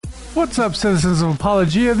What's up, citizens of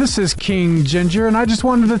Apologia? This is King Ginger, and I just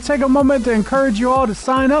wanted to take a moment to encourage you all to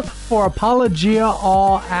sign up for Apologia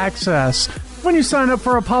All Access. When you sign up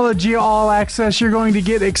for Apologia All Access, you're going to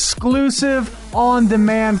get exclusive,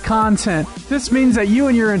 on-demand content. This means that you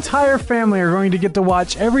and your entire family are going to get to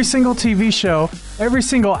watch every single TV show, every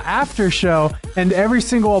single after show, and every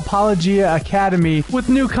single Apologia Academy with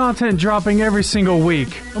new content dropping every single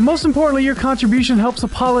week. But most importantly, your contribution helps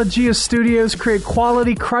Apologia Studios create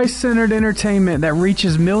quality, Christ-centered entertainment that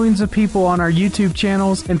reaches millions of people on our YouTube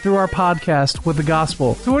channels and through our podcast with the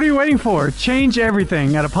gospel. So what are you waiting for? Change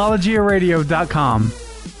everything at apologiaradio.com.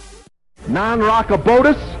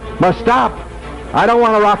 Non-rockabotus must stop. I don't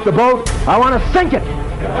want to rock the boat. I want to sink it.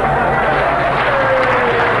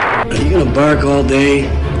 Are you going to bark all day,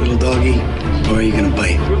 little doggy, or are you going to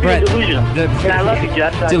bite? Brett, I love you,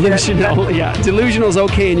 Jeff. Delusional is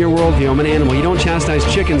okay in your worldview. I'm an animal. You don't chastise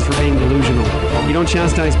chickens for being delusional. You don't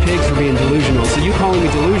chastise pigs for being delusional. So you calling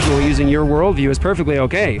me delusional using your worldview is perfectly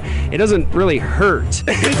okay. It doesn't really hurt.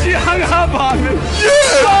 She hung up on me.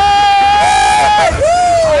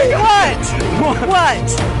 What?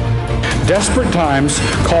 Desperate times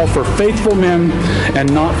call for faithful men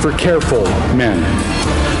and not for careful men.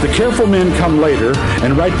 The careful men come later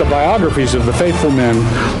and write the biographies of the faithful men,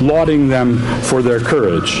 lauding them for their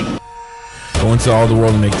courage. Go into all the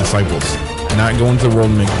world and make disciples. Not go into the world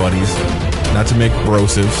and make buddies. Not to make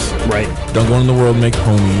brosives. Right. Don't go into the world and make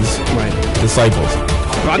homies. Right. Disciples.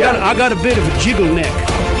 I got a bit of a jiggle neck.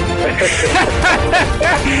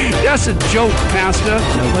 That's a joke, Pastor.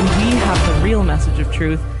 When we have the real message of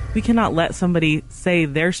truth, we cannot let somebody say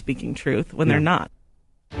they're speaking truth when they're not.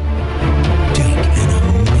 Take an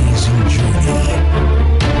amazing journey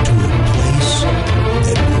to a place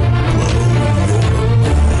that will blow your mind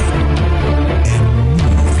and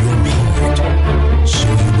move your heart so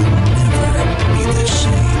you will never be the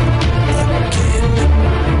same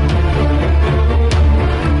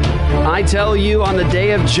again. I tell you, on the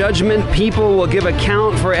day of judgment, people will give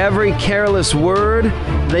account for every careless word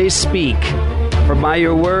they speak. For by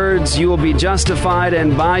your words you will be justified,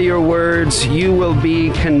 and by your words you will be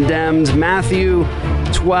condemned. Matthew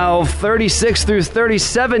 12:36 through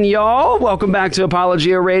 37, y'all. Welcome back to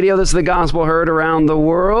Apologia Radio. This is the gospel heard around the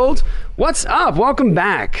world. What's up? Welcome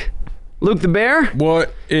back. Luke the Bear.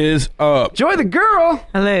 What is up? Joy the Girl.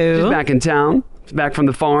 Hello. She's back in town. She's back from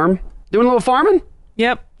the farm. Doing a little farming?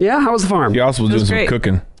 Yep. Yeah, how was the farm? She also was doing some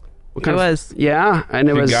cooking. What kind of? Yeah, and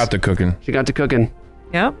She got to cooking. She got to cooking.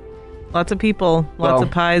 Yep. Lots of people. Lots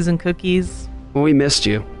of pies and cookies. Well, we missed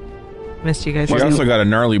you. Missed you guys. She also got a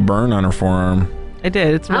gnarly burn on her forearm. I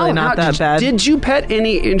did. It's really not that bad. Did you pet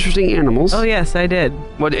any interesting animals? Oh, yes, I did.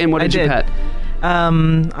 What did you pet?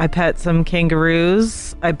 I pet some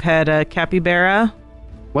kangaroos. I pet a capybara.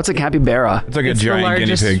 What's a capybara? It's like a giant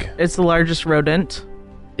guinea pig. It's the largest rodent.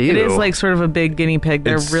 Ew. It is like sort of a big guinea pig.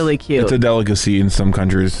 They're really cute. It's a delicacy in some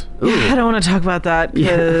countries. Yeah, I don't want to talk about that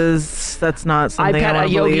because that's not something I want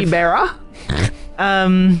to believe. I pet a Yogi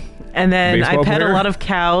Berra. And then Baseball I pet player? a lot of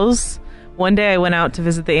cows. One day I went out to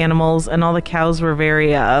visit the animals, and all the cows were very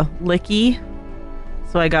licky.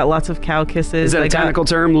 So I got lots of cow kisses. Is that a technical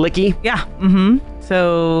term, licky? Yeah. Mm-hmm.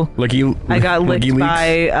 So I got licked by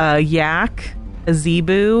a yak, a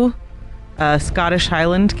zebu, a Scottish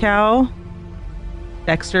Highland cow,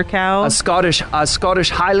 Dexter cow. A Scottish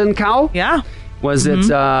Highland cow? Yeah. Was it...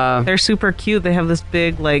 They're super cute. They have this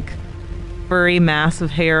big, furry mass of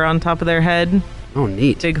hair on top of their head. Oh,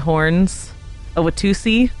 neat. Big horns. A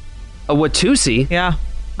Watusi. A Watusi? Yeah.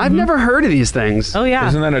 I've never heard of these things. Oh, yeah.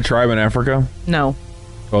 Isn't that a tribe in Africa? No.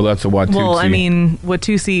 Oh, that's a Watusi. Well, I mean,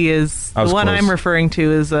 Watusi is... The one I'm referring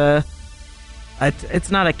to is it's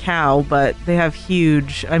not a cow, but they have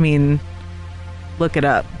huge... I mean, look it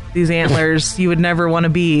up. These antlers, you would never want to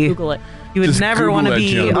be... Google it. You would never want to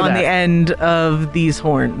be on the end of these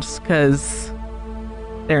horns, because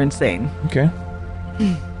they're insane. Okay.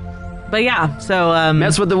 But yeah, so...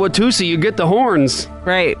 Mess with the Watusi, you get the horns.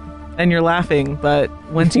 Right. And you're laughing, but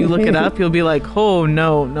once you look it up, you'll be like, oh,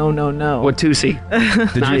 no. Watusi.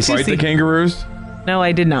 Did you fight the kangaroos? No,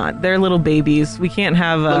 I did not. They're little babies. We can't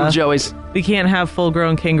have... little Joeys. We can't have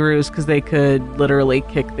full-grown kangaroos because they could literally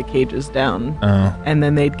kick the cages down. Oh. And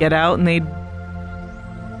then they'd get out and they'd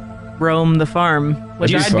roam the farm,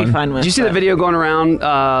 which I'd be fine with. Did you see the video going around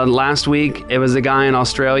last week? It was a guy in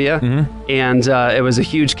Australia, and it was a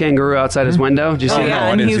huge kangaroo outside his window. Did you see that?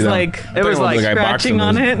 Yeah, and he's like, it was like scratching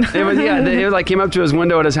on it. It was it like came up to his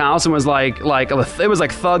window at his house and was like it was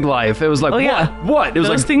like thug life. It was like what? It was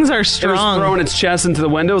those things are strong. It was throwing its chest into the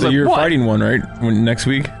window. So like, you're fighting one, right? Next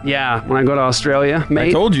week? Yeah, when I go to Australia, mate.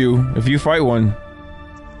 I told you, if you fight one.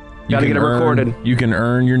 Gotta get it recorded. You can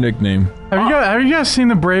earn your nickname. Have you guys seen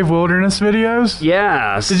the Brave Wilderness videos?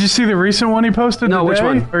 Yes. Did you see the recent one he posted today? Which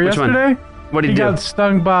one? Or Which yesterday? What did he do? He got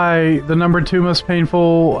stung by the number 2 most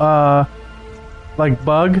painful,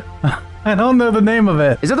 bug. I don't know the name of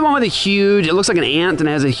it. Is that the one with a huge? It looks like an ant and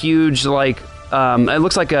it has a huge it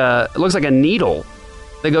looks like a needle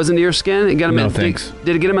that goes into your skin. It got him. No, thanks.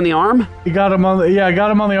 Did it get him in the arm? He got him on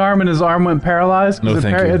the arm, and his arm went paralyzed. No,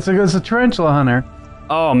 thank you. It's a tarantula hunter.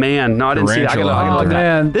 Oh man, no, I didn't see that. I gotta look at that.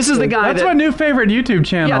 Man. This is the guy. That's my new favorite YouTube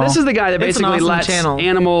channel. Yeah, this is the guy that It's an basically awesome lets channel.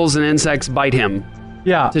 animals and insects bite him.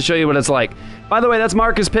 Yeah. To show you what it's like. By the way, that's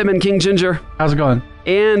Marcus Pittman, King Ginger. How's it going?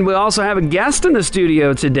 And we also have a guest in the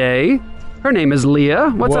studio today. Her name is Leah.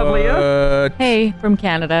 What's up, Leah? Hey, from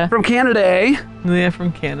Canada. From Canada, eh? Yeah,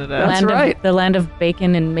 from Canada. That's right. The land of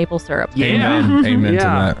bacon and maple syrup. Yeah. Amen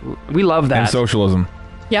Yeah. to that. We love that. And socialism.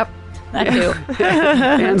 Yep, that too.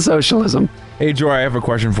 And socialism. Hey, Joy, I have a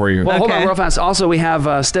question for you. Well, hold on real fast. Also, we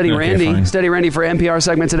have Steady Randy. fine. Steady Randy for NPR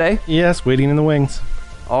segment today. Yes, waiting in the wings.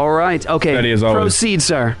 All right. Okay. Steady as always. Proceed,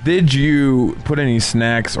 sir. Did you put any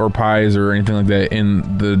snacks or pies or anything like that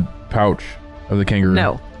in the pouch of the kangaroo?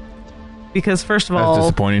 No. Because first of That's all,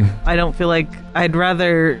 disappointing. I don't feel like I'd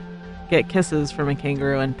rather get kisses from a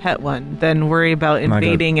kangaroo and pet one than worry about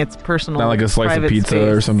invading its personal Not like a slice of private pizza space.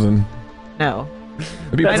 or something. No.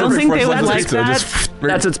 It'd be I don't perfect think for a they would slice of like pizza, that. just-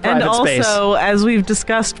 That's its And private space. also, as we've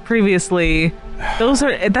discussed previously,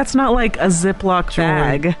 that's not like a Ziploc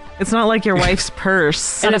bag. It's not like your wife's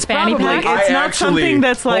purse. And it's fanny probably... pack? It's I not actually- something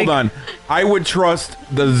that's like... Hold on. I would trust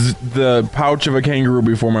the pouch of a kangaroo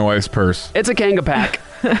before my wife's purse. It's a Kanga pack.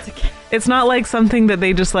 It's not like something that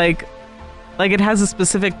they just like it has a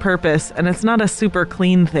specific purpose, and it's not a super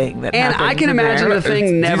clean thing that And happens I can in imagine there. the thing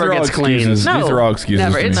These never are all gets clean. excuses. No. These are all excuses.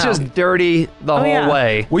 Never. to It's me. just dirty the whole yeah.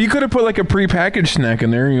 way. Well, you could have put like a prepackaged snack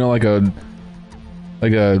in there. You know, like a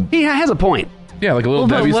He has a point. yeah, like a little Well,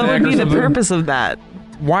 but Debbie what snack would or be the something. purpose of that?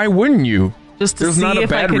 Why wouldn't you? Just to There's see not a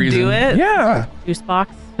if I bad could reason. do it? Yeah. Juice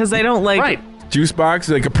box. Because I don't like... Right. Juice box,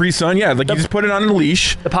 like Capri Sun, yeah. Like you just put it on a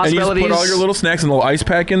leash. The and you just put possibilities all your little snacks and a little ice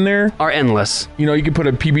pack in there. Are endless. You know, you could put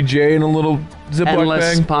a PBJ in a little Ziploc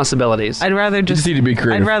Endless bag. possibilities. I'd rather just need to be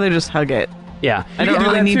creative. I'd rather just hug it. Yeah. I don't can do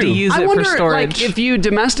really that need to too. use I it wonder, for storage. like, if you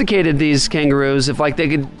domesticated these kangaroos, if like they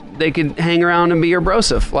could hang around and be your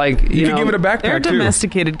brosif, like You know, could give it a They're backpack too.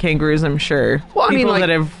 domesticated kangaroos, I'm sure. Well, I mean, People like- that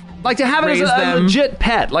have like to have it as raise a them. legit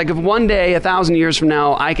pet. Like if one day, 1,000 years from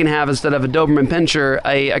now, I can have instead of a Doberman Pinscher,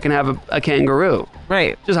 I can have a kangaroo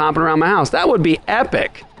right, just hopping around my house. That would be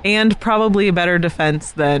epic. and probably a better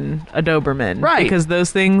defense than a Doberman, Right. Because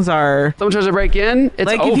those things are Someone tries to break in, it's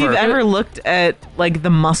like over. if you've ever looked at like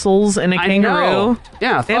the muscles in a I kangaroo, know.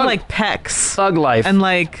 Yeah, they have thug- like pecs thug life. and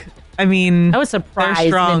like I mean, I was they're surprised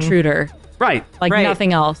strong. intruder. right. Like Right.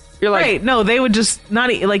 nothing else. You're like, Right? No, they would just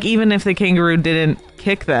not like even if the kangaroo didn't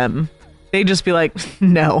kick them, they'd just be like,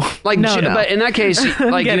 no, like, no. but in that case,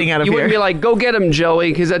 like Getting you, out of you wouldn't here. be like, go get him,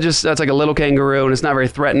 Joey, because that's like a little kangaroo and it's not very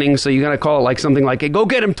threatening. So you gotta call it like something like, hey, go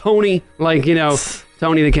get him, Tony, like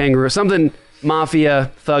Tony the kangaroo, something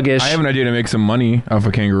mafia thuggish. I have an idea to make some money off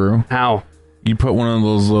a kangaroo. How? You put one of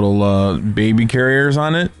those little baby carriers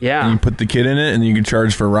on it. Yeah. And you put the kid in it, and you can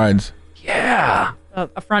charge for rides. Yeah,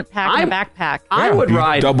 A front pack and a backpack. I would You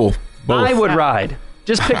ride. double. Both. I would ride.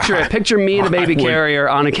 Just picture it. Picture me in a baby I would. carrier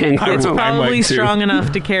on a kangaroo. It's I probably might too. strong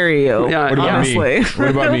enough to carry you. Yeah, What about honestly. me? What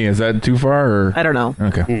about me? Is that too far? Or? I don't know.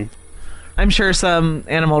 Okay. I'm sure some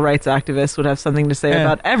animal rights activists would have something to say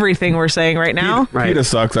about everything we're saying right now. Right. PETA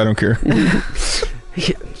sucks. I don't care.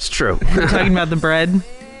 It's true. We're talking about the bread,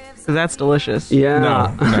 because that's delicious. Yeah,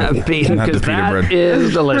 No, because not the pita that bread.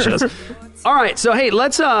 is delicious. All right, so hey,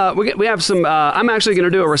 let's we have some. I'm actually going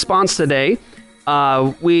to do a response today.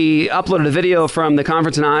 We uploaded a video from the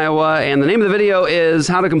conference in Iowa, and the name of the video is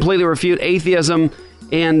 "How to Completely Refute Atheism."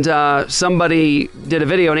 And somebody did a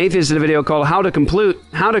video, an atheist did a video called "How to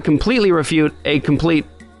Completely Refute a Complete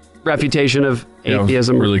Refutation of Yeah, it was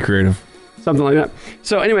Atheism." really creative. Something like that.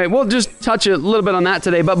 So anyway, we'll just touch a little bit on that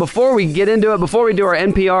today. But before we get into it, before we do our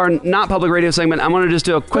NPR not public radio segment, I want to just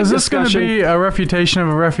do a quick Is this going to discussion. be a refutation of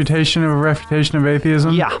a refutation of a refutation of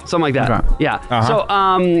atheism? Yeah, something like that. Okay. Yeah. Uh-huh.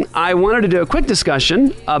 So I wanted to do a quick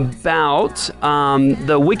discussion about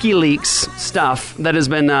the WikiLeaks stuff that has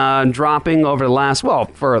been dropping over the last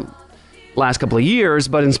couple of years,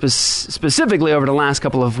 but specifically over the last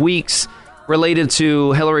couple of weeks, related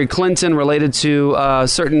to Hillary Clinton, related to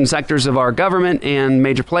certain sectors of our government and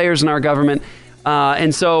major players in our government.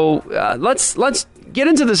 And so let's get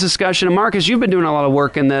into this discussion. And Marcus, you've been doing a lot of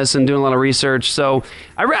work in this and doing a lot of research. So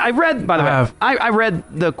I read, by the way, I read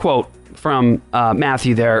the quote from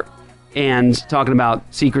Matthew there and talking about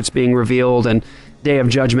secrets being revealed. And day of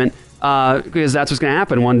judgment, because that's what's going to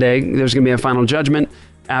happen. One day, there's going to be a final judgment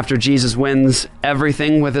after Jesus wins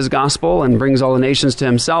everything with his gospel and brings all the nations to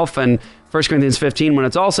himself. And 1 Corinthians 15, when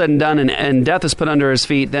it's all said and done and death is put under his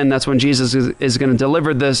feet, then that's when Jesus is going to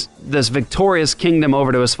deliver this victorious kingdom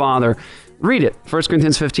over to his Father. Read it, 1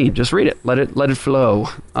 Corinthians 15. Just read it. Let it flow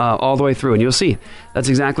all the way through, and you'll see. That's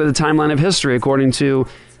exactly the timeline of history according to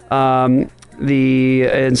the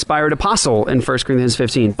inspired apostle in 1 Corinthians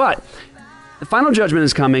 15. But the final judgment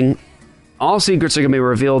is coming. All secrets are going to be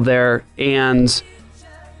revealed there. And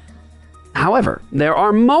however, there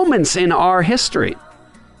are moments in our history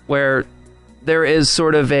where there is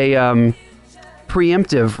sort of a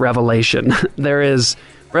preemptive revelation. There is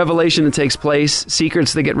revelation that takes place,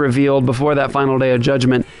 secrets that get revealed before that final day of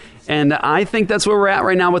judgment. And I think that's where we're at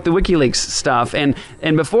right now with the WikiLeaks stuff. And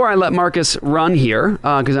before I let Marcus run here,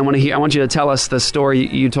 because I want you to tell us the story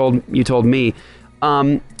you told me.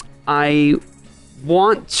 I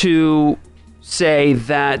want to say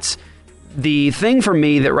that the thing for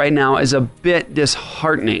me that right now is a bit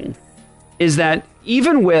disheartening is that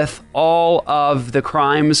even with all of the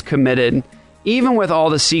crimes committed, even with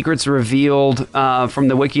all the secrets revealed from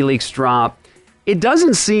the WikiLeaks drop, it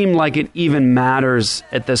doesn't seem like it even matters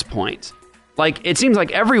at this point. Like, it seems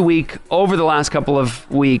like every week over the last couple of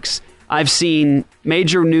weeks, I've seen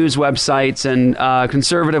major news websites and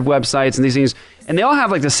conservative websites and these things, and they all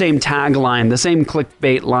have like the same tagline, the same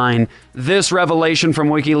clickbait line. This revelation from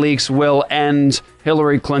WikiLeaks will end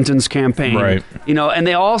Hillary Clinton's campaign. Right. You know, and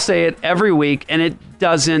they all say it every week, and it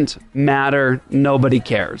doesn't matter. Nobody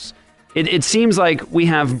cares. It seems like we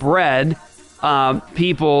have bred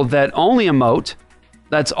people that only emote.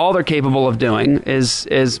 That's all they're capable of doing is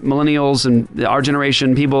millennials and our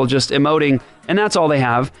generation, people just emoting, and that's all they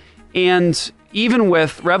have. And even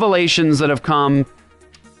with revelations that have come,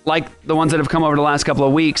 like the ones that have come over the last couple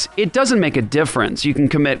of weeks, it doesn't make a difference. You can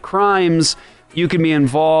commit crimes, you can be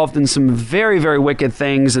involved in some very, very wicked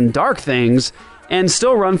things and dark things, and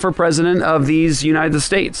still run for president of these United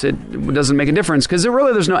States. It doesn't make a difference because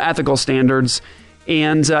there's no ethical standards.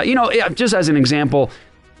 And, just as an example,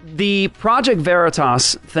 the Project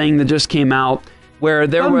Veritas thing that just came out, where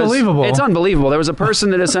it's unbelievable. There was a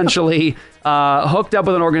person that essentially hooked up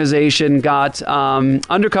with an organization, got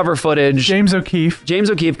undercover footage. James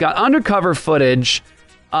O'Keefe got undercover footage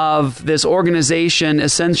of this organization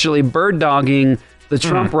essentially bird dogging the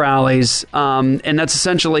Trump rallies, and that's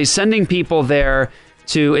essentially sending people there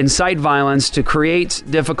to incite violence, to create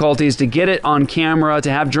difficulties, to get it on camera,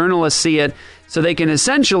 to have journalists see it, so they can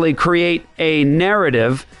essentially create a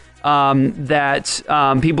narrative that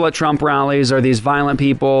people at Trump rallies are these violent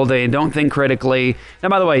people. They don't think critically. And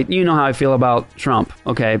by the way, you know how I feel about Trump.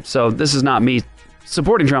 Okay, so this is not me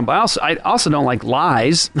supporting Trump. I also don't like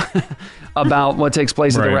lies about what takes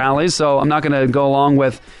place at the rallies. So I'm not going to go along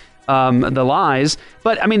with the lies.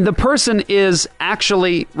 But I mean, the person is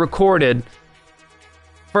actually recorded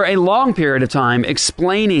for a long period of time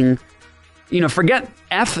explaining, forget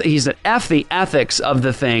he said, F the ethics of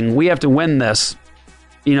the thing. We have to win this,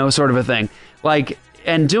 sort of a thing. Like,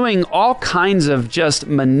 and doing all kinds of just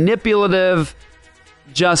manipulative,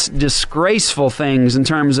 just disgraceful things in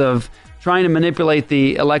terms of trying to manipulate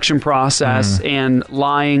the election process and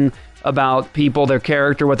lying about people, their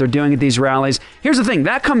character, what they're doing at these rallies. Here's the thing.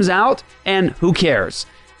 That comes out, and who cares?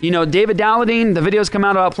 David Dalladine, the videos come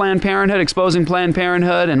out about Planned Parenthood, exposing Planned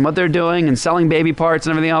Parenthood and what they're doing and selling baby parts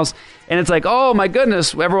and everything else. And it's like, oh my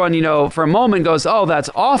goodness, everyone, for a moment goes, oh, that's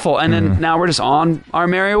awful. And then now we're just on our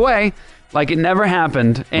merry way like it never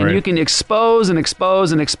happened. And you can expose and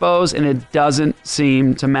expose and expose, and it doesn't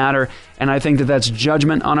seem to matter. And I think that that's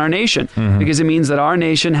judgment on our nation because it means that our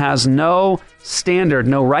nation has no standard,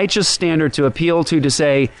 no righteous standard to appeal to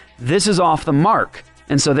say, this is off the mark.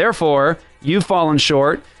 And so therefore, you've fallen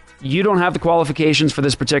short. You don't have the qualifications for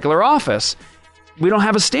this particular office. We don't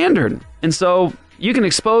have a standard. And so you can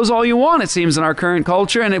expose all you want, it seems, in our current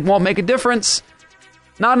culture, and it won't make a difference.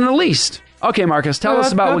 Not in the least. Okay, Marcus, tell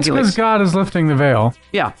us about WikiLeaks. Because God is lifting the veil.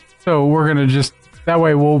 Yeah. So we're going to that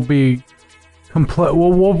way we'll be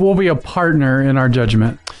we'll be a partner in our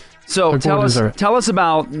judgment. So tell us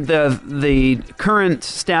about the current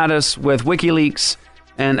status with WikiLeaks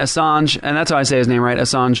and Assange, and that's how I say his name, right?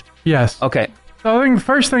 Assange? Yes. Okay. So I think the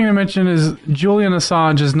first thing to mention is Julian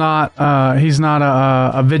Assange is not he's not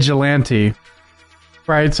a vigilante,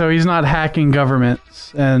 right? So he's not hacking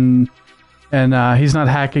governments and he's not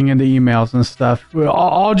hacking into emails and stuff.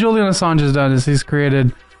 All Julian Assange has done is he's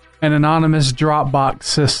created an anonymous Dropbox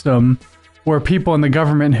system where people in the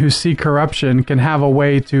government who see corruption can have a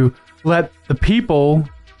way to let the people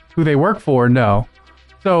who they work for know.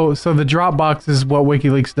 So the Dropbox is what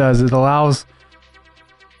WikiLeaks does. It allows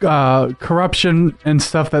corruption and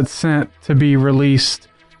stuff that's sent to be released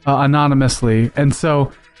anonymously. And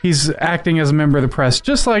so he's acting as a member of the press,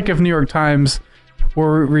 just like if New York Times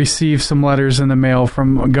were receive some letters in the mail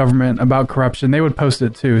from a government about corruption, they would post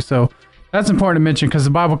it too. So that's important to mention because the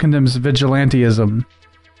Bible condemns vigilantism.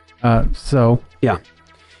 Yeah.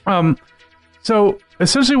 So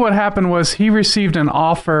essentially what happened was he received an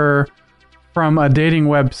offer from a dating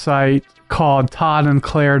website called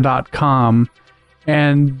toddandclaire.com,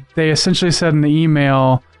 and they essentially said in the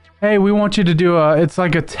email, hey, we want you to do it's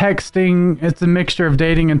like a texting, it's a mixture of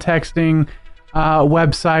dating and texting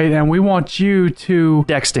website, and we want you to...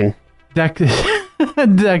 Dexting,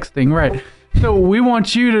 right. So we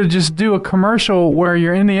want you to just do a commercial where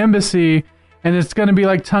you're in the embassy, and it's going to be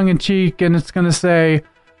like tongue-in-cheek, and it's going to say,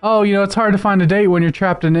 oh, it's hard to find a date when you're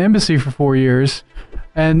trapped in the embassy for 4 years.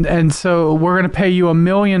 And so we're going to pay you $1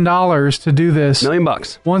 million to do this. $1 million.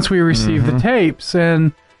 Once we receive the tapes.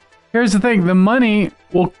 And here's the thing. The money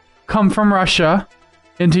will come from Russia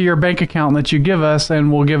into your bank account that you give us,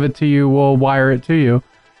 and we'll give it to you. We'll wire it to you.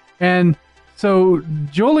 And so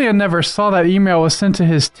Julian never saw that email was sent to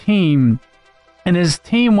his team. And his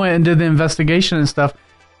team went and did the investigation and stuff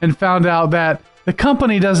and found out that the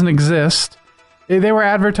company doesn't exist. They were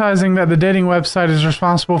advertising that the dating website is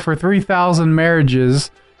responsible for 3,000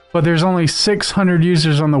 marriages, but there's only 600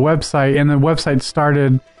 users on the website, and the website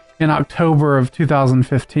started in October of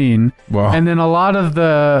 2015. Wow. And then a lot of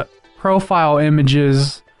the profile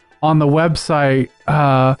images on the website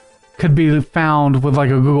could be found with like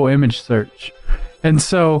a Google image search. And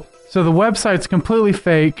so the website's completely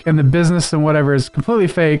fake, and the business and whatever is completely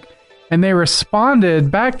fake, and they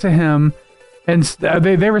responded back to him. And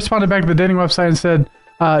they responded back to the dating website and said,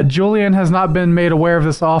 Julian has not been made aware of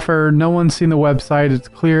this offer. No one's seen the website. It's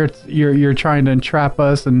clear you're trying to entrap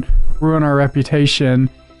us and ruin our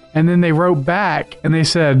reputation. And then they wrote back and they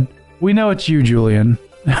said, we know it's you, Julian.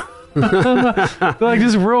 Like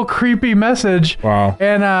this real creepy message. Wow.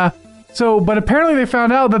 And but apparently they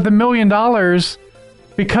found out that the $1 million,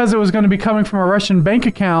 because it was going to be coming from a Russian bank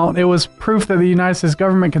account, it was proof that the United States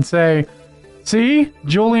government can say, see,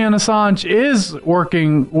 Julian Assange is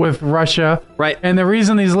working with Russia. Right. And the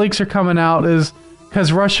reason these leaks are coming out is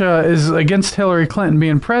because Russia is against Hillary Clinton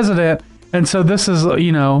being president. And so this is,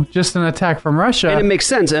 just an attack from Russia. And it makes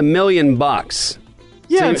sense. $1 million.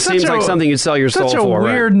 Yeah, seems like something you'd sell your soul for. Such a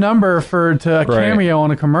weird number for a cameo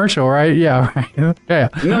on a commercial, right? Yeah, right. Yeah.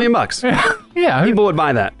 $1 million. Yeah. People would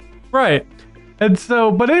buy that. Right. And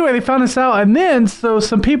so, but anyway, they found this out. And then, so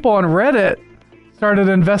some people on Reddit started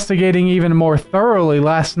investigating even more thoroughly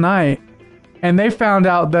last night, and they found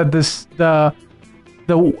out that the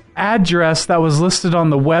address that was listed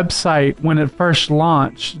on the website when it first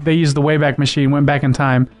launched, they used the Wayback Machine, went back in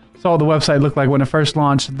time, saw what the website looked like when it first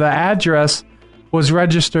launched. The address was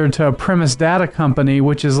registered to a premise data company,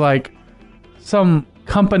 which is like some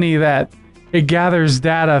company that it gathers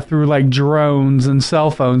data through like drones and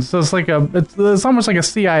cell phones. So it's like it's almost like a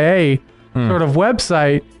CIA sort of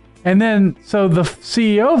website. And then, so the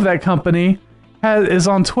CEO of that company is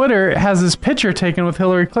on Twitter, has this picture taken with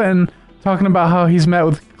Hillary Clinton, talking about how he's met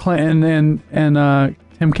with Clinton and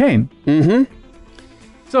Tim Kaine. Mm-hmm.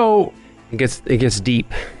 So it gets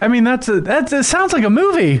deep. I mean, it sounds like a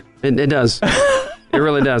movie. It does. It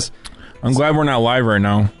really does. I'm glad we're not live right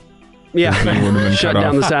now. Yeah, shut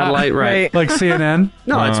down the satellite, right? Like CNN.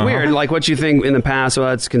 No, it's weird. Like what you think in the past,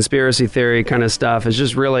 well, it's conspiracy theory kind of stuff. It's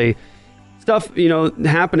just really stuff,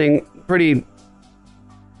 happening pretty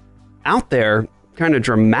out there, kind of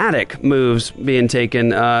dramatic moves being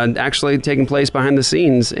taken, actually taking place behind the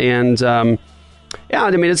scenes. And yeah,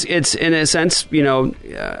 I mean, it's in a sense, humanly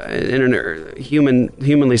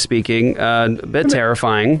speaking, a bit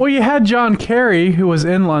terrifying. Well, you had John Kerry, who was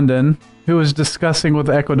in London, who was discussing with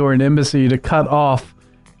the Ecuadorian embassy to cut off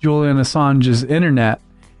Julian Assange's internet.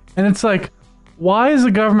 And it's like, why is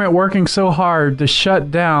the government working so hard to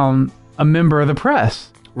shut down a member of the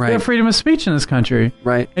press? Right. We have freedom of speech in this country.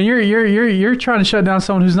 Right. And you're trying to shut down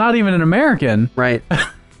someone who's not even an American. Right.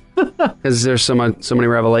 Because there's so many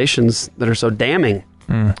revelations that are so damning.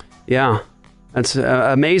 Yeah. That's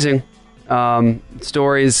amazing.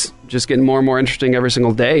 Stories just getting more and more interesting every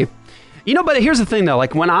single day. But here's the thing, though.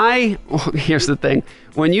 Like, here's the thing.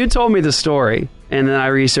 When you told me the story, and then I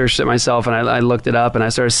researched it myself, and I looked it up, and I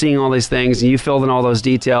started seeing all these things, and you filled in all those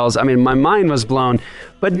details, I mean, my mind was blown.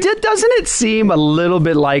 But doesn't it seem a little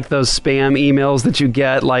bit like those spam emails that you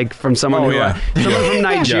get, like, from someone someone from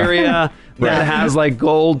Nigeria that has like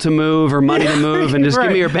gold to move or money to move, and just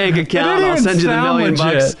give me your bank account, I'll send you the $1 million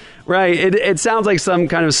bucks. Right. It sounds like some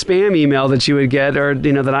kind of spam email that you would get, or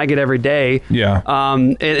that I get every day. Yeah.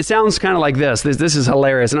 It sounds kind of like this. This is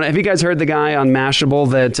hilarious. And have you guys heard the guy on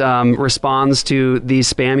Mashable that responds to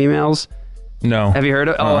these spam emails? No. Have you heard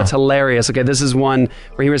it? Oh, it's hilarious. Okay, this is one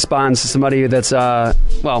where he responds to somebody that's,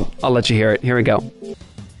 well, I'll let you hear it. Here we go.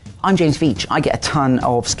 I'm James Veach. I get a ton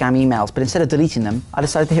of scam emails, but instead of deleting them, I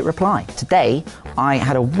decided to hit reply. Today, I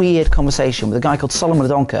had a weird conversation with a guy called Solomon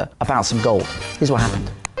Adonka about some gold. Here's what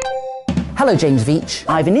happened. Hello, James Veach.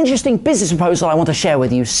 I have an interesting business proposal I want to share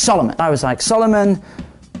with you, Solomon. I was like, Solomon,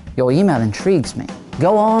 your email intrigues me.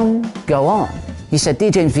 Go on, go on. He said,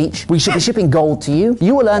 Dear James Veach, we should be shipping gold to you.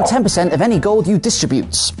 You will earn 10% of any gold you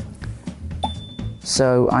distribute.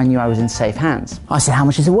 So I knew I was in safe hands. I said, how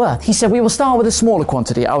much is it worth? He said, we will start with a smaller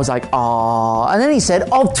quantity. I was like, ah. And then he said,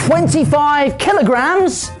 of 25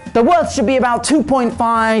 kilograms, the worth should be about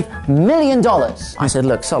 $2.5 million. I said,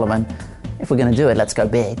 look, Solomon, if we're going to do it, let's go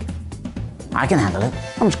big. I can handle it.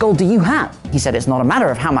 How much gold do you have? He said, it's not a matter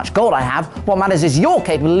of how much gold I have. What matters is your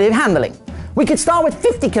capability of handling. We could start with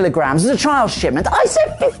 50 kilograms as a trial shipment. I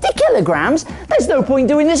said 50 kilograms? There's no point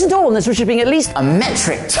doing this at all unless we're shipping at least a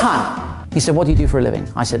metric ton. He said, what do you do for a living?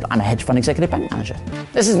 I said, I'm a hedge fund executive bank manager.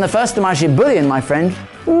 This isn't the first time I ship bullion, my friend.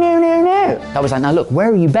 No. I was like, now look, where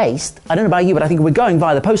are you based? I don't know about you, but I think if we're going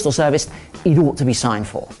via the postal service, it ought to be signed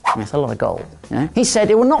for. That's a lot of gold. He said,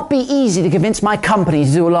 it will not be easy to convince my company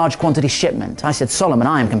to do a large quantity shipment. I said, Solomon,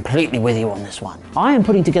 I am completely with you on this one. I am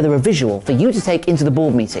putting together a visual for you to take into the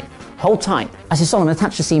board meeting. Hold tight. I said, Solomon,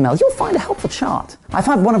 attach this email. You'll find a helpful chart. I've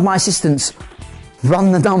had one of my assistants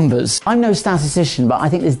run the numbers. I'm no statistician, but I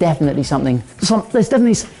think there's definitely something. There's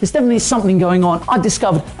definitely something going on. I've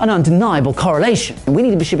discovered an undeniable correlation. We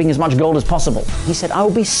need to be shipping as much gold as possible. He said, I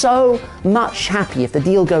will be so much happy if the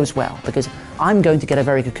deal goes well, because I'm going to get a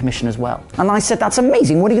very good commission as well. And I said, that's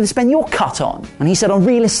amazing. What are you going to spend your cut on? And he said, on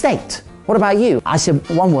real estate. What about you? I said,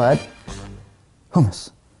 one word,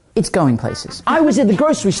 hummus. It's going places. I was at the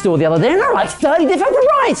grocery store the other day and there are like 30 different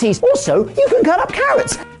varieties. Also, you can cut up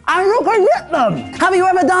carrots. I'm not going to get them. Have you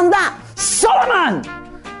ever done that? Solomon!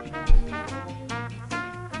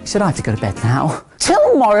 He said, I have to go to bed now.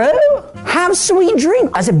 Till tomorrow, have sweet dreams.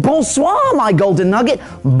 I said, bonsoir, my golden nugget.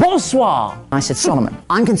 Bonsoir. I said, Solomon,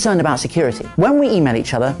 I'm concerned about security. When we email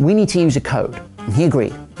each other, we need to use a code. And he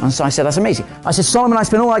agreed. And so I said, that's amazing. I said, Solomon, I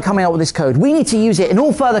spent all night coming up with this code. We need to use it in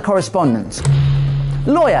all further correspondence.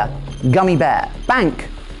 Lawyer, gummy bear. Bank,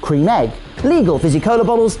 cream egg. Legal, fizzy cola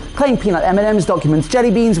bottles. Claim peanut M&Ms, documents, jelly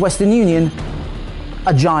beans, Western Union.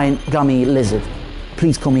 A giant gummy lizard.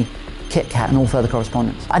 Please call me Kit Kat and all further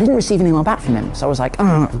correspondence. I didn't receive an email back from him, so I was like,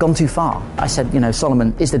 I've gone too far. I said,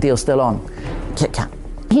 Solomon, is the deal still on? Kit Kat.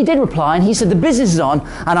 He did reply, and he said, the business is on,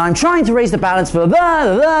 and I'm trying to raise the balance for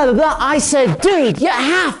blah, blah, blah, blah. I said, dude, you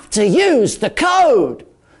have to use the code.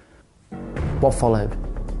 What followed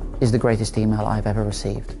is the greatest email I've ever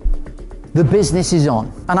received. The business is on,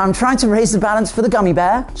 and I'm trying to raise the balance for the gummy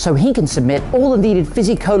bear so he can submit all the needed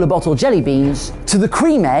fizzy cola bottle jelly beans to the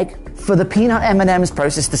cream egg for the peanut M&Ms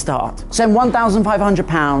process to start. Send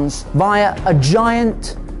 £1,500 via a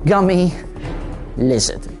giant gummy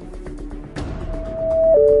lizard.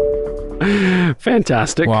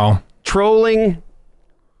 Fantastic. Wow. Trolling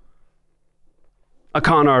a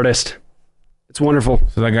con artist. It's wonderful.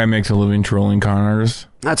 So that guy makes a living trolling con artists?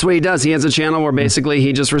 That's what he does. He has a channel where basically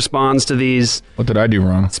he just responds to these... What did I do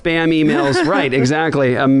wrong? Spam emails. Right,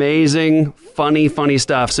 exactly. Amazing, funny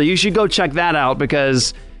stuff. So you should go check that out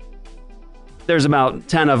because there's about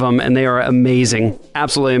 10 of them and they are amazing.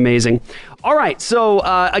 Absolutely amazing. All right, so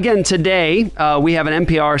again, today we have an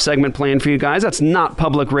NPR segment planned for you guys. That's Not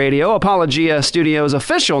Public Radio, Apologia Studios'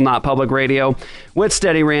 official Not Public Radio with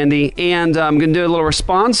Steady Randy. And I'm going to do a little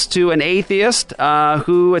response to an atheist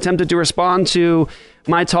who attempted to respond to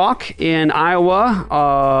my talk in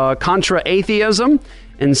Iowa contra atheism.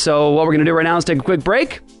 And so what we're going to do right now is take a quick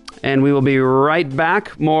break, and we will be right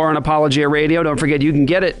back. More on Apologia Radio. Don't forget, you can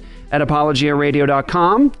get it at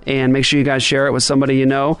apologiaradio.com, and make sure you guys share it with somebody you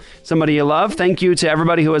know, somebody you love. Thank you to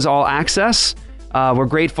everybody who has all access. We're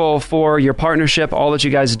grateful for your partnership, all that you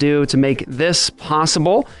guys do to make this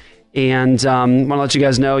possible. And want to let you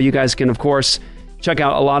guys know, you guys can, of course, check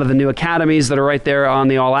out a lot of the new academies that are right there on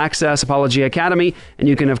the All Access Apologia Academy. And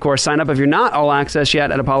you can, of course, sign up if you're not All Access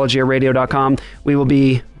yet at apologiaradio.com. We will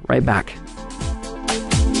be right back.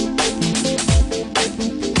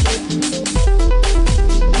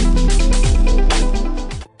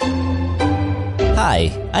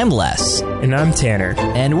 Hi, I'm Les. And I'm Tanner.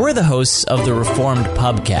 And we're the hosts of the Reformed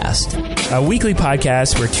Pubcast. a weekly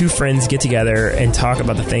podcast where two friends get together and talk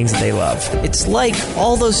about the things that they love. It's like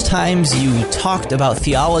all those times you talked about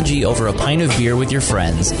theology over a pint of beer with your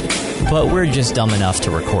friends, but we're just dumb enough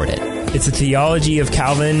to record it. It's the theology of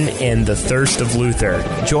Calvin and the thirst of Luther.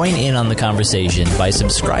 Join in on the conversation by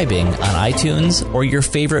subscribing on iTunes or your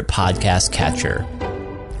favorite podcast catcher.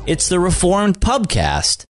 It's the Reformed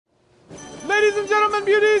Pubcast. Ladies and gentlemen,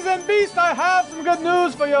 beauties and beasts, I have some good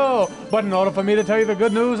news for you. But in order for me to tell you the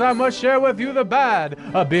good news, I must share with you the bad.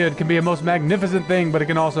 A beard can be a most magnificent thing, but it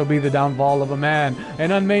can also be the downfall of a man.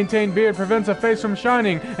 An unmaintained beard prevents a face from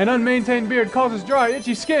shining. An unmaintained beard causes dry,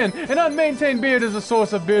 itchy skin. An unmaintained beard is a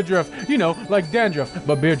source of beard drift. You know, like dandruff,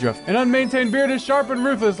 but beard drift. An unmaintained beard is sharp and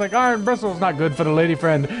ruthless, like iron bristles, not good for the lady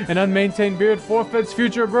friend. An unmaintained beard forfeits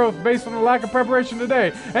future growth based on the lack of preparation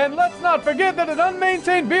today. And let's not forget that an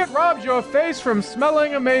unmaintained beard robs your face from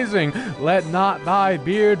smelling amazing. Let not thy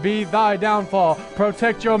beard be thy downfall.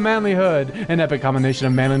 Protect your manlyhood. An epic combination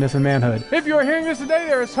of manliness and manhood. If you are hearing this today,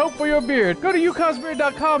 there is hope for your beard. Go to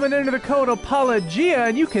yukonsbeard.com and enter the code Apologia,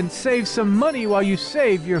 and you can save some money while you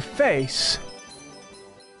save your face.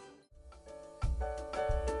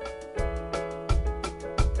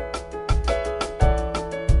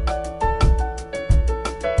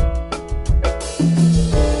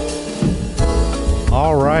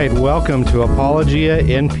 All right, welcome to Apologia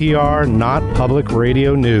NPR Not Public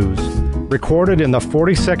Radio News, recorded in the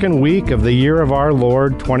 42nd week of the year of our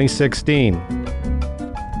Lord 2016.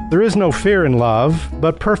 There is no fear in love,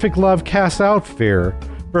 but perfect love casts out fear,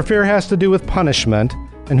 for fear has to do with punishment,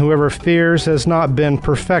 and whoever fears has not been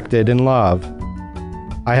perfected in love.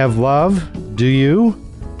 I have love, do you?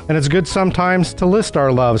 And it's good sometimes to list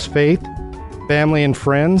our loves: faith, family, and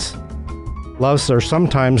friends. Loves are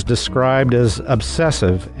sometimes described as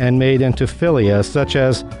obsessive and made into philia, such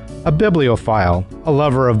as a bibliophile, a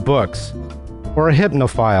lover of books, or a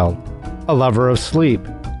hypnophile, a lover of sleep.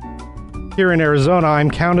 Here in Arizona,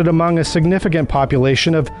 I'm counted among a significant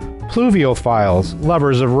population of pluviophiles,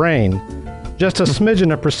 lovers of rain. Just a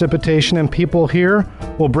smidgen of precipitation and people here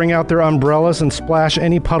will bring out their umbrellas and splash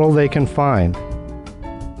any puddle they can find.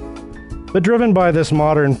 But driven by this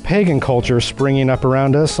modern pagan culture springing up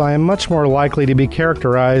around us, I am much more likely to be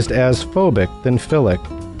characterized as phobic than philic.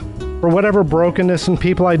 For whatever brokenness in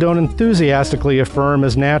people I don't enthusiastically affirm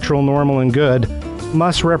as natural, normal, and good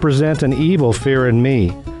must represent an evil fear in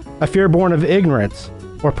me, a fear born of ignorance,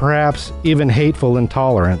 or perhaps even hateful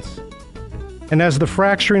intolerance. And as the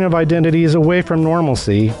fracturing of identities away from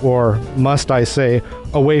normalcy, or must I say,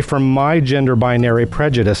 away from my gender binary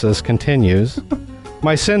prejudices continues,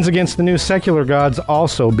 my sins against the new secular gods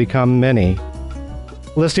also become many.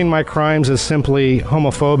 Listing my crimes as simply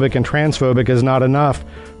homophobic and transphobic is not enough,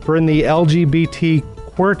 for in the LGBT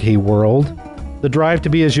QWERTY world, the drive to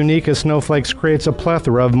be as unique as snowflakes creates a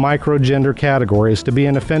plethora of microgender categories to be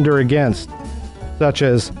an offender against, such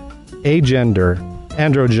as agender,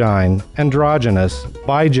 androgyne, androgynous,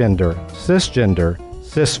 bigender, cisgender,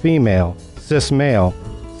 cisfemale, cismale,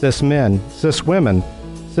 cismen, ciswomen,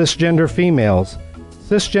 cisgender females,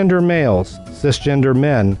 cisgender males, cisgender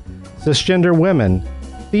men, cisgender women,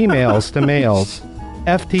 females to males,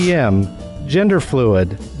 FTM, gender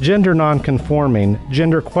fluid, gender nonconforming,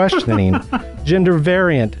 gender questioning, gender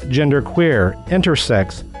variant, gender queer,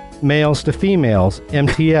 intersex, males to females,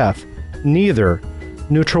 MTF, neither,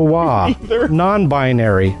 neutral,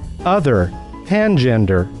 non-binary, other,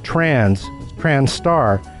 pangender, trans,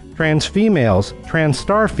 trans-star, trans females, trans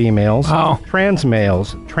star females, trans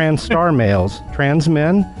males, trans star males, trans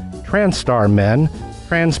men, trans star men,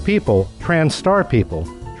 trans people, trans star people,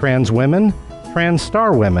 trans women, trans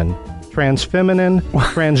star women, trans feminine,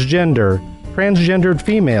 transgender, transgendered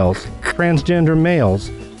females, transgender males,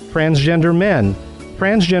 transgender men,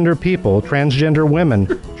 transgender people, transgender women,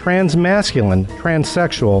 transmasculine,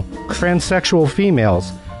 transsexual, transsexual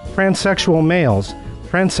females, transsexual males,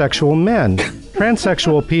 transsexual men,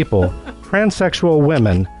 transsexual people, transsexual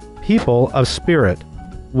women, people of spirit,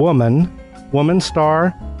 woman, woman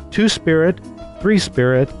star, two spirit, three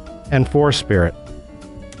spirit, and four spirit.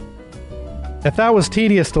 If that was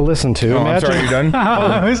tedious to listen to, imagine... I'm sorry, you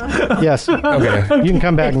done? Yes. Okay. You can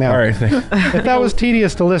come back now. All right, thanks. If that was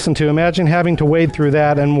tedious to listen to, imagine having to wade through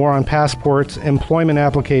that and more on passports, employment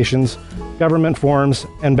applications, government forms,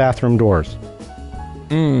 and bathroom doors.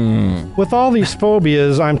 With all these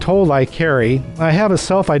phobias I'm told I carry, I have a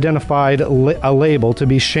self-identified a label to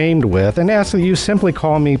be shamed with and ask that you simply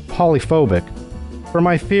call me polyphobic. For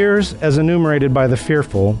my fears, as enumerated by the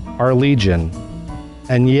fearful, are legion.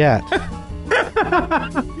 And yet,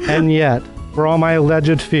 for all my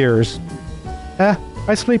alleged fears,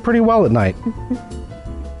 I sleep pretty well at night.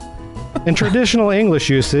 In traditional English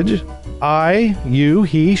usage, I, you,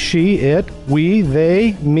 he, she, it, we,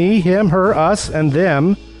 they, me, him, her, us, and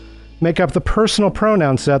them make up the personal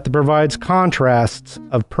pronoun set that provides contrasts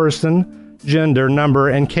of person, gender, number,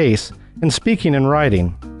 and case in speaking and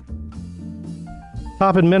writing.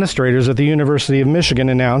 Top administrators at the University of Michigan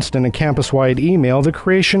announced in a campus-wide email the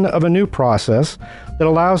creation of a new process that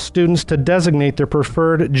allows students to designate their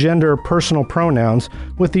preferred gender personal pronouns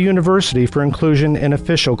with the university for inclusion in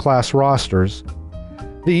official class rosters.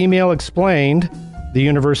 The email explained, the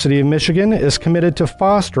University of Michigan is committed to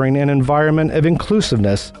fostering an environment of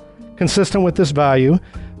inclusiveness. Consistent with this value,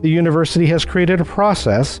 the university has created a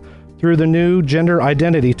process through the new Gender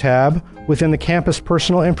Identity tab within the campus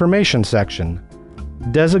Personal Information section.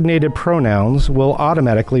 Designated pronouns will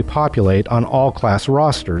automatically populate on all class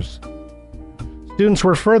rosters. Students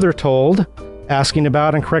were further told, asking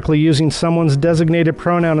about and correctly using someone's designated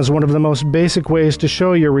pronoun is one of the most basic ways to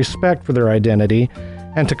show your respect for their identity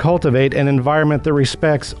and to cultivate an environment that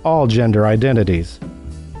respects all gender identities.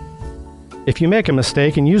 If you make a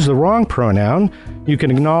mistake and use the wrong pronoun, you can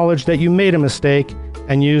acknowledge that you made a mistake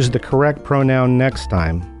and use the correct pronoun next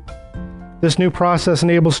time. This new process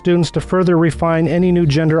enables students to further refine any new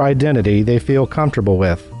gender identity they feel comfortable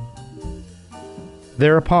with.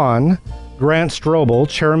 Thereupon, Grant Strobel,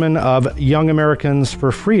 chairman of Young Americans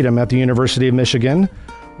for Freedom at the University of Michigan,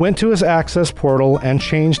 went to his Access portal and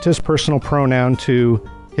changed his personal pronoun to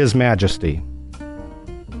His Majesty.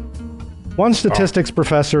 One statistics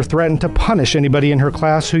professor threatened to punish anybody in her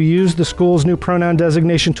class who used the school's new pronoun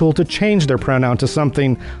designation tool to change their pronoun to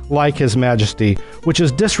something like His Majesty, which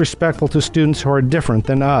is disrespectful to students who are different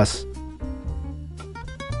than us.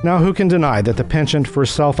 Now, who can deny that the penchant for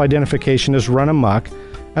self-identification is run amok,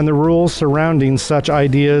 and the rules surrounding such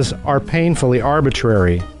ideas are painfully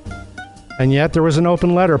arbitrary? And yet there was an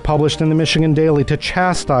open letter published in the Michigan Daily to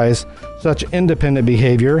chastise such independent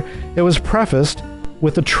behavior. It was prefaced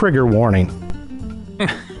with a trigger warning.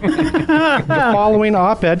 The following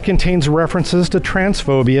op-ed contains references to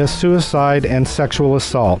transphobia, suicide, and sexual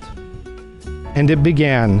assault. And it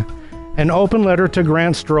began, an open letter to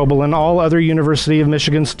Grant Strobel and all other University of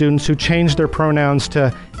Michigan students who changed their pronouns to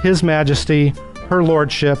His Majesty, Her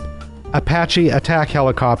Lordship, Apache Attack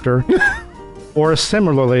Helicopter, or a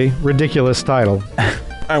similarly ridiculous title.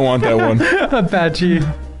 I want that one. Apache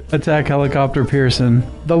Attack Helicopter Pearson.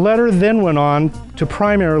 The letter then went on to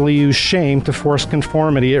primarily use shame to force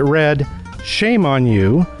conformity. It read, shame on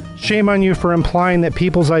you for implying that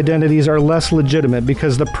people's identities are less legitimate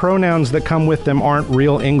because the pronouns that come with them aren't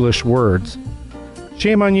real English words.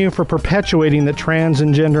 Shame on you for perpetuating that trans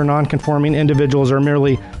and gender nonconforming individuals are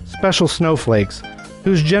merely special snowflakes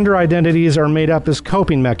whose gender identities are made up as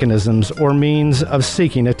coping mechanisms or means of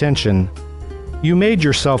seeking attention. You made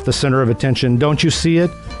yourself the center of attention, don't you see it?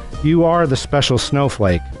 You are the special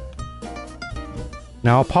snowflake.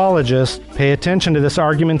 Now, apologists, pay attention to this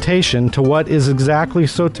argumentation to what is exactly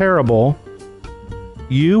so terrible.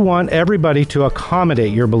 You want everybody to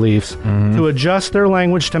accommodate your beliefs, to adjust their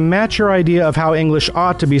language to match your idea of how English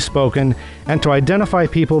ought to be spoken, and to identify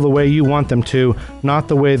people the way you want them to, not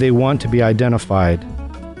the way they want to be identified.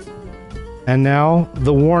 And now,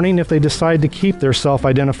 the warning if they decide to keep their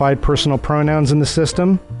self-identified personal pronouns in the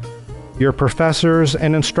system. Your professors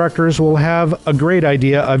and instructors will have a great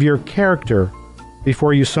idea of your character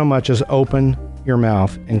before you so much as open your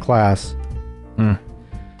mouth in class.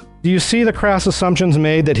 Do you see the crass assumptions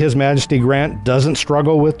made that His Majesty Grant doesn't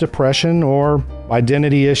struggle with depression or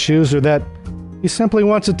identity issues, or that he simply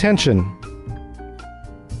wants attention?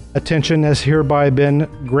 Attention has hereby been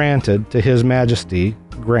granted to His Majesty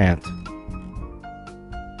Grant.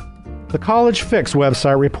 The College Fix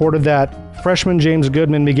website reported that freshman James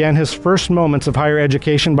Goodman began his first moments of higher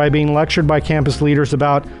education by being lectured by campus leaders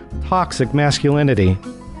about toxic masculinity.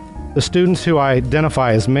 The students, who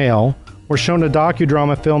identify as male, were shown a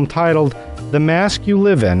docudrama film titled The Mask You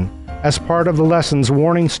Live In as part of the lessons,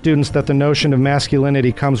 warning students that the notion of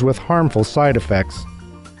masculinity comes with harmful side effects.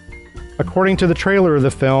 According to the trailer of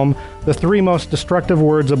the film, the three most destructive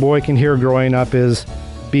words a boy can hear growing up is,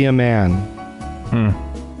 be a man.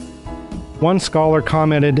 One scholar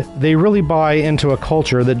commented, they really buy into a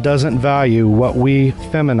culture that doesn't value what we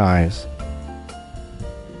feminize.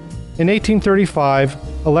 In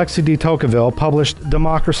 1835, Alexis de Tocqueville published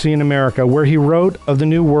Democracy in America, where he wrote of the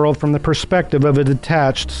New World from the perspective of a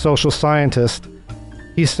detached social scientist.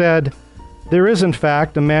 He said, there is in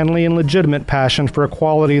fact a manly and legitimate passion for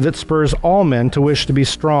equality that spurs all men to wish to be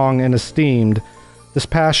strong and esteemed. This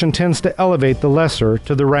passion tends to elevate the lesser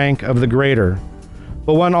to the rank of the greater.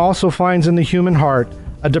 But one also finds in the human heart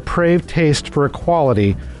a depraved taste for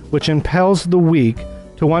equality, which impels the weak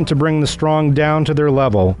to want to bring the strong down to their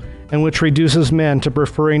level, and which reduces men to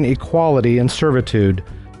preferring equality in servitude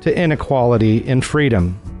to inequality in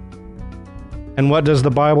freedom. And what does the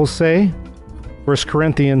Bible say? 1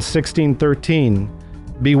 Corinthians 16:13,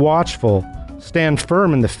 be watchful, stand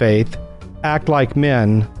firm in the faith, act like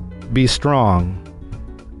men, be strong.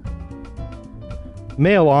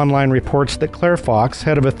 Mail Online reports that Claire Fox,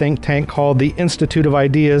 head of a think tank called the Institute of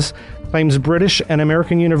Ideas, claims British and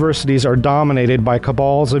American universities are dominated by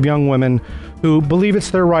cabals of young women who believe it's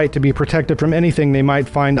their right to be protected from anything they might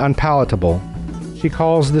find unpalatable. She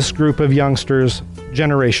calls this group of youngsters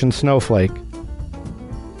Generation Snowflake.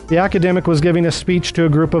 The academic was giving a speech to a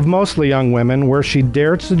group of mostly young women where she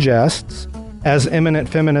dared suggest, as eminent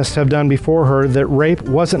feminists have done before her, that rape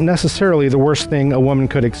wasn't necessarily the worst thing a woman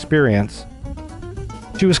could experience.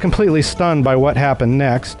 She was completely stunned by what happened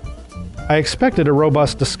next. I expected a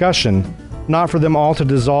robust discussion, not for them all to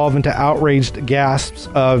dissolve into outraged gasps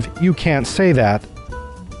of, "You can't say that."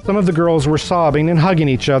 Some of the girls were sobbing and hugging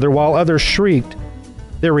each other while others shrieked.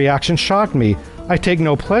 Their reaction shocked me. I take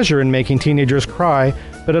no pleasure in making teenagers cry,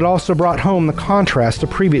 but it also brought home the contrast to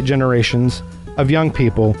previous generations of young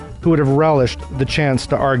people who would have relished the chance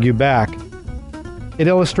to argue back. It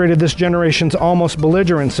illustrated this generation's almost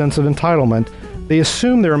belligerent sense of entitlement. They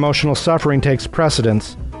assume their emotional suffering takes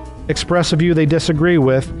precedence. Express a view they disagree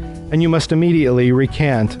with, and you must immediately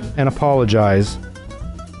recant and apologize.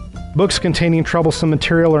 Books containing troublesome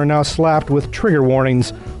material are now slapped with trigger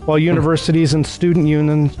warnings, while universities and student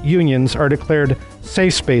unions are declared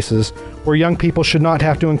safe spaces where young people should not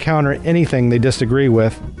have to encounter anything they disagree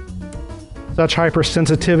with. Such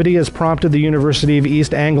hypersensitivity has prompted the University of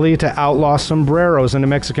East Anglia to outlaw sombreros in a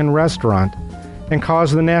Mexican restaurant and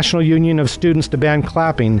caused the National Union of Students to ban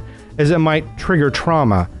clapping as it might trigger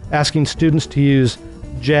trauma, asking students to use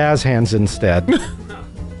jazz hands instead.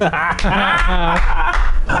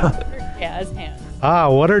 Jazz hands.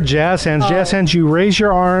 What are jazz hands? Jazz hands, you raise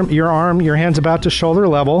your hand's about to shoulder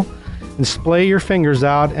level, and splay your fingers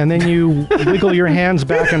out, and then you wiggle your hands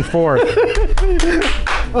back and forth.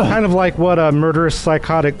 Kind of like what a murderous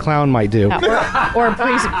psychotic clown might do. Yeah, or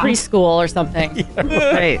preschool or something.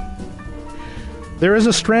 Right. There is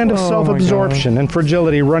a strand of self-absorption and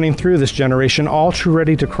fragility running through this generation, all too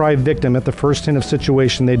ready to cry victim at the first hint of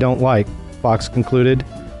situation they don't like, Fox concluded.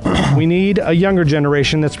 We need a younger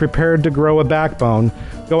generation that's prepared to grow a backbone,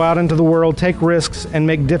 go out into the world, take risks, and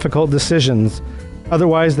make difficult decisions.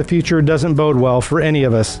 Otherwise, the future doesn't bode well for any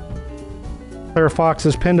of us. Claire Fox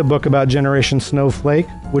has penned a book about Generation Snowflake,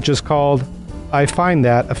 which is called I Find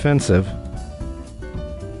That Offensive.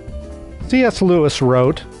 C.S. Lewis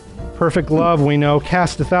wrote, "Perfect love, we know,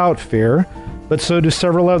 casteth out fear, but so do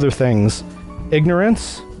several other things: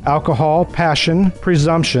 ignorance, alcohol, passion,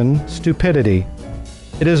 presumption, stupidity.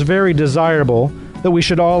 It is very desirable that we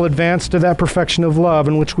should all advance to that perfection of love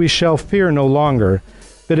in which we shall fear no longer,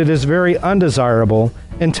 but it is very undesirable,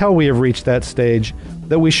 until we have reached that stage,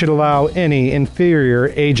 that we should allow any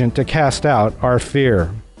inferior agent to cast out our fear."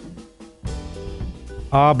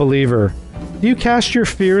 Ah, believer, do you cast your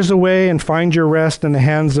fears away and find your rest in the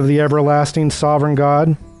hands of the everlasting sovereign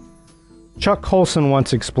God? Chuck Colson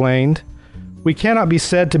once explained, "We cannot be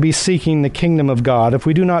said to be seeking the kingdom of God if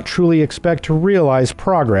we do not truly expect to realize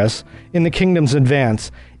progress in the kingdom's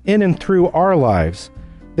advance in and through our lives.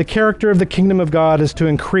 The character of the kingdom of God is to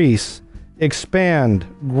increase, expand,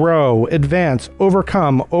 grow, advance,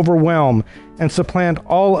 overcome, overwhelm, and supplant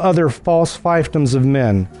all other false fiefdoms of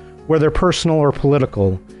men, whether personal or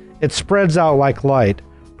political. It spreads out like light,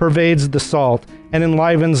 pervades the salt, and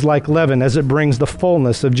enlivens like leaven as it brings the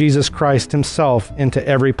fullness of Jesus Christ himself into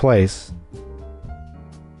every place.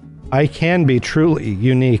 I can be truly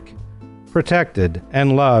unique, protected,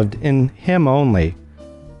 and loved in him only.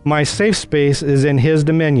 My safe space is in his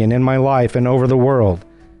dominion in my life and over the world,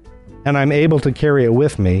 and I'm able to carry it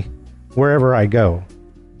with me wherever I go."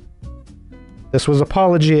 This was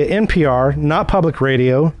Apologia NPR, not public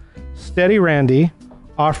radio. Steady Randy,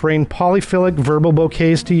 offering polyphilic verbal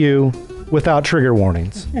bouquets to you without trigger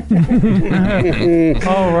warnings.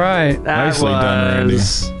 All right. That Nicely done, Randy.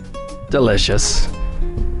 Delicious.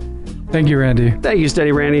 Thank you, Randy. Thank you,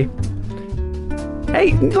 Steady Randy.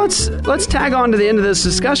 Hey, let's tag on to the end of this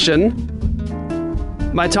discussion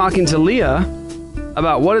by talking to Leah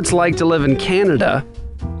about what it's like to live in Canada.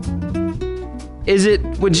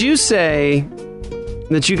 Would you say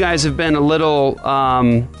that you guys have been a little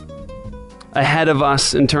ahead of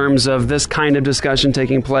us in terms of this kind of discussion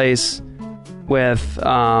taking place with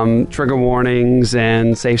trigger warnings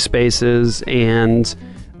and safe spaces and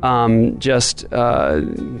just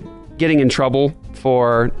getting in trouble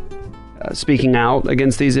for speaking out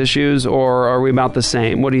against these issues, or are we about the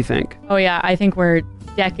same? What do you think? Oh yeah, I think we're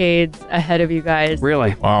decades ahead of you guys.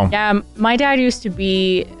 Really? Wow. Yeah, my dad used to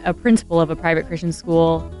be a principal of a private Christian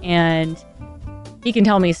school, and he can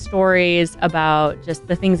tell me stories about just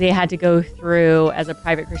the things they had to go through as a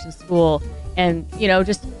private Christian school, and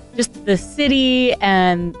just the city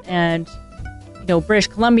and British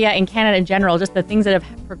Columbia and Canada in general, just the things that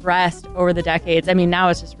have progressed over the decades. I mean, now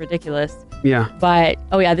it's just ridiculous. Yeah. But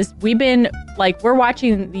we're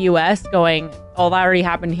watching the U.S. going, oh, that already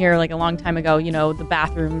happened here like a long time ago. The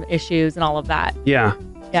bathroom issues and all of that. Yeah.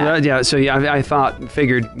 Yeah. So I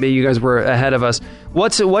figured maybe you guys were ahead of us.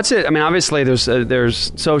 What's it? I mean, obviously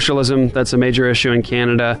there's socialism. That's a major issue in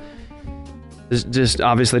Canada. It's just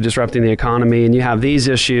obviously disrupting the economy, and you have these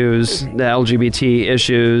issues, the LGBT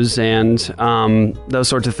issues, and those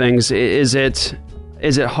sorts of things. Is it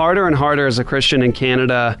harder and harder as a Christian in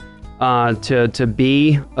Canada to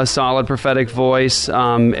be a solid prophetic voice?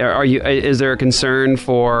 Is there a concern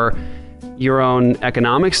for your own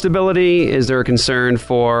economic stability? Is there a concern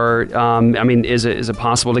for, is it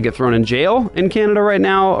possible to get thrown in jail in Canada right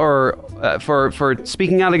now, or for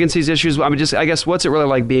speaking out against these issues? I guess, what's it really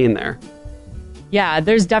like being there? Yeah,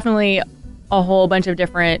 there's definitely a whole bunch of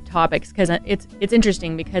different topics, because it's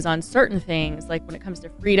interesting, because on certain things, like when it comes to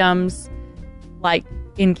freedoms, like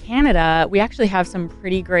in Canada, we actually have some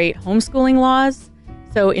pretty great homeschooling laws.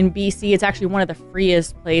 So in BC, it's actually one of the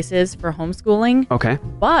freest places for homeschooling. Okay.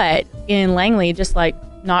 But in Langley, just like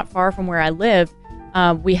not far from where I live,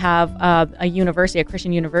 we have a university, a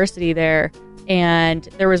Christian university there. And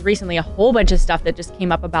there was recently a whole bunch of stuff that just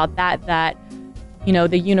came up about that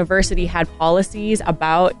the university had policies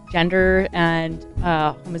about gender and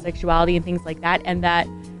homosexuality and things like that. And that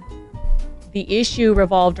the issue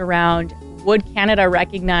revolved around, would Canada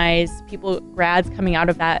recognize grads coming out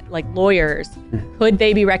of that, like lawyers? Could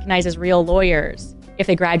they be recognized as real lawyers if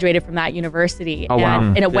they graduated from that university? Oh, wow.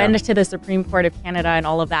 And it went to the Supreme Court of Canada and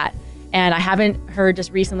all of that. And I haven't heard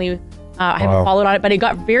just recently, I haven't followed on it, but it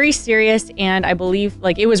got very serious. And I believe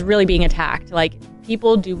it was really being attacked. Like,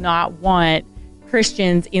 people do not want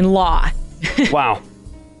Christians in law. Wow.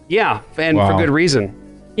 Yeah. And for good reason.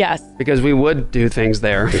 Yes. Because we would do things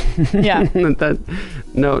there. Yeah.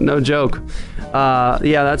 No joke.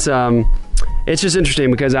 That's it's just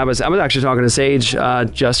interesting, because I was actually talking to Sage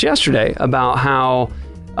just yesterday about how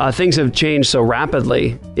things have changed so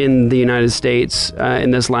rapidly in the United States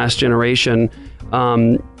in this last generation.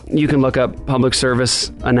 You can look up public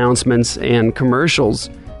service announcements and commercials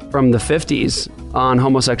from the 50s on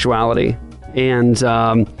homosexuality, and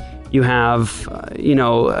you have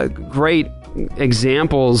great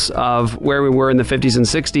examples of where we were in the 50s and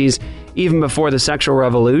 60s, even before the sexual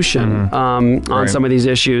revolution, on some of these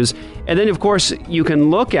issues. And then, of course, you can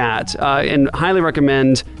look at and highly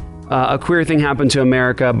recommend A Queer Thing Happened to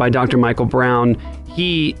America by Dr. Michael Brown.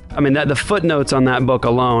 The footnotes on that book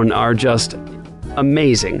alone are just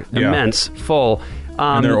amazing, immense, full.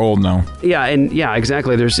 And they're old now. Yeah,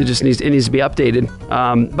 exactly. It needs to be updated.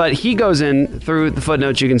 But he goes in through the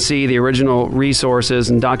footnotes. You can see the original resources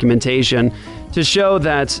and documentation to show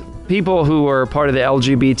that people who were part of the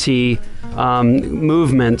LGBT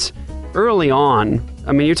movement early on,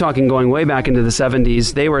 you're talking going way back into the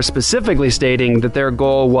 70s, they were specifically stating that their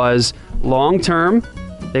goal was long-term.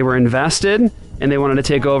 They were invested, and they wanted to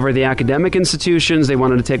take over the academic institutions. They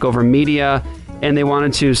wanted to take over media, and they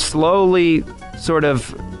wanted to slowly sort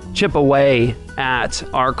of chip away at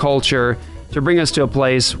our culture to bring us to a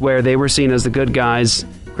place where they were seen as the good guys,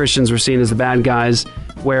 Christians were seen as the bad guys,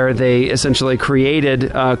 where they essentially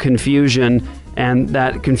created confusion, and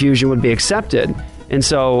that confusion would be accepted. And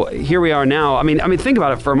so here we are now. Think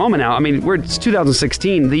about it for a moment now. It's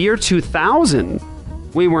 2016, the year 2000.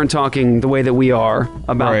 We weren't talking the way that we are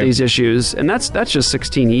about these issues, and that's just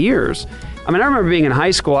 16 years. I remember being in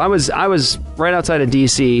high school. I was right outside of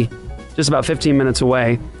D.C., just about 15 minutes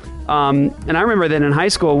away. And I remember that in high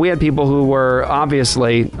school, we had people who were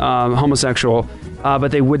obviously homosexual,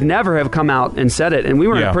 but they would never have come out and said it. And we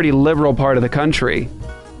were in a pretty liberal part of the country.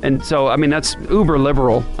 And so, that's uber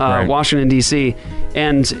liberal, Washington, D.C.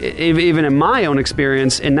 And even in my own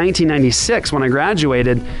experience, in 1996, when I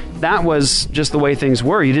graduated, that was just the way things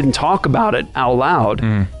were. You didn't talk about it out loud. So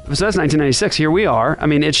that's 1996. Here we are.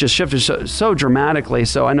 It's just shifted so dramatically.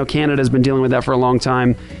 So I know Canada's been dealing with that for a long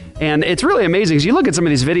time. And it's really amazing, because you look at some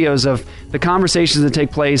of these videos of the conversations that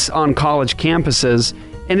take place on college campuses,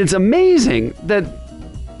 and it's amazing that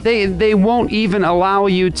they won't even allow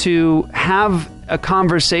you to have a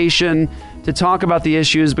conversation to talk about the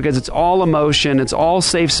issues, because it's all emotion, it's all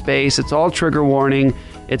safe space, it's all trigger warning,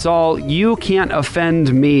 it's all, you can't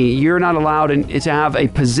offend me, you're not allowed to have a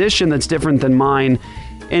position that's different than mine.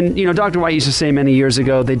 And, Dr. White used to say many years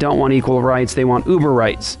ago, they don't want equal rights, they want uber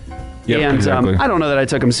rights. Yep, and exactly. I don't know that I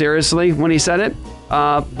took him seriously when he said it,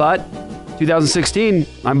 but 2016,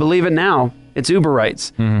 I believe it now. It's uber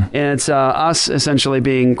rights. And it's us essentially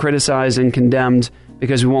being criticized and condemned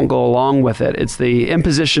because we won't go along with it. It's the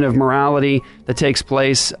imposition of morality that takes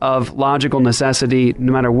place of logical necessity.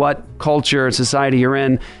 No matter what culture or society you're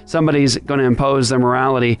in, somebody's going to impose their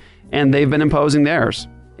morality, and they've been imposing theirs.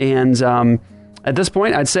 And at this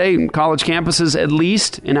point, I'd say college campuses, at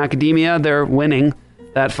least in academia, they're winning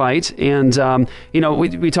that fight. And,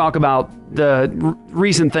 we talk about the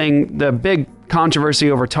recent thing, the big controversy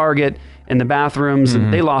over Target and the bathrooms.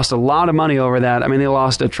 And they lost a lot of money over that. I mean, they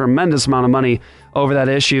lost a tremendous amount of money over that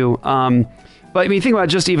issue. But when you think about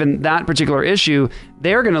just even that particular issue,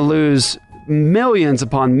 they're going to lose millions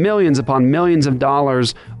upon millions upon millions of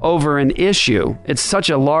dollars over an issue. It's such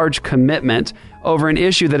a large commitment over an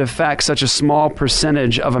issue that affects such a small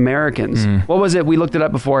percentage of Americans. What was it? We looked it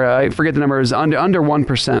up before. I forget the number. It was under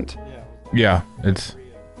 1%. Yeah, it's...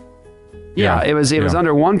 Yeah, it was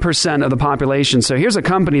under 1% of the population. So here's a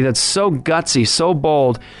company that's so gutsy, so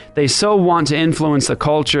bold. They so want to influence the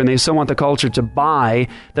culture, and they so want the culture to buy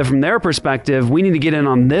that from their perspective, we need to get in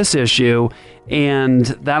on this issue, and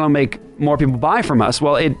that'll make more people buy from us.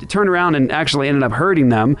 Well, it turned around and actually ended up hurting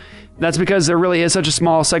them. That's because there really is such a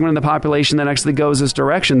small segment of the population that actually goes this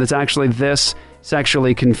direction, that's actually this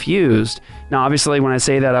sexually confused. Now, obviously, when I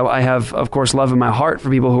say that, I have, of course, love in my heart for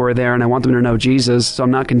people who are there, and I want them to know Jesus, so I'm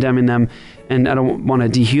not condemning them, and I don't want to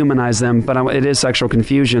dehumanize them, but it is sexual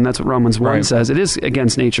confusion. That's what Romans 1 says. It is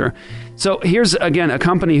against nature. So here's, again, a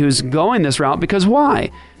company who's going this route, because why?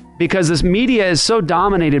 Because this media is so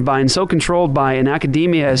dominated by and so controlled by, and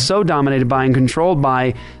academia is so dominated by and controlled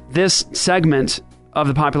by this segment of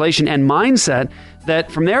the population and mindset that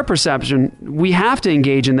from their perception, we have to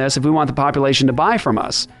engage in this if we want the population to buy from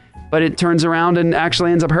us. But it turns around and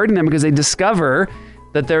actually ends up hurting them because they discover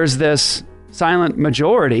that there's this silent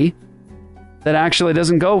majority that actually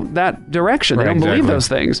doesn't go that direction. They don't believe those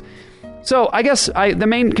things. So I guess the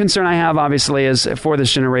main concern I have, obviously, is for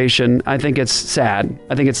this generation. I think it's sad.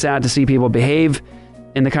 I think it's sad to see people behave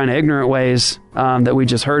in the kind of ignorant ways that we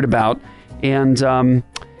just heard about. And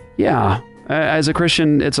as a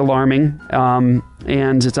Christian, it's alarming.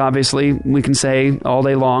 And it's obviously, we can say all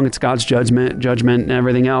day long, it's God's judgment and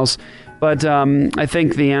everything else. But I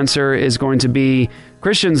think the answer is going to be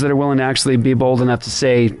Christians that are willing to actually be bold enough to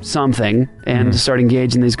say something and to start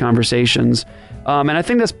engaging these conversations. And I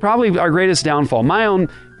think that's probably our greatest downfall. My own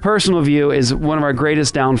personal view is one of our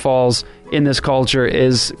greatest downfalls in this culture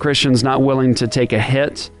is Christians not willing to take a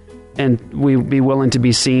hit and we be willing to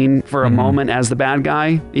be seen for a moment as the bad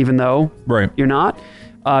guy, even though you're not.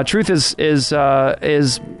 Truth is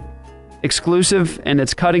exclusive, and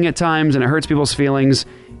it's cutting at times, and it hurts people's feelings.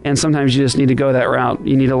 And sometimes you just need to go that route.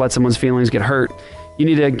 You need to let someone's feelings get hurt. You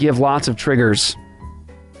need to give lots of triggers,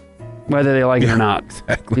 whether they like it or not.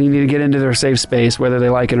 Exactly. You need to get into their safe space, whether they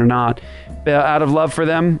like it or not, out of love for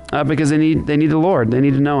them, because they need the Lord. They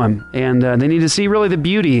need to know Him, and they need to see really the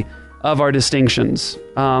beauty of our distinctions.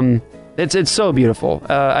 It's so beautiful.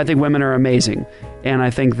 I think women are amazing, and I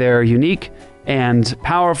think they're unique and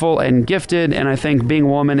powerful and gifted, and I think being a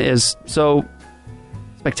woman is so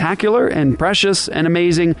spectacular and precious and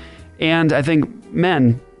amazing. And I think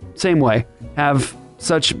men, same way, have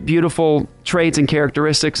such beautiful traits and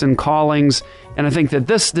characteristics and callings. And I think that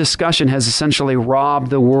this discussion has essentially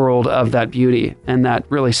robbed the world of that beauty and that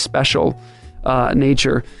really special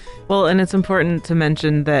nature. Well, and it's important to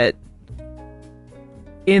mention that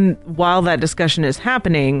while that discussion is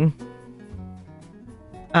happening,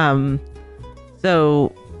 the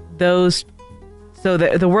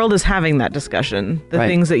world is having that discussion. The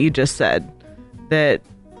things that you just said, that,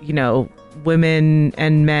 women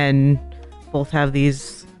and men both have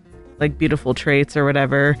these like beautiful traits or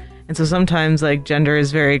whatever. And so sometimes like gender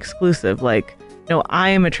is very exclusive. Like, I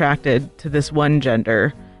am attracted to this one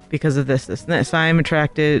gender because of this, and this. I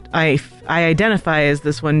identify as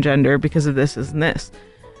this one gender because of this, and this.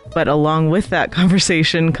 But along with that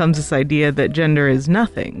conversation comes this idea that gender is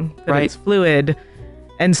nothing, that it's fluid.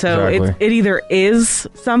 And so it either is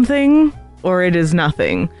something or it is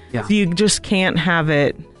nothing. Yeah. So you just can't have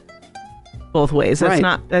it both ways. That's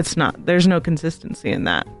not, there's no consistency in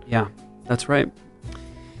that. Yeah, that's right.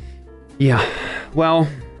 Yeah. Well,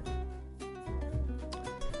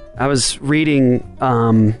 I was reading,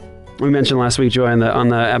 we mentioned last week, Joy, on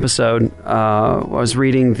the episode, I was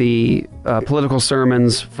reading the political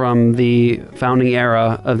sermons from the founding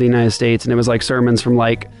era of the United States, and it was like sermons from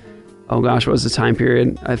like, oh gosh, what was the time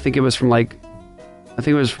period? I think it was from like I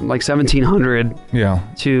think it was from like 1700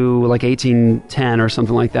 to like 1810 or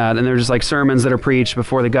something like that. And they're just like sermons that are preached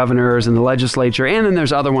before the governors and the legislature. And then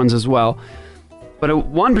there's other ones as well. But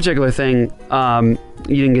one particular thing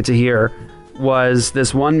you didn't get to hear was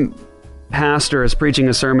this one pastor is preaching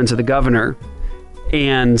a sermon to the governor.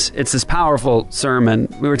 And it's this powerful sermon.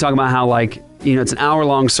 We were talking about how, like, you know, it's an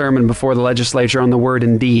hour-long sermon before the legislature on the word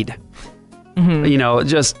indeed. Mm-hmm. You know,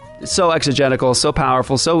 just so exegetical, so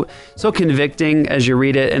powerful, so convicting as you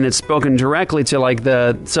read it, and it's spoken directly to, like,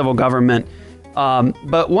 the civil government.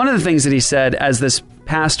 But one of the things that he said, as this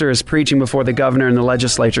pastor is preaching before the governor and the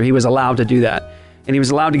legislature, he was allowed to do that. And he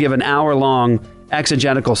was allowed to give an hour-long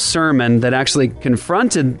exegetical sermon that actually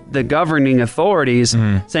confronted the governing authorities,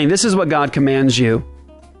 saying, this is what God commands you.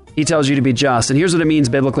 He tells you to be just, and here's what it means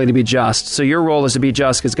biblically to be just. So your role is to be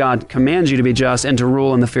just because God commands you to be just and to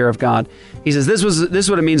rule in the fear of God. He says, this is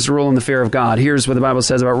what it means to rule in the fear of God. Here's what the Bible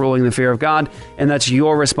says about ruling in the fear of God, and that's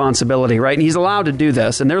your responsibility, right? And he's allowed to do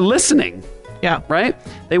this, and they're listening. Yeah. Right?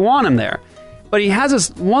 They want him there. But he has this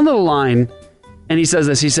one little line, and he says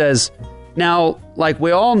this. He says, now, like,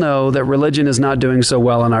 we all know that religion is not doing so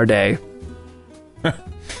well in our day.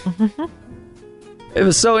 It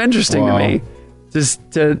was so interesting to me.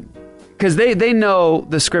 Because they know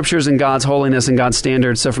the scriptures and God's holiness and God's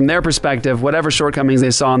standards. So from their perspective, whatever shortcomings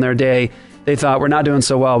they saw in their day, they thought, we're not doing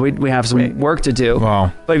so well. We have some work to do.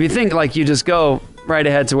 Wow. But if you think, like, you just go right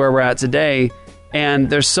ahead to where we're at today, and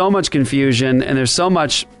there's so much confusion, and there's so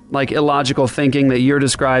much, like, illogical thinking that you're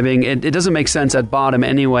describing. It doesn't make sense at bottom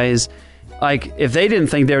anyways. Like, if they didn't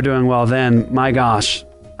think they were doing well then, my gosh.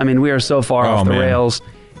 I mean, we are so far off the rails.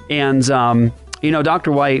 And, you know,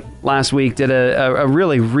 Dr. White last week did a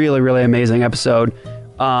really, really, really amazing episode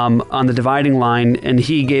on the dividing line, and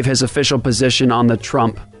he gave his official position on the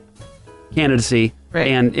Trump candidacy. Right.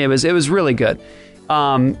 And it was really good.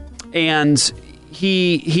 And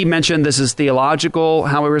he mentioned this is theological,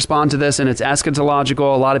 how we respond to this, and it's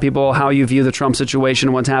eschatological. A lot of people, how you view the Trump situation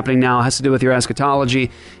and what's happening now has to do with your eschatology.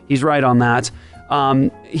 He's right on that.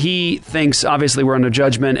 He thinks, obviously, we're under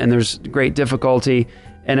judgment and there's great difficulty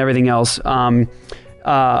and everything else.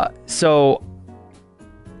 So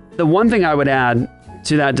the one thing I would add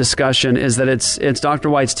to that discussion is that it's Dr.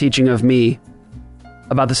 White's teaching of me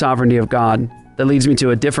about the sovereignty of God that leads me to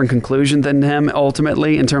a different conclusion than him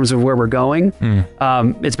ultimately in terms of where we're going.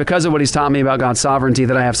 It's because of what he's taught me about God's sovereignty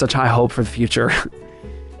that I have such high hope for the future.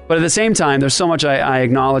 But at the same time, there's so much I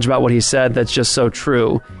acknowledge about what he said that's just so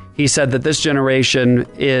true. He said that this generation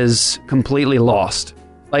is completely lost.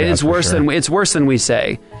 Like, it's worse than we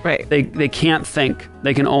say. Right. They can't think.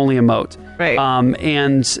 They can only emote. Right.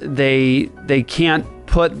 And they can't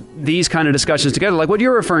put these kind of discussions together. Like what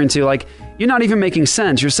you're referring to, like, you're not even making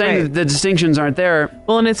sense. You're saying that the distinctions aren't there.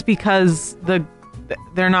 Well, and it's because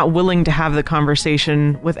they're not willing to have the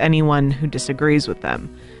conversation with anyone who disagrees with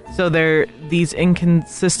them. So these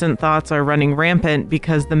inconsistent thoughts are running rampant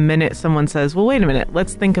because the minute someone says, well, wait a minute,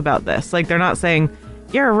 let's think about this. Like, they're not saying,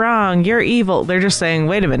 you're wrong, you're evil. They're just saying,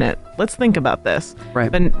 wait a minute, let's think about this.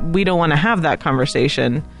 Right. But we don't want to have that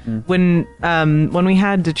conversation. When we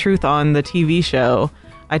had The Truth on the TV show,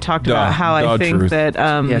 I talked about how I think Truth. That...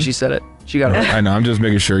 yeah, she said it. She got it right. I know. I'm just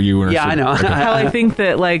making sure you understood. Yeah, I know. How I think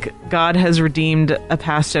that, like, God has redeemed a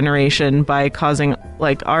past generation by causing,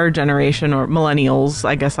 like, our generation, or millennials,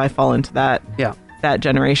 I guess I fall into that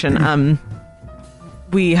generation.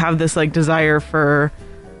 We have this, like, desire for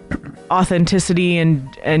authenticity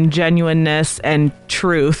and genuineness and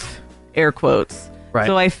truth, air quotes. Right.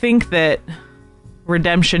 So I think that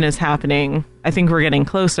redemption is happening. I think we're getting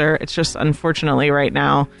closer. It's just, unfortunately, right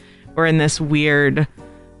now, we're in this weird,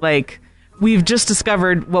 like... We've just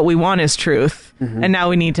discovered what we want is truth, and now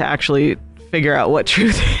we need to actually figure out what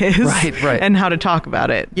truth is, right, and how to talk about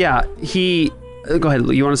it. Yeah, go ahead.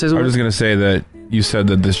 You want to say something? I was just going to say that you said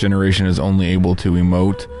that this generation is only able to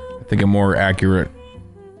emote. I think a more accurate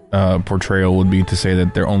portrayal would be to say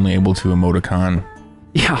that they're only able to emoticon.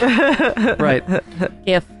 Yeah, right.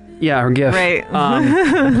 GIF. Yeah, or GIF. Right.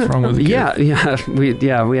 What's wrong with the GIF?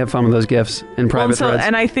 Yeah. We have fun with those GIFs in private threads.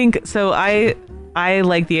 And I think so. I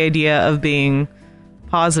like the idea of being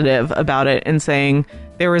positive about it and saying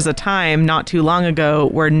there was a time not too long ago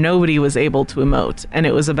where nobody was able to emote, and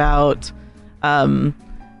it was about,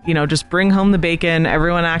 just bring home the bacon,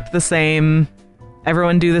 everyone act the same,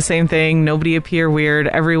 everyone do the same thing, nobody appear weird,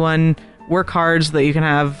 everyone work hard so that you can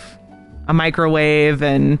have a microwave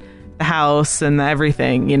and the house and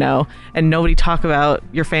everything, and nobody talk about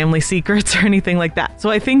your family secrets or anything like that. So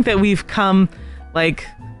I think that we've come, like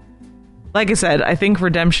I said, I think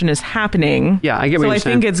redemption is happening. Yeah, I get what you're saying. So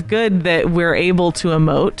I think it's good that we're able to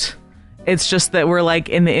emote It's just that we're like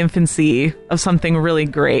in the infancy of something really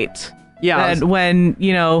great. Yeah. And when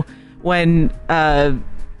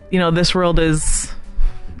this world is,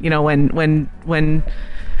 when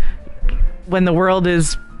the world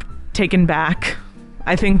is taken back,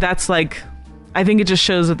 I think it just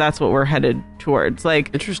shows that that's what we're headed towards.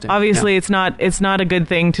 Like, interesting. Obviously, it's not a good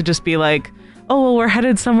thing to just be like, oh, well, we're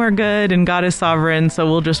headed somewhere good and God is sovereign, so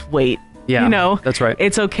we'll just wait. Yeah, that's right.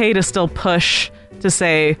 It's okay to still push to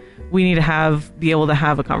say we need to be able to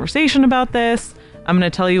have a conversation about this. I'm going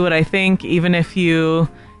to tell you what I think, even if you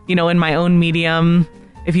in my own medium,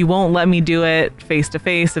 if you won't let me do it face to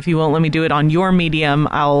face, if you won't let me do it on your medium,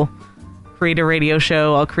 I'll create a radio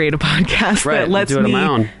show, I'll create a podcast that lets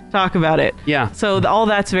me talk about it. Yeah. So all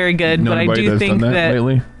that's very good, but I do think that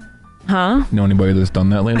lately? Huh? Know anybody that's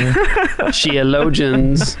done that lately?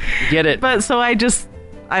 Sheologians. Get it. But so I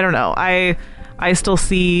don't know. I still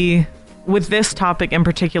see with this topic in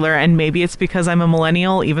particular, and maybe it's because I'm a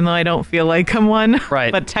millennial, even though I don't feel like I'm one.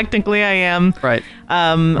 Right. But technically I am. Right.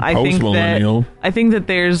 I think that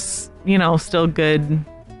there's, still good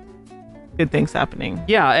things happening.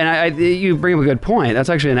 Yeah, and you bring up a good point. That's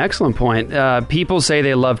actually an excellent point. People say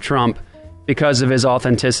they love Trump because of his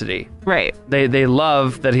authenticity. Right. They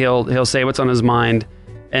love that he'll say what's on his mind,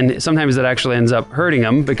 and sometimes that actually ends up hurting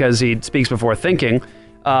him because he speaks before thinking.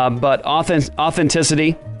 But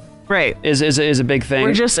authenticity, right, is a big thing.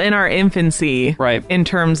 We're just in our infancy, right, in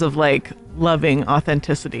terms of like loving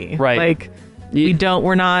authenticity. Right. Like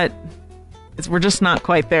we're just not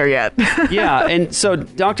quite there yet. Yeah, and so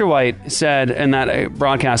Dr. White said in that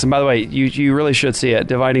broadcast, and by the way, you really should see it.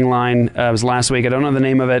 Dividing Line was last week. I don't know the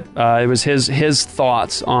name of it. It was his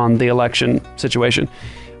thoughts on the election situation.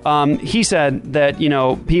 He said that,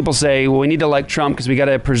 people say, well, we need to elect Trump because we got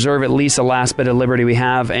to preserve at least the last bit of liberty we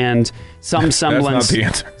have and some semblance, That's not the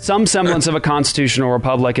answer. some semblance of a constitutional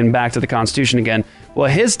republic and back to the Constitution again.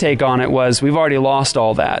 Well, his take on it was we've already lost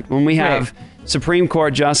all that. When we have Supreme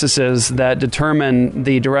Court justices that determine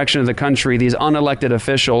the direction of the country, these unelected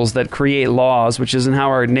officials that create laws, which isn't how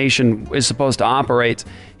our nation is supposed to operate,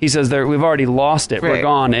 he says we've already lost it. Right. We're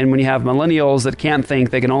gone. And when you have millennials that can't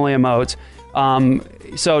think, they can only emote.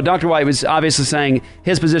 So Dr. White was obviously saying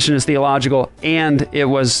his position is theological and it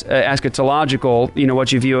was eschatological,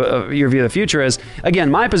 what your view of the future is.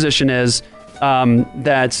 Again, my position is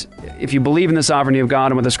that if you believe in the sovereignty of God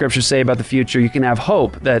and what the scriptures say about the future, you can have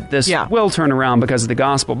hope that this will turn around because of the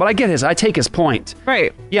gospel. But I take his point.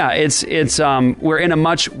 Right. Yeah, it's we're in a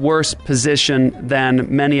much worse position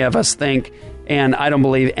than many of us think. And I don't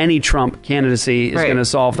believe any Trump candidacy is going to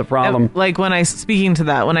solve the problem. Like when I say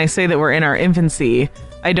that we're in our infancy,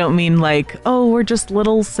 I don't mean like, oh, we're just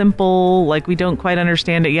little simple, like we don't quite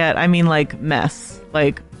understand it yet. I mean like mess,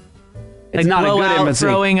 like it's not a good infancy.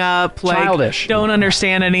 Throwing up, like childish, don't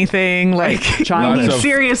understand anything, like childish. We need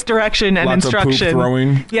serious direction and instruction. Of poop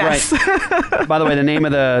throwing. Yes. Right. By the way, the name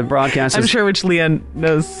of the broadcast I'm sure which Leah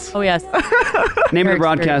knows. Oh yes. Name of the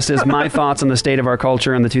broadcast is My Thoughts on the State of Our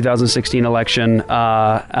Culture in the 2016 Election. Go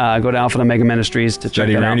to Alpha and Omega Ministries to check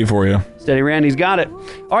it out. Steady Randy for you. Steady Randy's got it.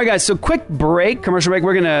 All right, guys. So quick break, commercial break.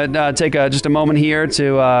 We're gonna take just a moment here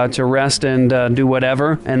to rest and do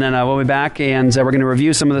whatever, and then we'll be back and we're gonna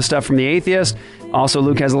review some of the stuff from The Atheist. Also,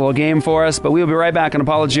 Luke has a little game for us, but we'll be right back on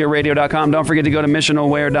ApologiaRadio.com. Don't forget to go to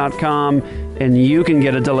MissionAware.com, and you can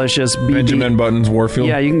get a delicious Benjamin Buttons Warfield.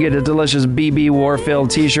 Yeah, you can get a delicious BB Warfield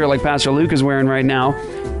t-shirt like Pastor Luke is wearing right now.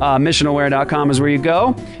 MissionAware.com is where you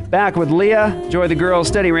go. Back with Leah, Joy the Girl,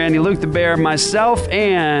 Steady Randy, Luke the Bear, myself,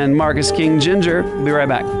 and Marcus King Ginger. We'll be right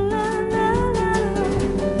back.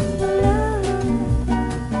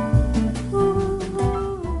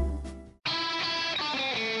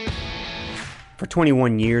 For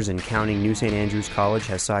 21 years and counting, New St. Andrews College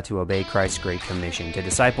has sought to obey Christ's Great Commission to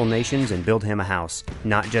disciple nations and build him a house,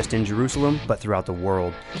 not just in Jerusalem, but throughout the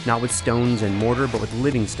world. Not with stones and mortar, but with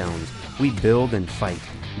living stones. We build and fight.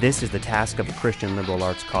 This is the task of a Christian liberal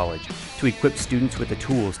arts college, to equip students with the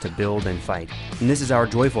tools to build and fight. And this is our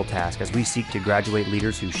joyful task as we seek to graduate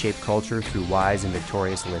leaders who shape culture through wise and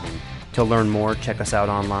victorious living. To learn more, check us out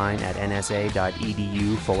online at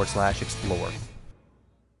nsa.edu/explore.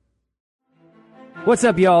 What's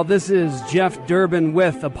up, y'all? This is Jeff Durbin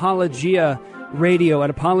with Apologia Radio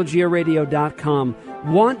at apologiaradio.com.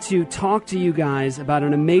 Want to talk to you guys about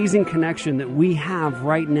an amazing connection that we have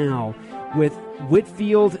right now with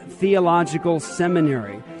Whitefield Theological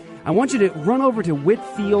Seminary. I want you to run over to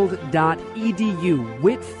whitefield.edu,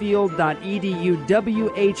 whitefield.edu,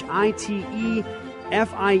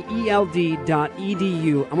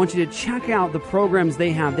 whitefield.edu. I want you to check out the programs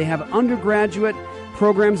they have. They have undergraduate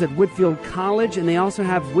programs at Whitefield College, and they also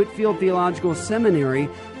have Whitefield Theological Seminary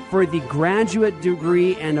for the graduate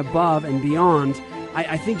degree and above and beyond,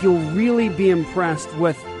 I think you'll really be impressed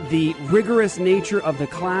with the rigorous nature of the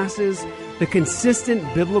classes, the consistent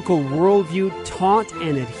biblical worldview taught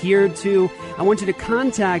and adhered to. I want you to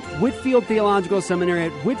contact Whitfield Theological Seminary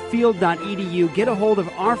at whitfield.edu. Get a hold of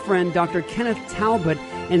our friend, Dr. Kenneth Talbot,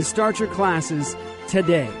 and start your classes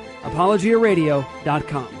today.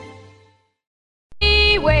 ApologiaRadio.com.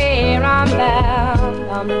 Where I'm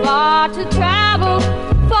bound, I'm far to travel,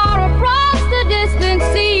 far across the distant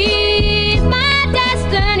sea. My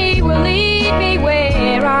destiny will lead me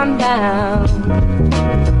where I'm bound.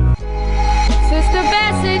 Sister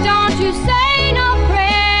Bessie, don't you say no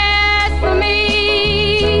prayers for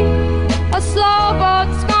me. A slow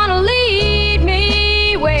boat's gonna lead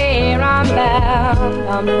me where I'm bound.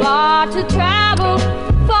 I'm far to travel,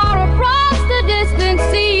 far across the distant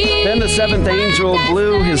sea. Then the seventh angel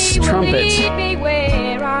blew his trumpet,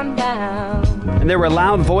 and there were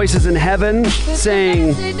loud voices in heaven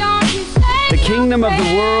saying, "The kingdom of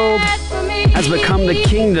the world has become the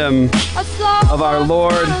kingdom of our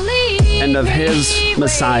Lord and of his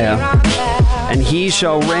Messiah, and he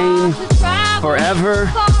shall reign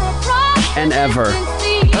forever and ever."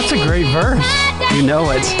 That's a great verse. You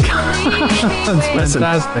know it. That's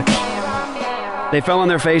fantastic. They fell on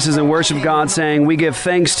their faces and worshiped God, saying, "We give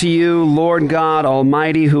thanks to you, Lord God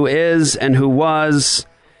Almighty, who is and who was,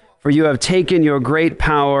 for you have taken your great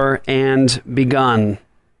power and begun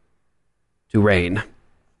to reign."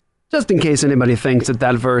 Just in case anybody thinks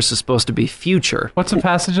that verse is supposed to be future. What's the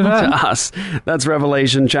passage of that? To us. That's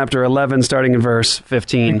Revelation chapter 11, starting in verse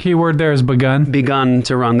 15. The key word there is begun. Begun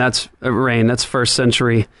to run. That's reign. That's first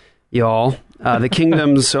century, y'all. The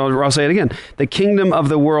kingdoms, so I'll say it again. The kingdom of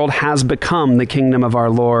the world has become the kingdom of our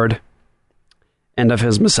Lord and of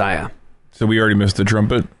his Messiah. So we already missed the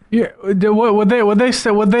trumpet? Yeah. Would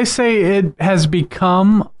they say it has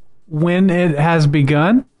become when it has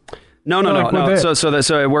begun? No.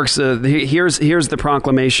 So it works. Here's the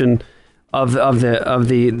proclamation of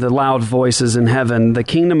the loud voices in heaven. The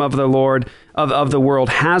kingdom of the Lord of the world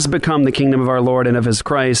has become the kingdom of our Lord and of his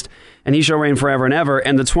Christ, and he shall reign forever and ever.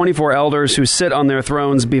 And the 24 elders who sit on their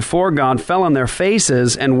thrones before God fell on their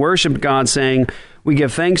faces and worshipped God, saying, "We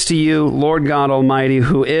give thanks to you, Lord God Almighty,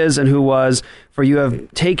 who is and who was, for you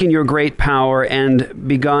have taken your great power and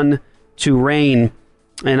begun to reign."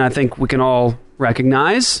 And I think we can all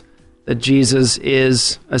recognize that Jesus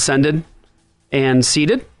is ascended and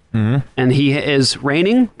seated. Mm-hmm. And he is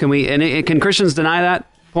reigning. Can Christians deny that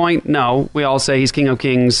point? No. We all say he's King of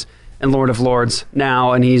Kings and Lord of Lords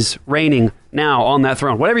now, and he's reigning now on that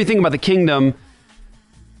throne. Whatever you think about the kingdom,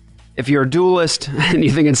 if you're a dualist and you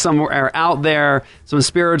think it's somewhere out there, some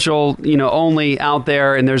spiritual, only out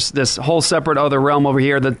there, and there's this whole separate other realm over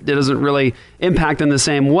here that doesn't really impact in the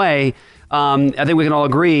same way, I think we can all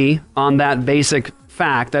agree on that basic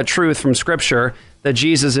fact, that truth from Scripture, that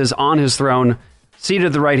Jesus is on his throne, seated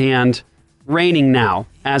at the right hand, reigning now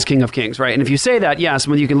as King of Kings, right? And if you say that, yes,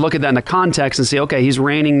 well, you can look at that in the context and say, okay, he's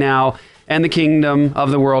reigning now, and the kingdom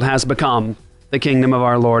of the world has become the kingdom of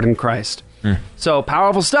our Lord and Christ. So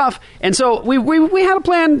powerful stuff. And so we had a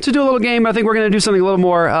plan to do a little game. I think we're going to do something a little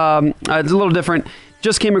more, a little different.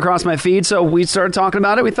 Just came across my feed, so we started talking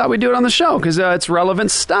about it. We thought we'd do it on the show because it's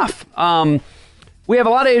relevant stuff. We have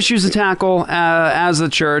a lot of issues to tackle as the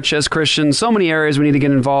church, as Christians. So many areas we need to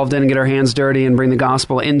get involved in and get our hands dirty and bring the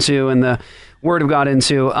gospel into and the Word of God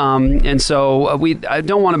into. And so I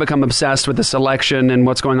don't want to become obsessed with this election and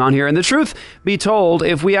what's going on here. And the truth be told,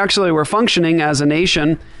 if we actually were functioning as a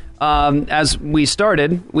nation as we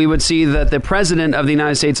started, we would see that the President of the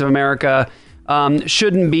United States of America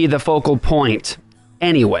shouldn't be the focal point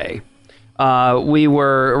anyway. We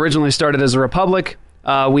were originally started as a republic.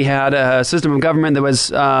 We had a system of government that was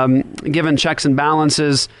given checks and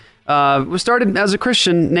balances. We started as a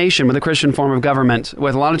Christian nation with a Christian form of government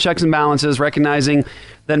with a lot of checks and balances, recognizing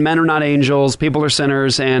that men are not angels, people are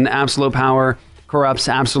sinners, and absolute power corrupts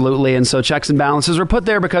absolutely. And so checks and balances were put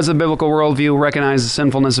there because of the biblical worldview, recognize the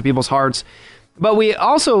sinfulness of people's hearts. But we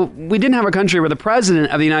didn't have a country where the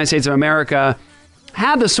President of the United States of America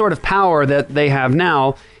had the sort of power that they have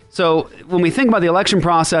now. So when we think about the election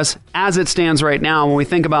process as it stands right now, when we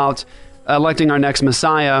think about electing our next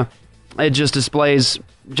Messiah, it just displays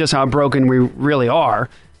just how broken we really are,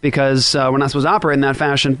 because we're not supposed to operate in that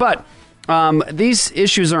fashion. But these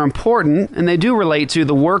issues are important, and they do relate to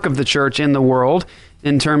the work of the church in the world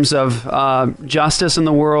in terms of justice in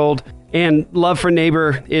the world and love for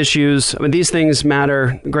neighbor issues. I mean, these things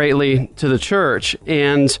matter greatly to the church.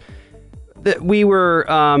 And we were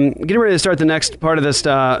getting ready to start the next part of this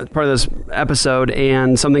episode,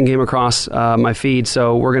 and something came across my feed.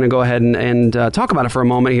 So we're going to go ahead and talk about it for a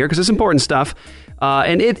moment here, because it's important stuff.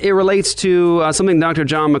 And it relates to something Dr.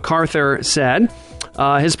 John MacArthur said,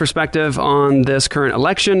 his perspective on this current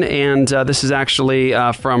election. And this is actually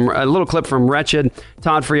from a little clip from Wretched,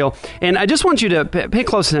 Todd Friel. And I just want you to pay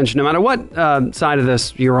close attention, no matter what side of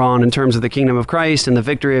this you're on in terms of the kingdom of Christ and the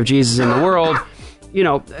victory of Jesus in the world. You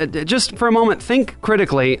know, just for a moment, think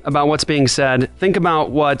critically about what's being said. Think about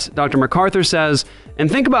what Dr. MacArthur says, and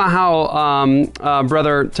think about how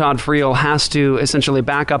Brother Todd Friel has to essentially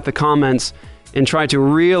back up the comments and try to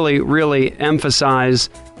really, really emphasize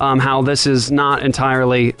how this is not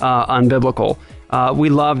entirely unbiblical. We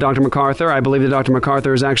love Dr. MacArthur. I believe that Dr.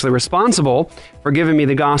 MacArthur is actually responsible for giving me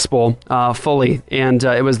the gospel fully. And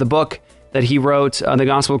it was the book that he wrote, The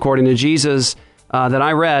Gospel According to Jesus, that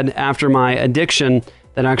I read after my addiction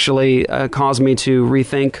that actually caused me to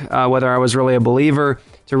rethink whether I was really a believer,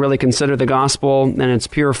 to really consider the gospel in its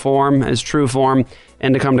pure form, its true form,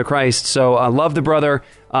 and to come to Christ. So I love the brother.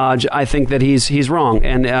 I think that he's wrong,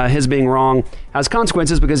 and his being wrong has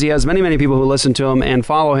consequences, because he has many, many people who listen to him and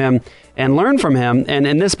follow him and learn from him. And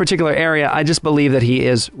in this particular area, I just believe that he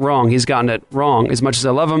is wrong. He's gotten it wrong. As much as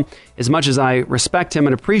I love him, as much as I respect him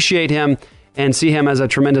and appreciate him and see him as a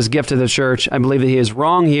tremendous gift to the church, I believe that he is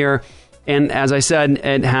wrong here. And as I said,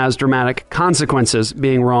 it has dramatic consequences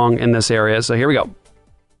being wrong in this area. So here we go.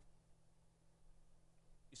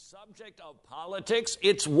 Subject of politics,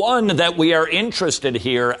 it's one that we are interested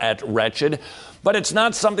here at Wretched, but it's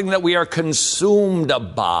not something that we are consumed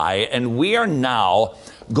by. And we are now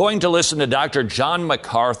going to listen to Dr. John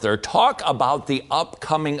MacArthur talk about the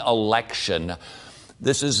upcoming election.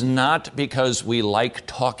 This is not because we like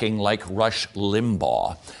talking like Rush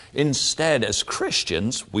Limbaugh. Instead, as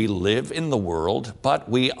Christians, we live in the world, but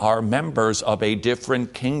we are members of a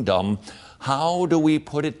different kingdom. How do we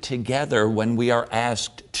put it together when we are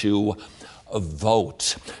asked to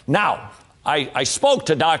vote? Now, I spoke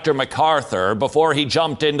to Dr. MacArthur before he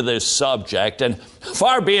jumped into this subject, and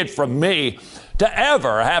far be it from me to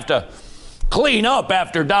ever have to clean up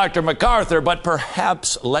after Dr. MacArthur, but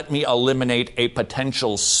perhaps let me eliminate a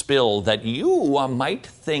potential spill that you might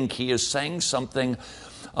think he is saying something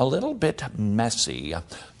a little bit messy.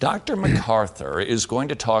 Dr. MacArthur is going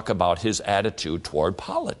to talk about his attitude toward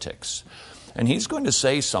politics. And he's going to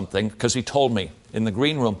say something, because he told me in the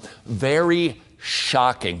green room, very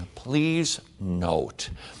shocking. Please note,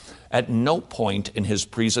 at no point in his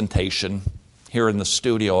presentation here in the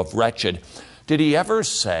studio of Wretched did he ever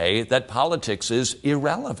say that politics is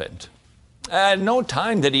irrelevant. At no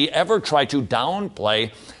time did he ever try to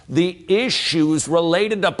downplay the issues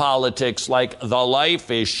related to politics, like the life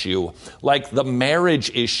issue, like the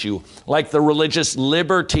marriage issue, like the religious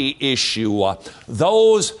liberty issue.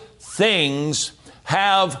 Those things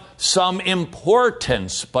have some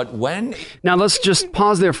importance, but when... Now, let's just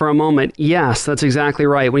pause there for a moment. Yes, that's exactly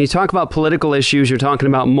right. When you talk about political issues, you're talking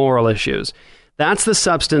about moral issues. That's the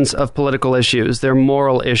substance of political issues. They're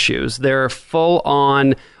moral issues. They're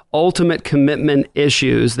full-on ultimate commitment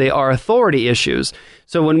issues. They are authority issues.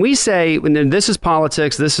 So when we say, when this is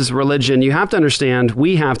politics, this is religion, you have to understand,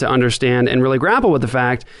 we have to understand and really grapple with the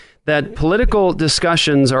fact that political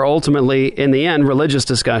discussions are ultimately, in the end, religious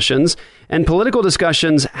discussions, and political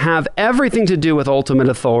discussions have everything to do with ultimate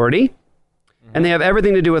authority, and they have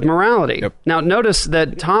everything to do with morality. Yep. Now, notice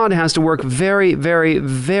that Todd has to work very, very,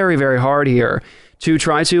 very, very hard here to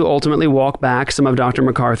try to ultimately walk back some of Dr.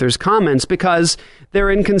 MacArthur's comments, because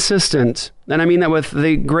they're inconsistent. And I mean that with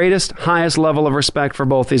the greatest, highest level of respect for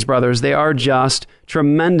both these brothers. They are just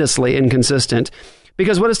tremendously inconsistent.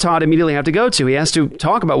 Because what does Todd immediately have to go to? He has to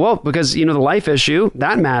talk about, well, because, the life issue,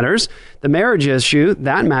 that matters. The marriage issue,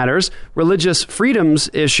 that matters. Religious freedoms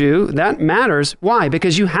issue, that matters. Why?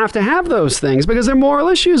 Because you have to have those things, because they're moral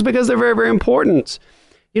issues, because they're very, very important.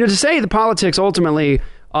 To say the politics ultimately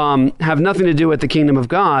have nothing to do with the kingdom of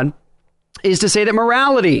God is to say that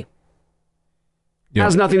morality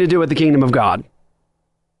has nothing to do with the kingdom of God.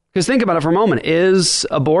 Because think about it for a moment. Is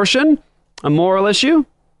abortion a moral issue?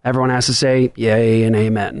 Everyone has to say yay and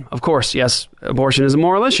amen. Of course, yes, abortion is a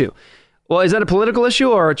moral issue. Well, is that a political issue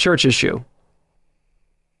or a church issue?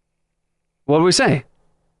 What do we say?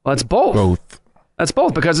 Well, it's both. Both. That's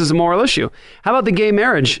both, because it's a moral issue. How about the gay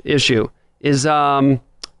marriage issue? Is that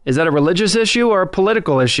a religious issue or a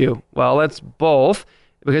political issue? Well, that's both,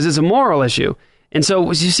 because it's a moral issue. And so,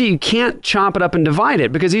 as you see, you can't chop it up and divide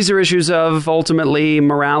it, because these are issues of ultimately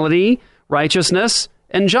morality, righteousness,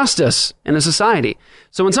 and justice in a society.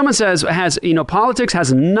 So when someone says politics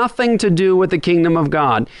has nothing to do with the kingdom of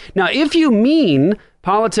God. Now, if you mean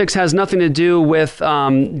politics has nothing to do with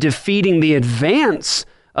defeating the advance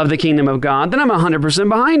of the kingdom of God, then I'm 100%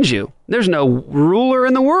 behind you. There's no ruler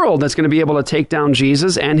in the world that's going to be able to take down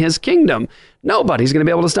Jesus and his kingdom. Nobody's going to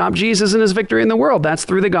be able to stop Jesus and his victory in the world. That's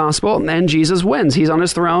through the gospel, and Jesus wins. He's on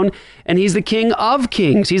his throne, and he's the King of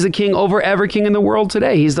kings. He's the king over every king in the world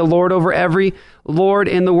today. He's the Lord over every Lord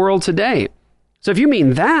in the world today. So if you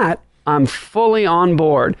mean that, I'm fully on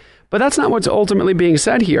board. But that's not what's ultimately being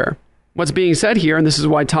said here. What's being said here, and this is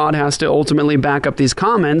why Todd has to ultimately back up these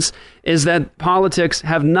comments, is that politics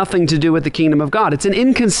have nothing to do with the kingdom of God. It's an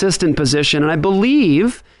inconsistent position, and I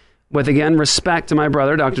believe, with, again, respect to my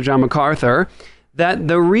brother, Dr. John MacArthur, that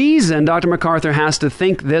the reason Dr. MacArthur has to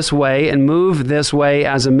think this way and move this way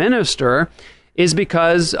as a minister is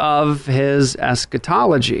because of his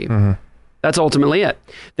eschatology. Mm-hmm. That's ultimately it.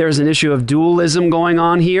 There's an issue of dualism going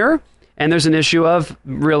on here. And there's an issue of,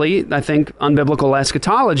 really, I think, unbiblical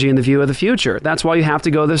eschatology in the view of the future. That's why you have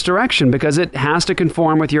to go this direction, because it has to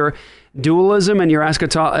conform with your dualism and your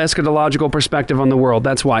eschatological perspective on the world.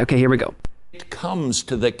 That's why. Okay, here we go. It comes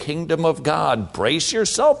to the kingdom of God. Brace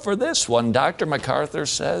yourself for this one. Dr. MacArthur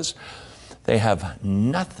says they have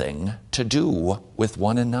nothing to do with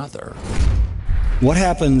one another. What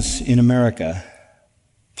happens in America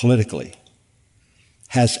politically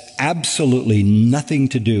has absolutely nothing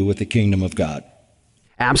to do with the kingdom of God.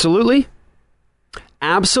 Absolutely?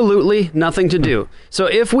 Absolutely nothing to do. So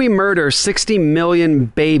if we murder 60 million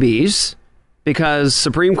babies because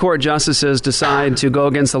Supreme Court justices decide to go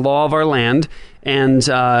against the law of our land and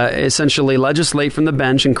essentially legislate from the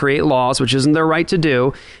bench and create laws, which isn't their right to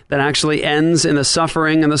do, that actually ends in the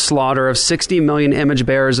suffering and the slaughter of 60 million image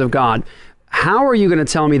bearers of God, how are you going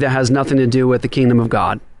to tell me that has nothing to do with the kingdom of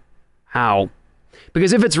God? How?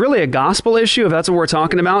 Because if it's really a gospel issue, if that's what we're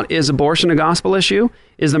talking about, is abortion a gospel issue?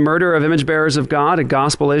 Is the murder of image bearers of God a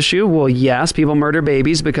gospel issue? Well, yes, people murder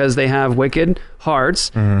babies because they have wicked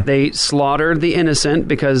hearts. Mm-hmm. They slaughter the innocent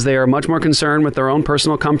because they are much more concerned with their own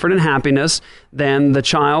personal comfort and happiness than the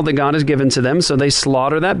child that God has given to them. So they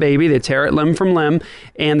slaughter that baby, they tear it limb from limb,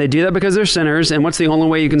 and they do that because they're sinners. And what's the only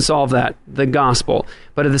way you can solve that? The gospel.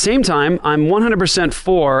 But at the same time, I'm 100%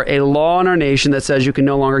 for a law in our nation that says you can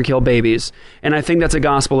no longer kill babies. And I think that's a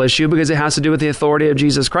gospel issue because it has to do with the authority of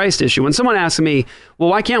Jesus Christ issue. When someone asks me,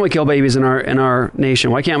 well, why can't we kill babies in our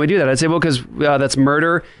nation? Why can't we do that? I'd say, well, because that's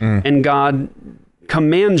murder, and God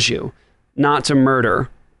commands you not to murder.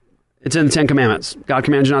 It's in the 10 Commandments. God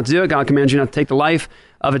commands you not to do it. God commands you not to take the life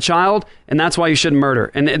of a child, and that's why you shouldn't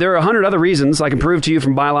murder. And there are 100 other reasons. I can prove to you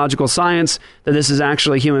from biological science that this is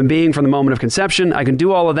actually a human being from the moment of conception. I can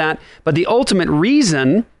do all of that. But the ultimate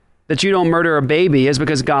reason that you don't murder a baby is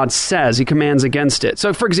because God says, he commands against it.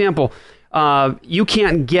 So, for example, you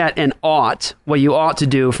can't get an ought, what you ought to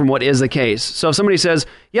do, from what is the case. So if somebody says,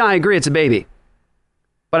 yeah, I agree, it's a baby,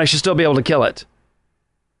 but I should still be able to kill it.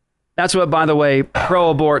 That's what, by the way,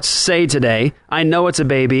 pro-aborts say today. I know it's a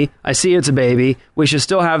baby. I see it's a baby. We should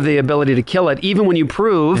still have the ability to kill it. Even when you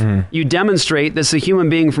prove, you demonstrate this is a human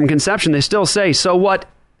being from conception, they still say, so what?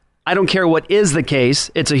 I don't care what is the case.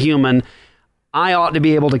 It's a human. I ought to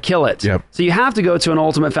be able to kill it. Yep. So you have to go to an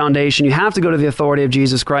ultimate foundation. You have to go to the authority of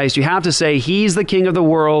Jesus Christ. You have to say he's the king of the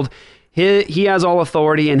world. He has all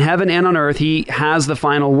authority in heaven and on earth. He has the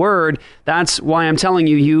final word. That's why I'm telling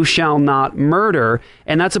you, you shall not murder.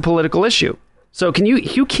 And that's a political issue. So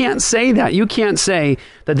you can't say that. You can't say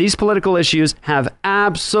that these political issues have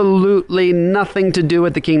absolutely nothing to do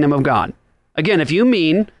with the kingdom of God. Again, if you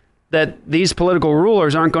mean that these political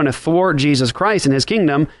rulers aren't going to thwart Jesus Christ and his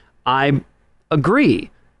kingdom, I agree.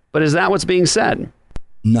 But is that what's being said?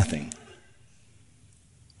 Nothing.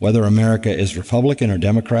 Whether America is Republican or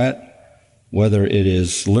Democrat, whether it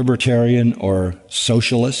is libertarian or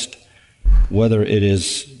socialist, whether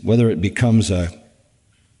it becomes a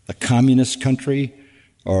communist country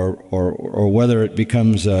or whether it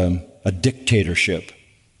becomes a dictatorship,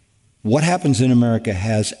 what happens in America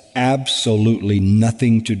has absolutely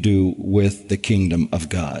nothing to do with the kingdom of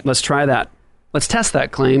God. Let's try that. Let's test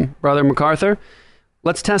that claim, Brother MacArthur.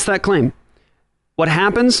 Let's test that claim. What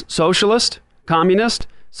happens, socialist, communist?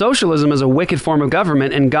 Socialism is a wicked form of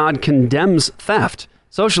government, and God condemns theft.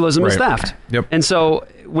 Socialism is theft. Yep. And so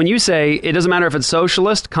when you say it doesn't matter if it's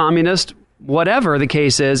socialist, communist, whatever the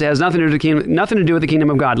case is, it has nothing to do with the kingdom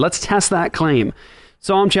of God. Let's test that claim.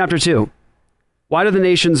 Psalm chapter 2. Why do the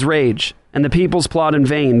nations rage and the peoples plot in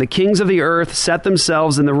vain? The kings of the earth set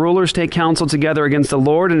themselves, and the rulers take counsel together against the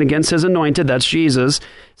Lord and against his anointed, that's Jesus,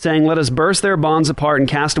 saying, let us burst their bonds apart and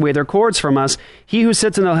cast away their cords from us. He who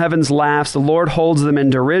sits in the heavens laughs, the Lord holds them in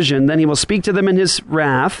derision. Then he will speak to them in his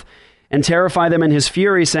wrath and terrify them in his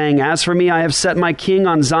fury, saying, as for me, I have set my king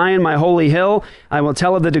on Zion, my holy hill. I will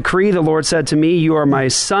tell of the decree. The Lord said to me, you are my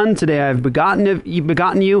son. Today I have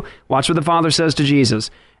begotten you. Watch what the Father says to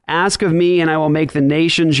Jesus. Ask of me, and I will make the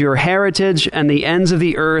nations your heritage and the ends of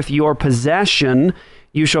the earth your possession.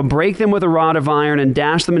 You shall break them with a rod of iron and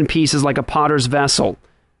dash them in pieces like a potter's vessel.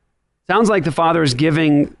 Sounds like the Father is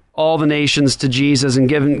giving all the nations to Jesus and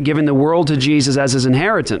giving the world to Jesus as his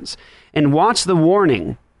inheritance. And watch the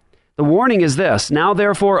warning. The warning is this. Now,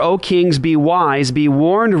 therefore, O kings, be wise, be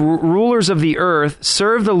warned, rulers of the earth,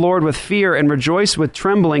 serve the Lord with fear and rejoice with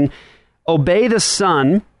trembling. Obey the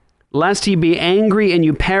Son, lest he be angry and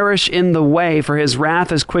you perish in the way, for his wrath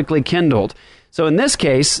is quickly kindled. So in this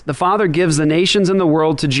case, the Father gives the nations in the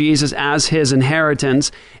world to Jesus as his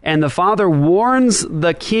inheritance, and the Father warns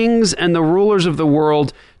the kings and the rulers of the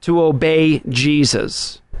world to obey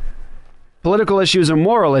Jesus. Political issues are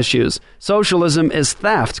moral issues. Socialism is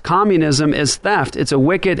theft. Communism is theft. It's a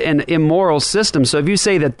wicked and immoral system. So if you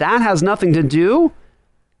say that that has nothing to do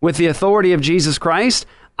with the authority of Jesus Christ,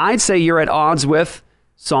 I'd say you're at odds with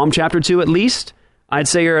Psalm chapter 2 at least. I'd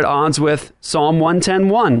say you're at odds with Psalm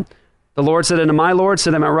 110:1. The Lord said unto my Lord,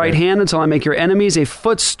 sit at my right hand until I make your enemies a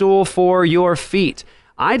footstool for your feet.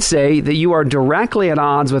 I'd say that you are directly at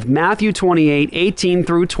odds with Matthew 28:18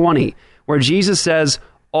 through 20, where Jesus says,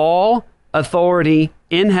 all authority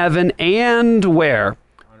in heaven and where?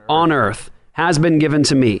 On earth has been given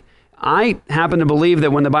to me. I happen to believe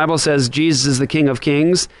that when the Bible says Jesus is the King of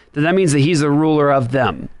Kings, that means that he's the ruler of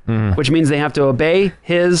them, which means they have to obey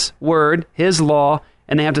his word, his law,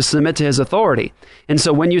 and they have to submit to his authority. And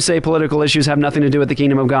so when you say political issues have nothing to do with the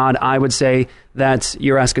kingdom of God, I would say that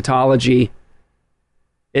your eschatology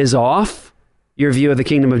is off. Your view of the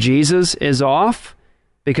kingdom of Jesus is off,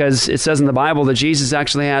 because it says in the Bible that Jesus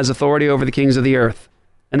actually has authority over the kings of the earth,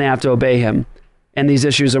 and they have to obey him. And these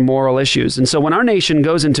issues are moral issues. And so when our nation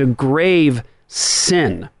goes into grave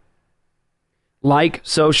sin, like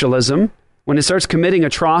socialism, when it starts committing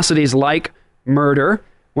atrocities like murder,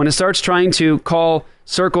 when it starts trying to call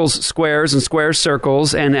circles squares and squares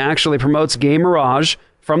circles and actually promotes gay mirage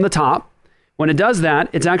from the top, when it does that,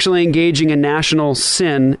 it's actually engaging in national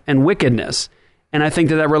sin and wickedness. And I think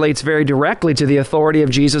that relates very directly to the authority of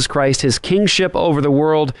Jesus Christ, his kingship over the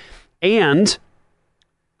world, and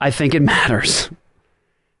I think it matters.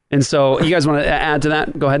 And so, you guys want to add to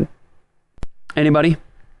that? Go ahead. Anybody?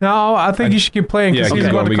 No, I think you should keep playing because he's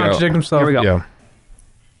going to contradict himself. Here we go. Yeah.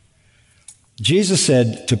 Jesus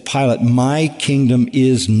said to Pilate, my kingdom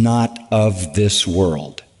is not of this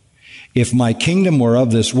world. If my kingdom were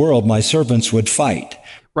of this world, my servants would fight.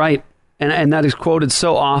 Right. And that is quoted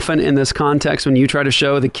so often in this context when you try to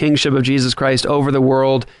show the kingship of Jesus Christ over the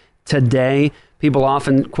world today. People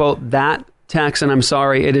often quote that text, and I'm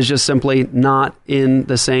sorry, it is just simply not in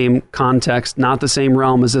the same context, not the same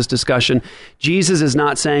realm as this discussion. Jesus is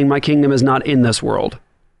not saying, my kingdom is not in this world.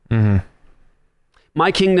 Mm-hmm.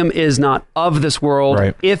 My kingdom is not of this world.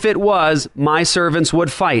 Right. If it was, my servants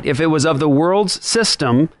would fight. If it was of the world's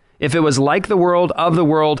system, if it was like the world, of the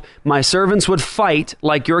world, my servants would fight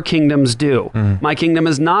like your kingdoms do. Mm. My kingdom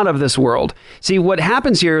is not of this world. See, what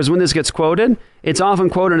happens here is when this gets quoted, it's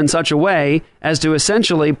often quoted in such a way as to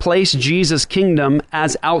essentially place Jesus' kingdom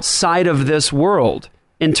as outside of this world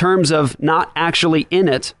in terms of not actually in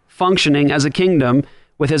it, functioning as a kingdom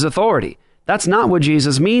with his authority. That's not what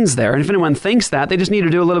Jesus means there. And if anyone thinks that, they just need to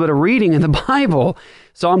do a little bit of reading in the Bible.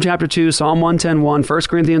 Psalm chapter 2, Psalm 110:1, 1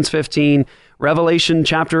 Corinthians 15, Revelation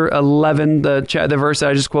chapter 11, the verse that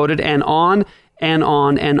I just quoted, and on and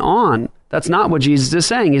on and on. That's not what Jesus is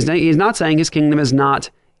saying. He's not saying his kingdom is not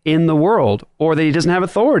in the world or that he doesn't have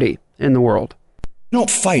authority in the world. You don't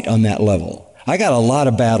fight on that level. I got a lot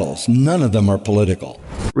of battles. None of them are political.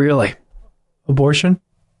 Really? Abortion?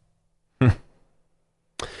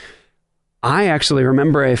 I actually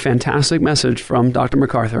remember a fantastic message from Dr.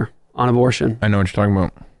 MacArthur on abortion. I know what you're talking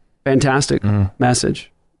about. Fantastic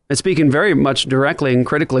message. It's speaking very much directly and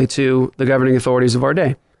critically to the governing authorities of our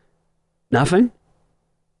day. Nothing?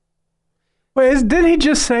 Wait, didn't he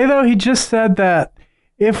just say, though? He just said that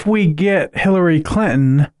if we get Hillary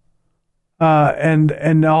Clinton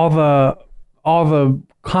and all the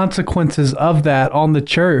consequences of that on the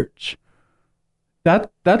church,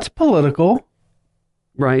 that's political.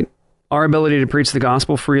 Right. Our ability to preach the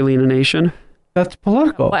gospel freely in a nation. That's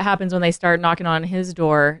political. What happens when they start knocking on his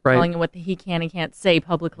door, Right. telling him what he can and can't say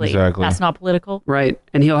publicly? Exactly. That's not political. Right.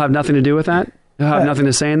 And he'll have nothing to do with that? He'll have nothing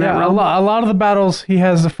to say in that Yeah, realm? a lot of the battles he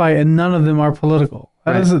has to fight, and none of them are political.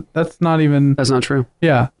 That's not even... That's not true.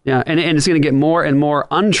 Yeah. Yeah, and it's going to get more and more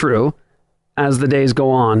untrue as the days go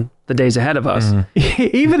on, the days ahead of us.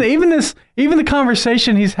 Even the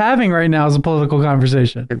conversation he's having right now is a political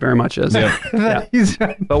conversation. It very much is.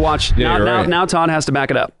 Yeah. But watch, now Todd has to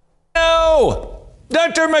back it up. No!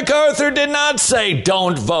 Dr. MacArthur did not say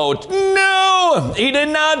don't vote. No! He did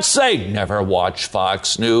not say never watch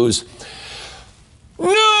Fox News.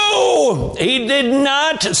 No! He did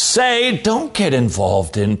not say don't get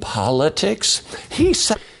involved in politics. He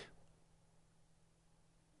said...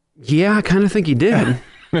 Yeah, I kind of think he did.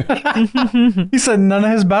 He said none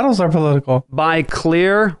of his battles are political. By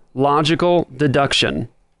clear, logical deduction,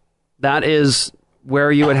 that is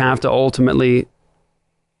where you would have to ultimately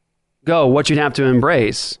go, what you'd have to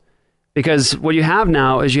embrace. Because what you have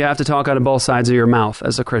now is you have to talk out of both sides of your mouth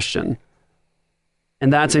as a Christian.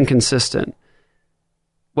 And that's inconsistent.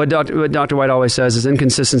 What Dr. White always says is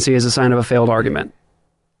inconsistency is a sign of a failed argument.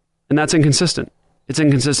 And that's inconsistent. It's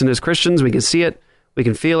inconsistent as Christians. We can see it. We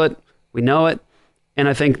can feel it. We know it. And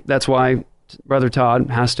I think that's why Brother Todd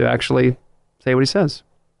has to actually say what he says.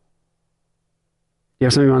 You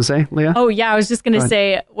have something you want to say, Leah? Oh, yeah. I was just going to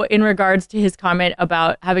say, in regards to his comment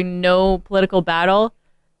about having no political battle,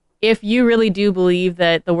 if you really do believe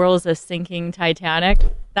that the world is a sinking Titanic,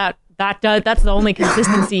 that's the only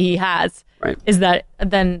consistency he has. Right. Is that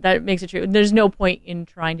then that makes it true. There's no point in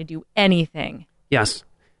trying to do anything. Yes.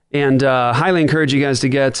 And highly encourage you guys to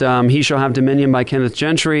get He Shall Have Dominion by Kenneth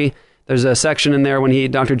Gentry. There's a section in there when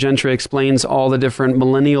Dr. Gentry explains all the different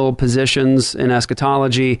millennial positions in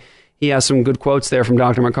eschatology. He has some good quotes there from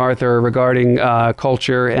Dr. MacArthur regarding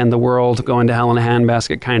culture and the world going to hell in a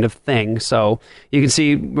handbasket kind of thing. So you can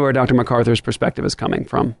see where Dr. MacArthur's perspective is coming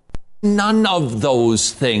from. None of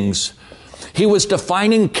those things. He was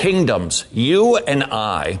defining kingdoms. You and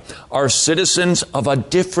I are citizens of a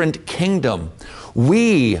different kingdom.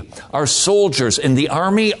 We are soldiers in the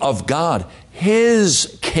army of God,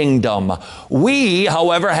 His kingdom. We,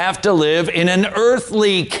 however, have to live in an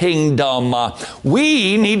earthly kingdom.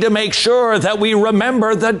 We need to make sure that we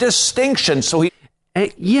remember the distinction. So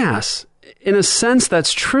yes, in a sense,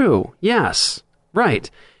 that's true. Yes,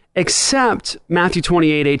 right. Except Matthew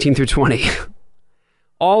 28, 18 through 20.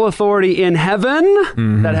 All authority in heaven,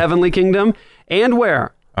 that heavenly kingdom, and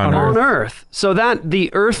where? On earth. So that the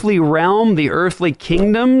earthly realm, the earthly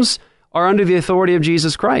kingdoms are under the authority of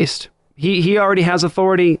Jesus Christ. He already has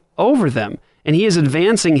authority over them. And he is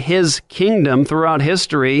advancing his kingdom throughout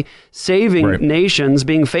history, saving nations,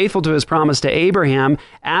 being faithful to his promise to Abraham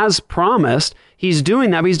as promised. He's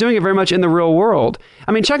doing that, but he's doing it very much in the real world.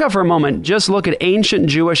 I mean, check out for a moment. Just look at ancient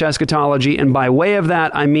Jewish eschatology, and by way of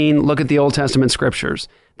that, I mean, look at the Old Testament scriptures.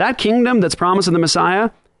 That kingdom that's promised in the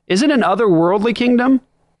Messiah, is it an otherworldly kingdom?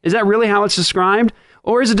 Is that really how it's described?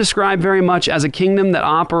 Or is it described very much as a kingdom that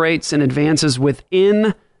operates and advances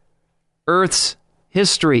within Earth's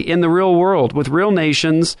history, in the real world, with real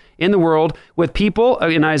nations in the world, with people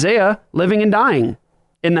in Isaiah living and dying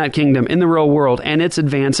in that kingdom, in the real world, and it's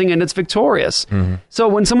advancing and it's victorious. So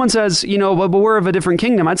when someone says, but we're of a different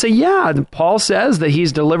kingdom, I'd say, yeah, Paul says that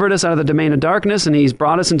he's delivered us out of the domain of darkness and he's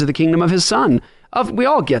brought us into the kingdom of his son. We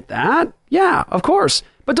all get that. Yeah, of course.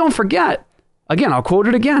 But don't forget, again, I'll quote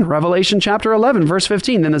it again. Revelation chapter 11, verse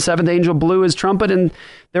 15. Then the seventh angel blew his trumpet, and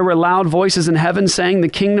there were loud voices in heaven saying, the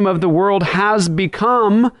kingdom of the world has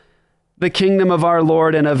become the kingdom of our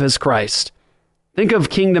Lord and of his Christ. Think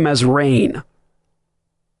of kingdom as reign.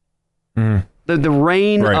 The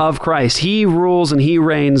reign of Christ. He rules and he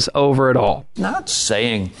reigns over it all. Not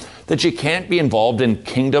saying that you can't be involved in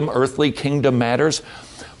earthly kingdom matters,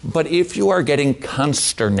 but if you are getting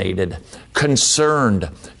consternated, concerned,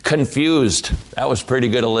 confused, that was pretty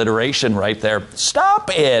good alliteration right there.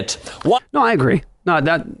 Stop it. What? No, I agree. No,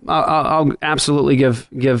 that I'll absolutely give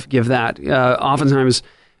that. Oftentimes,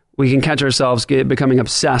 we can catch ourselves becoming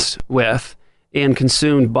obsessed with and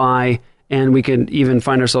consumed by, and we can even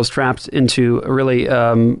find ourselves trapped into really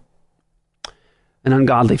an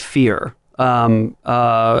ungodly fear.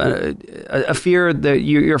 A fear that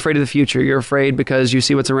you're afraid of the future. You're afraid because you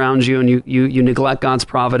see what's around you, and you neglect God's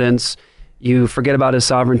providence. You forget about his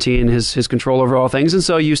sovereignty and his control over all things, and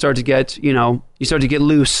so you start to get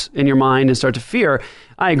loose in your mind and start to fear.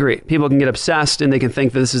 I agree. People can get obsessed and they can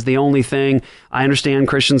think that this is the only thing. I understand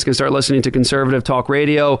Christians can start listening to conservative talk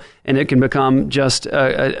radio, and it can become just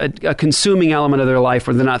a consuming element of their life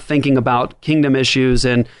where they're not thinking about kingdom issues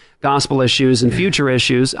and gospel issues and future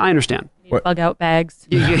issues. I understand. Bug out bags.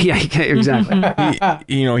 Yeah, exactly.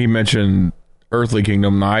 He mentioned earthly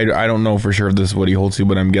kingdom. Now, I don't know for sure if this is what he holds to,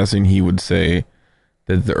 but I'm guessing he would say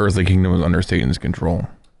that the earthly kingdom is under Satan's control.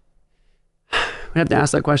 We have to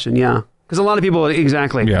ask that question, yeah. Because a lot of people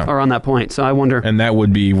are on that point. So I wonder. And that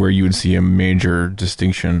would be where you would see a major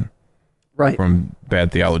distinction from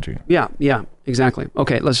bad theology. Yeah, exactly.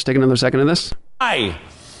 Okay, let's just take another second of this. Why?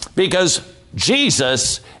 Because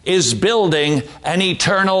Jesus is building an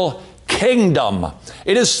eternal kingdom.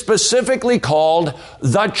 It is specifically called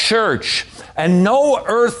the church. And no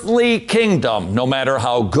earthly kingdom, no matter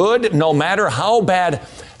how good, no matter how bad,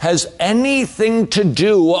 has anything to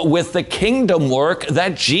do with the kingdom work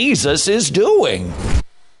that Jesus is doing.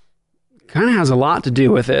 Kind of has a lot to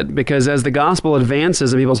do with it, because as the gospel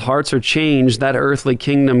advances and people's hearts are changed, that earthly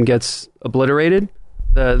kingdom gets obliterated.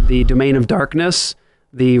 The domain of darkness,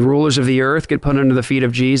 the rulers of the earth get put under the feet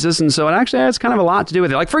of Jesus. And so it actually has kind of a lot to do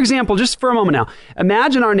with it. Like, for example, just for a moment now,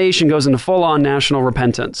 imagine our nation goes into full-on national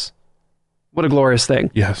repentance. What a glorious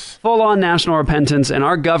thing. Yes. Full-on national repentance, and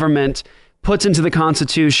our government puts into the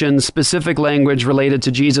Constitution specific language related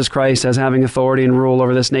to Jesus Christ as having authority and rule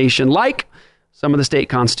over this nation, like some of the state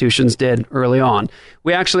constitutions did early on.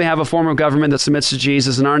 We actually have a form of government that submits to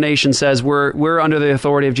Jesus, and our nation says we're under the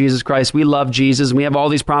authority of Jesus Christ. We love Jesus, and we have all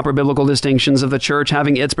these proper biblical distinctions of the church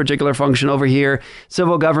having its particular function over here,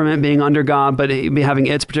 civil government being under God, but having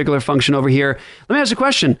its particular function over here. Let me ask you a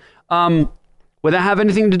question. Would that have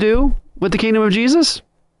anything to do with the kingdom of Jesus?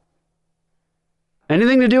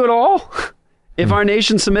 Anything to do at all? If our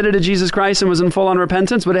nation submitted to Jesus Christ and was in full-on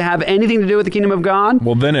repentance, would it have anything to do with the kingdom of God?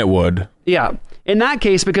 Well, then it would. Yeah. In that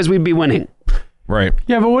case, because we'd be winning. Right.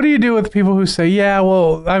 Yeah, but what do you do with people who say, they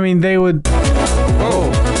would...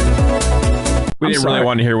 We didn't really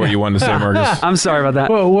want to hear what you wanted to say, Marcus. I'm sorry about that.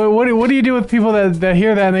 Well, what do you do with people that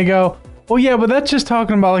hear that and they go, well, yeah, but that's just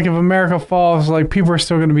talking about, like, if America falls, like, people are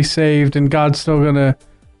still going to be saved and God's still going to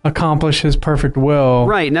accomplish his perfect will.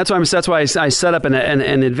 Right, and that's why I set up in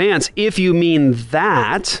advance. If you mean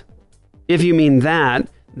that,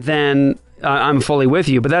 then I'm fully with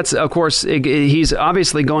you. But that's, of course, he's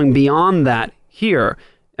obviously going beyond that here.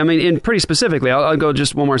 I mean, pretty specifically, I'll go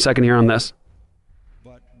just one more second here on this.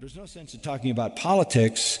 But there's no sense in talking about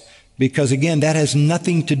politics, because again, that has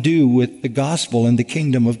nothing to do with the gospel and the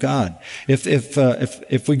kingdom of God.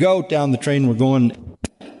 If we go down the train we're going,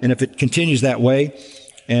 and if it continues that way,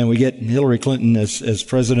 and we get Hillary Clinton as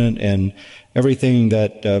president, and everything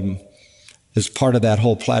that is part of that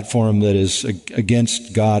whole platform that is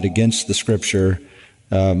against God, against the Scripture,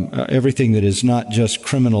 everything that is not just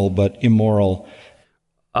criminal but immoral.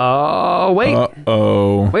 Oh, wait.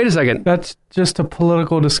 Uh-oh. Wait a second. That's just a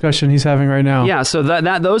political discussion he's having right now. Yeah, so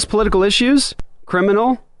that those political issues,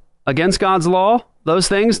 criminal, against God's law, those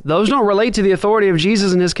things, those don't relate to the authority of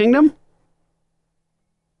Jesus and his kingdom?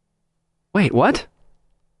 Wait, what?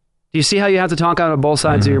 Do you see how you have to talk out of both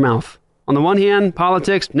sides of your mouth? On the one hand,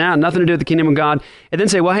 politics, nothing to do with the kingdom of God. And then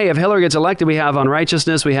say, well, hey, if Hillary gets elected, we have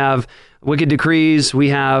unrighteousness, we have wicked decrees, we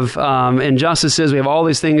have injustices, we have all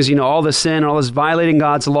these things, all this sin, all this violating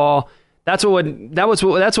God's law. That's what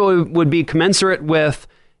would be commensurate with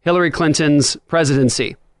Hillary Clinton's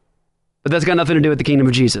presidency. But that's got nothing to do with the kingdom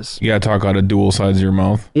of Jesus. You got to talk out of dual sides of your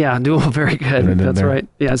mouth. Yeah, dual, very good. That's right.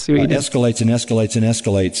 Yeah, see what you did. It escalates and escalates and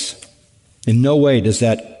escalates. In no way does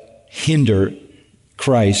that hinder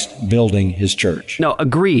Christ building his church. No,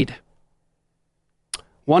 agreed.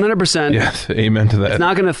 100%. Yes, amen to that. It's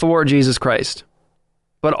not going to thwart Jesus Christ.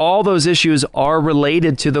 But all those issues are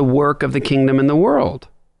related to the work of the kingdom in the world.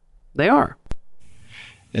 They are.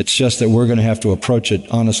 It's just that we're going to have to approach it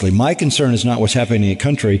honestly. My concern is not what's happening in the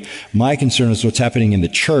country. My concern is what's happening in the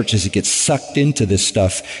church as it gets sucked into this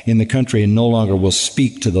stuff in the country and no longer will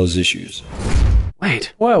speak to those issues.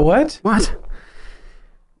 Wait. What?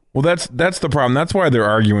 Well, that's the problem. That's why they're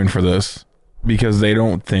arguing for this, because they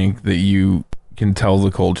don't think that you can tell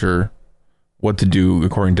the culture what to do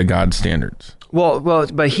according to God's standards. Well,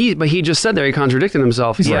 but he just said there, he contradicted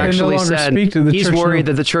himself. He actually said he's worried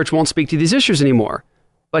that the church won't speak to these issues anymore.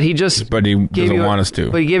 But he doesn't want us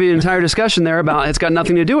to. But he gave you an entire discussion there about it's got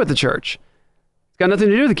nothing to do with the church. It's got nothing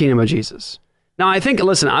to do with the kingdom of Jesus. Now,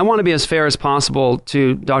 I want to be as fair as possible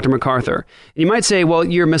to Dr. MacArthur. You might say, well,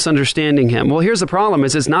 you're misunderstanding him. Well, here's the problem,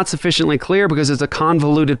 is it's not sufficiently clear because it's a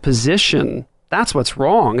convoluted position. That's what's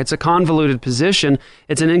wrong. It's a convoluted position.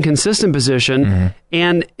 It's an inconsistent position. Mm-hmm.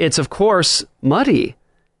 And it's, of course, muddy.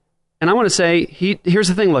 And I want to say, here's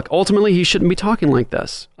the thing. Look, ultimately, he shouldn't be talking like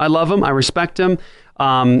this. I love him. I respect him.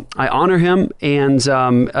 I honor him. And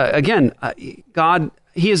again, God,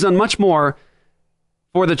 he has done much more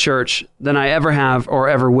for the church than I ever have or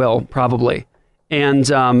ever will, probably. And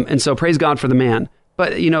so praise God for the man.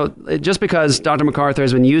 But, just because Dr. MacArthur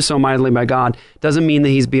has been used so mightily by God doesn't mean that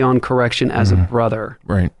he's beyond correction as a brother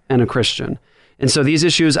and a Christian. And so these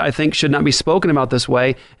issues, I think, should not be spoken about this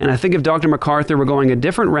way. And I think if Dr. MacArthur were going a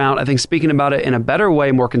different route, I think speaking about it in a better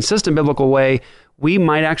way, more consistent biblical way, we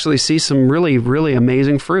might actually see some really, really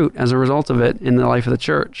amazing fruit as a result of it in the life of the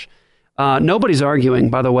church. Nobody's arguing,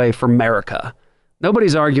 by the way, for America.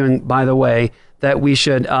 Nobody's arguing, by the way, that we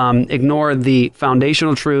should ignore the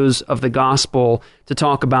foundational truths of the gospel to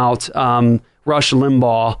talk about Rush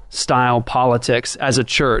Limbaugh-style politics as a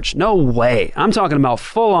church. No way. I'm talking about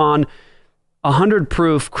full-on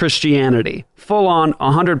 100-proof Christianity, full-on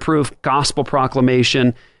 100-proof gospel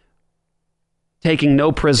proclamation, taking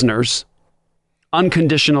no prisoners,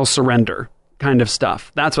 unconditional surrender kind of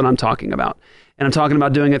stuff. That's what I'm talking about. And I'm talking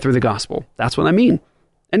about doing it through the gospel. That's what I mean.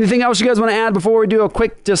 Anything else you guys want to add before we do a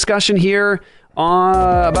quick discussion here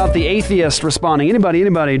about the atheist responding?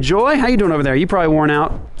 Anybody? Joy, how you doing over there? You probably worn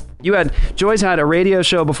out. Joy's had a radio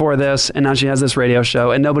show before this, and now she has this radio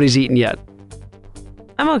show, and nobody's eaten yet.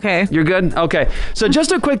 I'm okay. You're good? Okay. So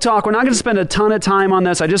just a quick talk. We're not going to spend a ton of time on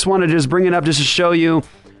this. I just wanted to just bring it up just to show you,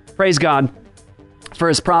 praise God, for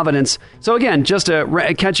his providence. So again, just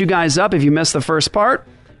to catch you guys up if you missed the first part,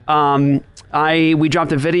 we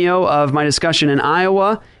dropped a video of my discussion in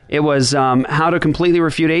Iowa. It was how to completely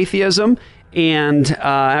refute atheism. And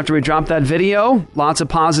after we dropped that video, lots of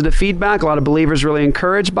positive feedback. A lot of believers really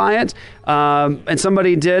encouraged by it. And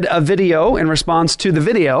somebody did a video in response to the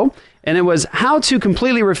video, and it was how to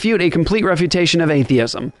completely refute a complete refutation of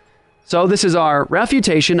atheism. So this is our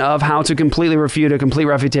refutation of how to completely refute a complete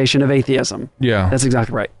refutation of atheism. Yeah. That's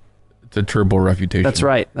exactly right. It's a triple refutation. That's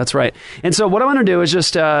right. And so what I want to do is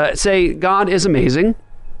just say God is amazing.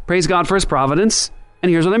 Praise God for his providence. And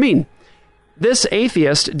here's what I mean. This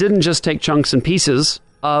atheist didn't just take chunks and pieces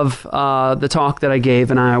of the talk that I gave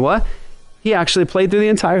in Iowa. He actually played through the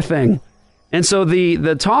entire thing. And so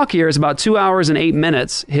the talk here is about 2 hours and 8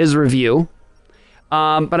 minutes, his review.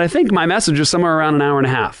 But I think my message was somewhere around an hour and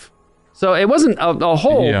a half. So it wasn't a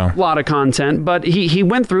whole lot of content, but he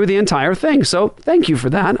went through the entire thing. So thank you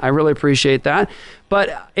for that. I really appreciate that.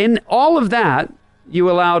 But in all of that,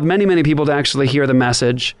 you allowed many, many people to actually hear the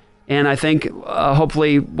message. And I think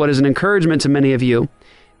hopefully what is an encouragement to many of you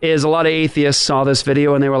is a lot of atheists saw this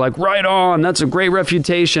video and they were like, right on, that's a great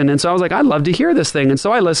refutation. And so I was like, I'd love to hear this thing. And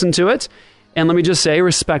so I listened to it. And let me just say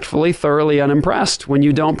respectfully, thoroughly unimpressed. When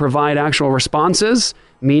you don't provide actual responses,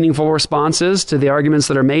 meaningful responses to the arguments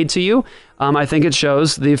that are made to you, I think it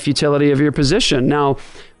shows the futility of your position. Now,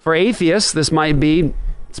 for atheists, this might be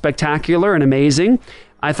spectacular and amazing.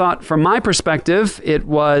 I thought from my perspective, it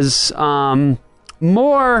was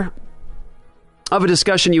more of a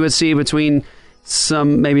discussion you would see between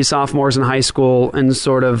some maybe sophomores in high school and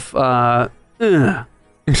sort of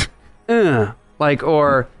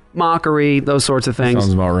or mockery, those sorts of things.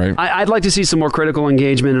 Sounds about right. I'd like to see some more critical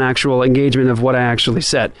engagement and actual engagement of what I actually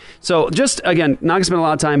said. So just, again, not going to spend a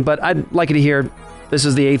lot of time, but I'd like you to hear this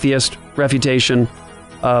is the atheist refutation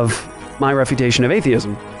of my refutation of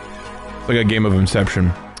atheism. It's like a game of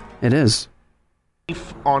Inception. It is.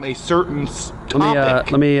 On a certain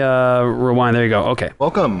topic. Let me rewind. There you go. Okay.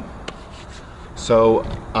 Welcome. So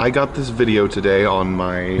I got this video today on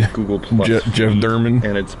my Google Plus. Jeff Durman.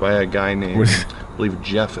 And it's by a guy named, I believe,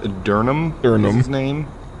 Jeff Durham. Is his name.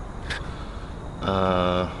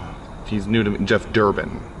 He's new to me. Jeff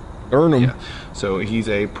Durbin. Yeah. So he's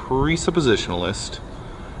a presuppositionalist,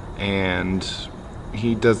 and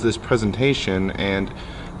he does this presentation, and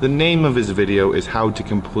the name of his video is How to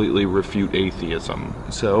Completely Refute Atheism.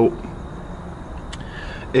 So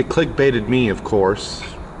it clickbaited me, of course.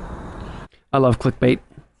 I love clickbait.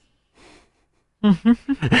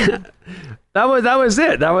 That was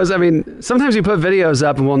it. I mean, sometimes we put videos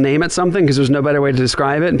up and we'll name it something because there's no better way to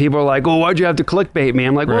describe it. And people are like, well, why'd you have to clickbait me?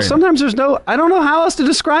 I'm like, well, sometimes I don't know how else to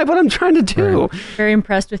describe what I'm trying to do. Right. Very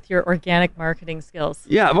impressed with your organic marketing skills.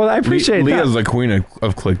 Yeah, well, I appreciate that. Leah's the queen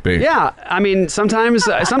of clickbait. Yeah, I mean, sometimes,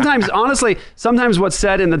 honestly, sometimes what's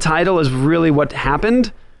said in the title is really what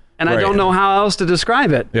happened. And I don't know how else to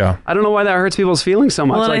describe it. Yeah. I don't know why that hurts people's feelings so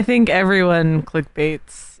much. Well, I think everyone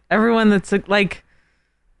clickbaits. Everyone that's like,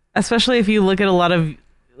 especially if you look at a lot of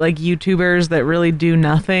like YouTubers that really do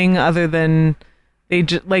nothing other than they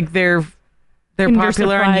just like they're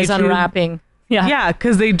popular on YouTube. Unwrapping. Yeah,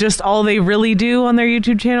 because they just all they really do on their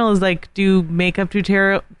YouTube channel is like do makeup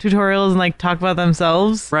tutorials and like talk about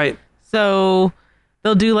themselves. Right. So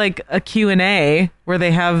they'll do like a Q&A where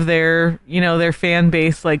they have their fan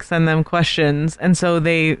base like send them questions, and so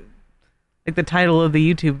they like the title of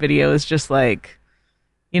the YouTube video is just like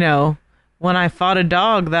when I fought a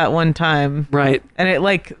dog that one time. Right. And it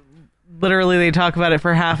literally they talk about it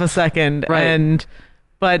for half a second. Right.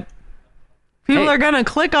 But people are going to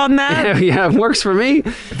click on that. Yeah, it works for me.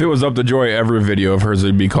 If it was up to Joy, every video of hers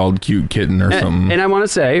would be called Cute Kitten or something. And I want to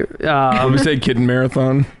say... Let me say Kitten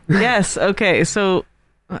Marathon. Yes. Okay. So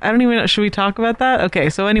I don't even know. Should we talk about that? Okay.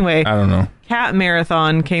 So anyway. I don't know. Cat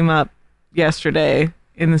Marathon came up yesterday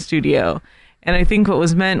in the studio. And I think what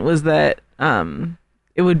was meant was that...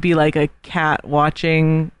 it would be like a cat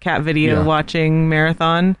video watching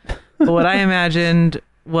marathon. But what I imagined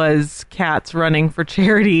was cats running for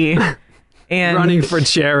charity. And running for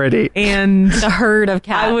charity. And the herd of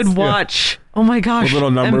cats. I would watch, oh my gosh. With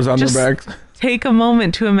little numbers on their backs. Take a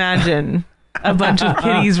moment to imagine a bunch of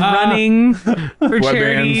kitties running for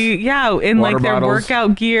charity. Yeah, in water their bottles.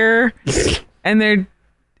 Workout gear. And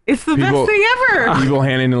it's the best thing ever. People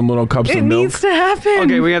handing them little cups of milk. It needs to happen.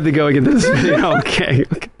 Okay, we have to go get this video. Okay.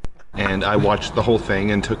 And I watched the whole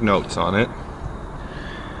thing and took notes on it.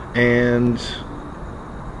 And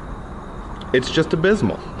it's just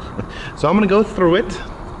abysmal. So I'm going to go through it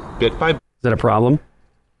bit by bit. Is that a problem?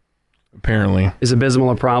 Apparently. Is abysmal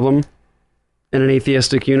a problem in an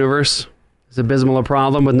atheistic universe? Is abysmal a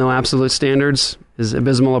problem with no absolute standards? Is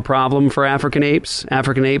abysmal a problem for African apes?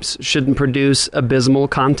 African apes shouldn't produce abysmal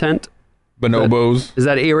content. Bonobos. Is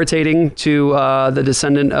that irritating to the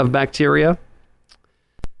descendant of bacteria?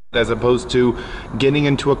 As opposed to getting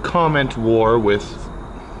into a comment war with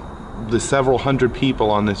the several hundred people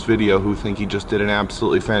on this video who think he just did an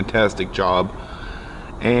absolutely fantastic job,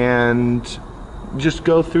 and just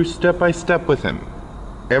go through step by step with him.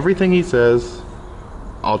 Everything he says,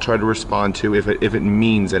 I'll try to respond to if it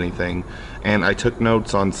means anything. And I took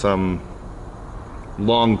notes on some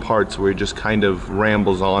long parts where he just kind of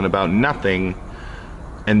rambles on about nothing,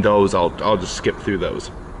 and those I'll just skip through those.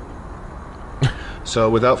 So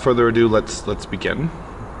without further ado, let's begin.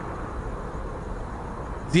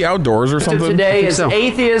 The outdoors or something? Today is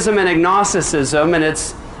atheism and agnosticism, and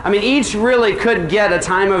each really could get a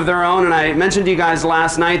time of their own, and I mentioned to you guys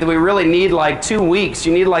last night that we really need 2 weeks.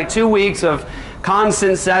 You need 2 weeks of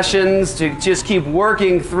constant sessions to just keep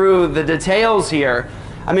working through the details here.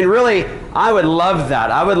 Really, I would love that.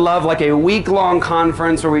 I would love a week-long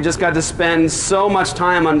conference where we just got to spend so much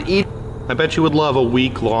time on each... I bet you would love a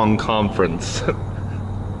week-long conference.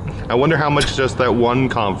 I wonder how much just that one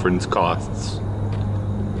conference costs.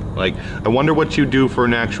 I wonder what you do for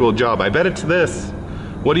an actual job. I bet it's this.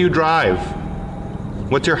 What do you drive?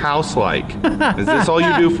 What's your house like? Is this all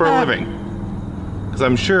you do for a living? Because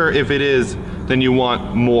I'm sure if it is, then you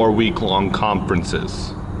want more week-long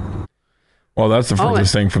conferences. Well, that's the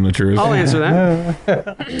furthest thing from the truth. I'll answer that.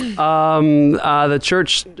 The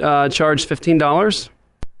church charged $15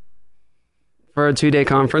 for a 2-day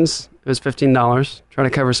conference. It was $15, trying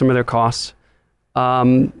to cover some of their costs.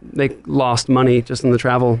 They lost money just on the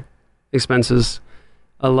travel expenses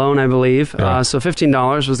alone, I believe. Yeah. So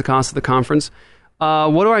 $15 was the cost of the conference.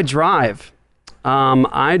 What do I drive?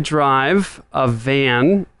 I drive a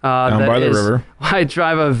van. Down by the river. I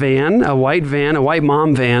drive a van, a white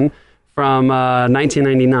mom van from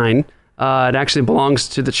 1999. It actually belongs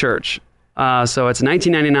to the church. So it's a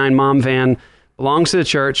 1999 mom van, belongs to the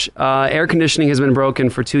church. Air conditioning has been broken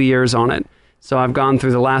for 2 years on it. So I've gone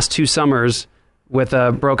through the last 2 summers with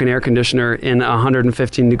a broken air conditioner in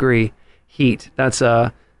 115 degree heat. That's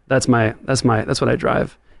what I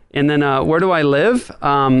drive. And then where do I live?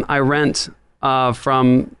 I rent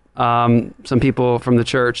from some people from the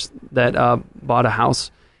church that bought a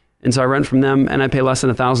house, and so I rent from them, and I pay less than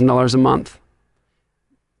 $1,000 a month.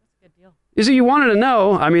 That's a good deal. So you wanted to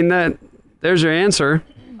know? There's your answer.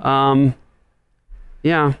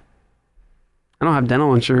 Yeah, I don't have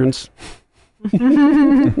dental insurance.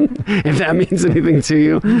 If that means anything to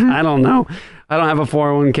you, I don't know. I don't have a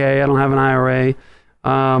 401k. I don't have an IRA.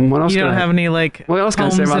 What else? You don't have any what else can I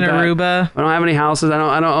say homes about in that? Aruba? I don't have any houses. I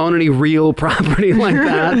don't own any real property like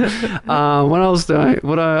that. What else do I?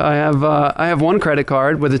 I have? I have one credit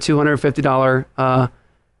card with a $250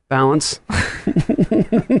 balance.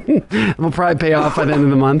 We'll probably pay off by the end of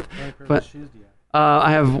the month. But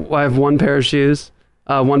I have one pair of shoes,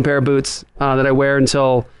 one pair of boots that I wear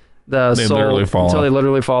until they literally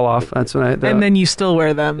fall off. That's what and then you still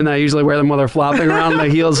wear them. And I usually wear them while they're flopping around, the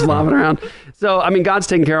heels flopping around. So, God's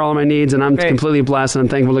taking care of all of my needs, and I'm completely blessed, and I'm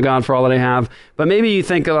thankful to God for all that I have. But maybe you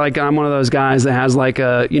think I'm one of those guys that has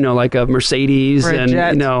a Mercedes, or a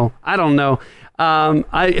jet. I don't know.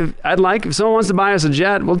 If someone wants to buy us a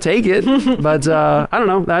jet, we'll take it. But I don't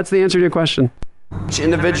know. That's the answer to your question.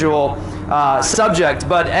 Individual subject,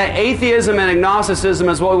 but atheism and agnosticism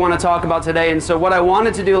is what we want to talk about today. And so what I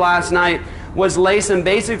wanted to do last night was lay some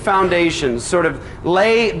basic foundations, sort of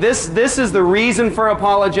lay, this is the reason for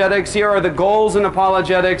apologetics, here are the goals in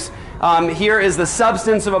apologetics, here is the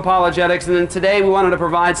substance of apologetics, and then today we wanted to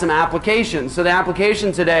provide some applications. So the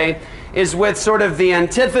application today is with sort of the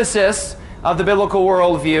antithesis of the biblical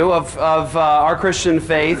worldview of our Christian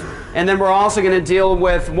faith, and then we're also going to deal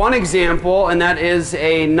with one example, and that is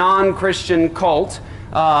a non-Christian cult,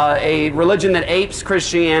 a religion that apes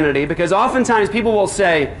Christianity, because oftentimes people will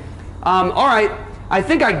say, all right, I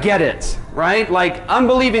think I get it, right? Like,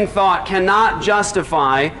 unbelieving thought cannot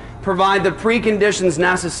provide the preconditions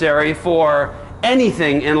necessary for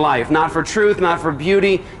anything in life. Not for truth, not for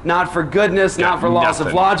beauty, not for goodness, not for laws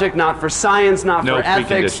of logic, not for science, not for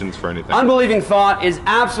ethics. No preconditions for anything. Unbelieving thought is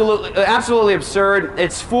absolutely absurd.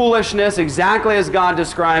 It's foolishness, exactly as God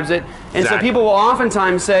describes it. And so people will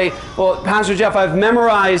oftentimes say, well, Pastor Jeff, I've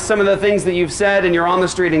memorized some of the things that you've said in your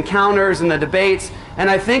on-the-street encounters and the debates, and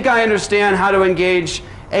I think I understand how to engage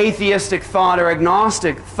atheistic thought or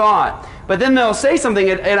agnostic thought. But then they'll say something,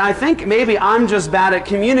 and I think maybe I'm just bad at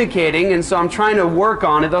communicating, and so I'm trying to work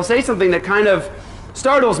on it. They'll say something that kind of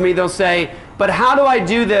startles me. They'll say, but how do I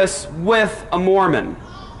do this with a Mormon?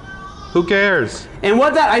 Who cares? And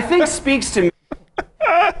what that, I think, speaks to me.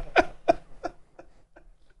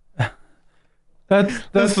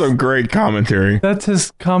 That's some great commentary. That's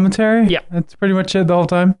his commentary? Yeah. That's pretty much it the whole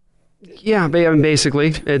time? Yeah,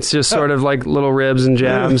 basically, it's just sort of like little ribs and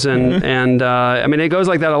jabs, and I mean, it goes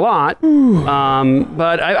like that a lot.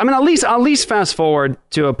 But I mean, at least fast forward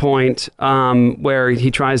to a point where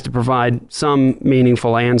he tries to provide some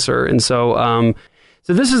meaningful answer, and so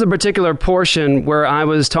this is a particular portion where I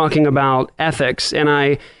was talking about ethics, and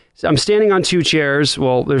I'm standing on two chairs.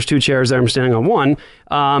 Well, there's two chairs there. I'm standing on one.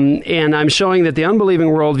 And I'm showing that the unbelieving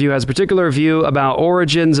worldview has a particular view about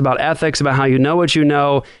origins, about ethics, about how you know what you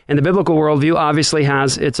know. And the biblical worldview obviously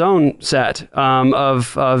has its own set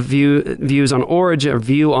of views on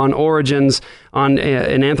origins, on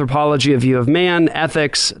an anthropology, a view of man,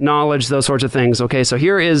 ethics, knowledge, those sorts of things. Okay, so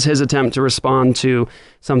here is his attempt to respond to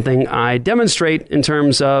something I demonstrate in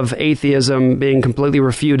terms of atheism being completely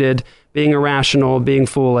refuted, being irrational, being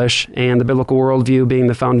foolish, and the biblical worldview being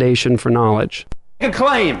the foundation for knowledge. A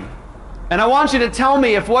claim, and I want you to tell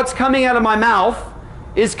me if what's coming out of my mouth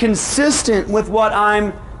is consistent with what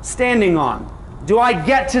I'm standing on. Do I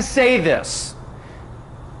get to say this?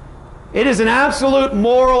 It is an absolute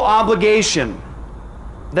moral obligation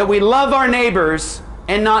that we love our neighbors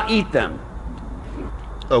and not eat them.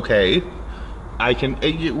 Okay. I can,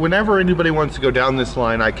 whenever anybody wants to go down this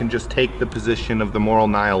line, I can just take the position of the moral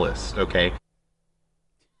nihilist, okay?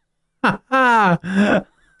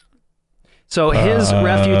 So his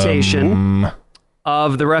refutation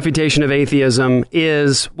of the refutation of atheism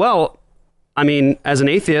is, well, I mean, as an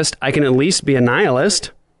atheist, I can at least be a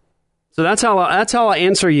nihilist. So that's how I'll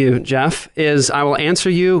answer you, Jeff, is I will answer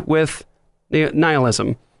you with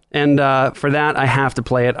nihilism. And for that, I have to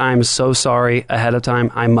play it. I'm so sorry ahead of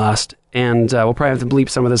time. I must. And we'll probably have to bleep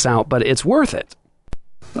some of this out, but it's worth it.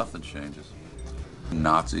 Nothing changes.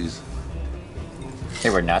 Nazis. They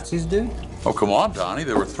were Nazis, dude? Oh, come on, Donnie.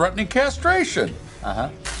 They were threatening castration. Uh-huh.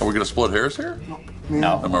 Are we going to split hairs here?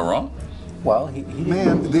 No. Am I wrong? Well, he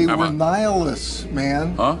Man, they were nihilists,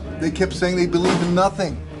 man. Huh? They kept saying they believe in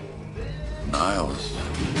nothing. Nihilists.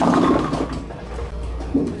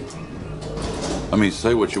 I mean,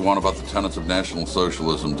 say what you want about the tenets of National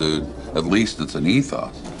Socialism, dude. At least it's an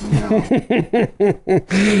ethos.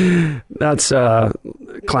 That's a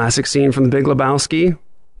classic scene from The Big Lebowski.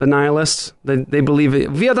 The nihilists, they believe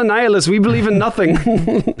it. We are the nihilists. We believe in nothing.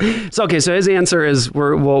 So his answer is,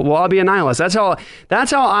 we'll all be a nihilist. That's how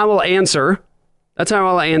I will answer. That's how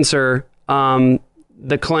I'll answer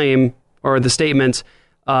the claim or the statement.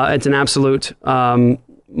 It's an absolute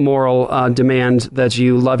moral demand that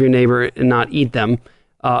you love your neighbor and not eat them.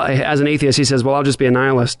 As an atheist, he says, well, I'll just be a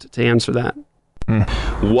nihilist to answer that.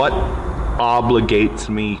 What obligates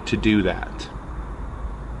me to do that?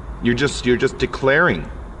 You're just declaring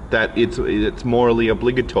that it's morally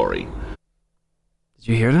obligatory. Did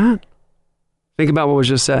you hear that? Think about what was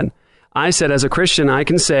just said. I said, as a Christian, I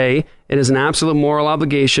can say it is an absolute moral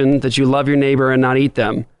obligation that you love your neighbor and not eat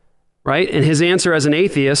them. Right? And his answer as an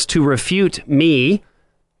atheist to refute me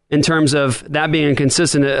in terms of that being a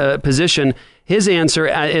consistent position, his answer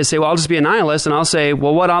is say, well, I'll just be a nihilist. And I'll say,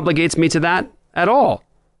 well, what obligates me to that at all?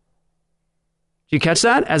 Do you catch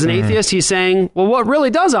that? As an atheist, he's saying, well, what really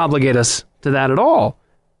does obligate us to that at all?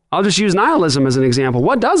 I'll just use nihilism as an example.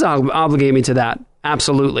 What does obligate me to that?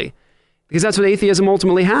 Absolutely. Because that's what atheism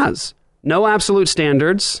ultimately has. No absolute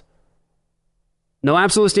standards. No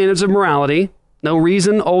absolute standards of morality. No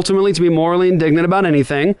reason ultimately to be morally indignant about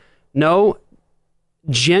anything. No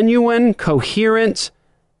genuine, coherent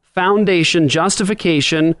foundation,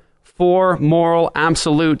 justification for moral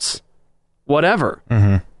absolutes, whatever.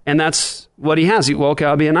 And that's what he has. Well, okay,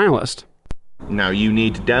 I'll be a nihilist. Now you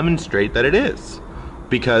need to demonstrate that it is,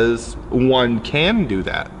 because one can do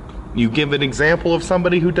that. You give an example of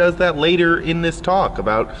somebody who does that later in this talk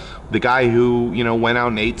about the guy who, went out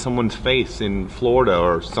and ate someone's face in Florida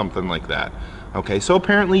or something like that. Okay, so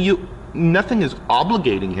apparently nothing is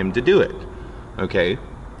obligating him to do it. Okay?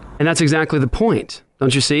 And that's exactly the point,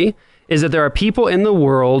 don't you see? Is that there are people in the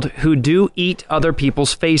world who do eat other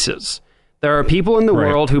people's faces. There are people in the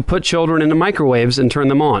world who put children into microwaves and turn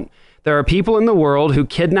them on. There are people in the world who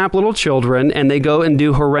kidnap little children and they go and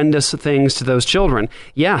do horrendous things to those children.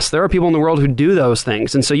 Yes, there are people in the world who do those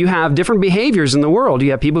things. And so you have different behaviors in the world. You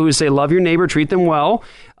have people who say, love your neighbor, treat them well,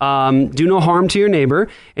 do no harm to your neighbor.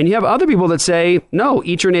 And you have other people that say, no,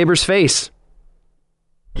 eat your neighbor's face.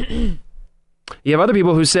 You have other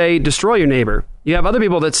people who say, destroy your neighbor. You have other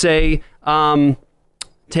people that say,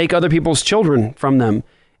 take other people's children from them.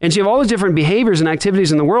 And so you have all these different behaviors and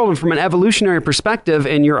activities in the world, and from an evolutionary perspective,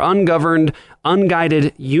 in your ungoverned,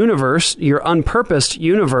 unguided universe, your unpurposed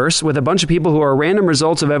universe, with a bunch of people who are random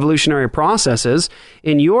results of evolutionary processes,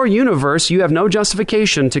 in your universe, you have no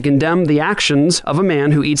justification to condemn the actions of a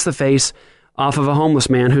man who eats the face off of a homeless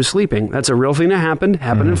man who's sleeping. That's a real thing that happened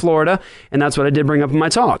in Florida, and that's what I did bring up in my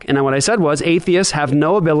talk. And what I said was, atheists have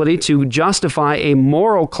no ability to justify a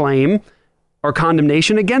moral claim or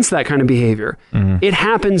condemnation against that kind of behavior. It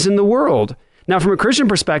happens in the world. Now, from a Christian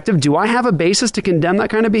perspective, do I have a basis to condemn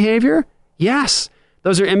that kind of behavior? Yes.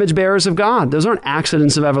 Those are image bearers of God. Those aren't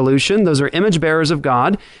accidents of evolution. Those are image bearers of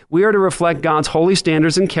God. We are to reflect God's holy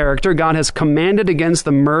standards and character. God has commanded against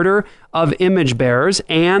the murder of image bearers.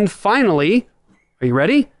 And finally, are you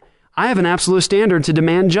ready? I have an absolute standard to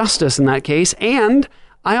demand justice in that case. And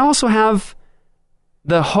I also have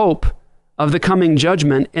the hope of the coming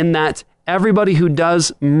judgment in that everybody who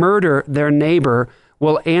does murder their neighbor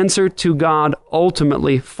will answer to God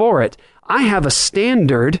ultimately for it. I have a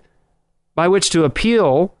standard by which to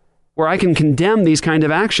appeal where I can condemn these kind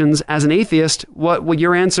of actions as an atheist. What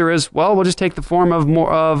your answer is, well, we'll just take the form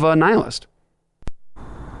of a nihilist.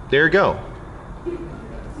 There you go.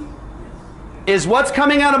 Is what's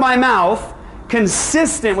coming out of my mouth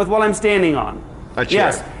consistent with what I'm standing on? A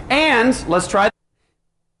chair. Yes. And let's try.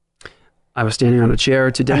 I was standing on a chair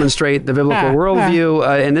to demonstrate the biblical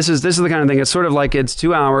worldview, and this is the kind of thing. It's sort of like it's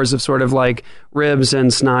 2 hours of sort of like ribs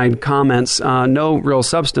and snide comments, no real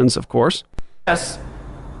substance, of course. Yes.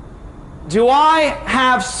 Do I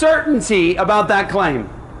have certainty about that claim?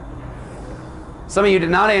 Some of you did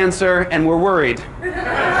not answer and were worried.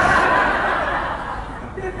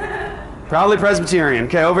 Probably Presbyterian.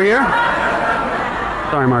 Okay, over here.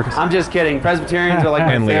 Sorry, Marcus. I'm just kidding. Presbyterians are like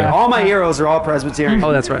my favorite. All my heroes are all Presbyterians.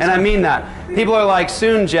 Oh, that's right. And I mean that. People are like,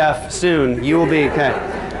 soon, Jeff, soon. You will be.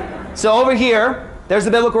 Okay. So over here, there's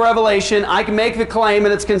the biblical revelation. I can make the claim,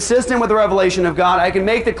 and it's consistent with the revelation of God. I can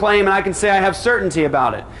make the claim, and I can say I have certainty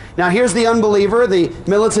about it. Now, here's the unbeliever, the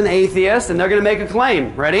militant atheist, and they're going to make a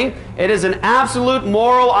claim. Ready? It is an absolute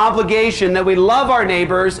moral obligation that we love our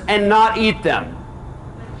neighbors and not eat them.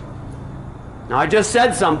 Now, I just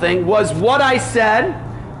said something. Was what I said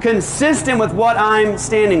consistent with what I'm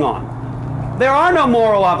standing on? There are no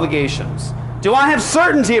moral obligations. Do I have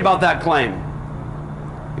certainty about that claim?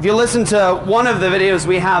 If you listen to one of the videos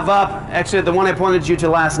we have up, actually the one I pointed you to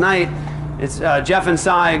last night, it's Jeff and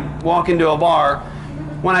Cy walk into a bar.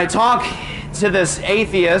 When I talk to this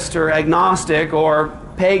atheist or agnostic or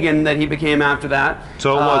pagan that he became after that.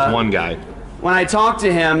 So it was one guy. When I talked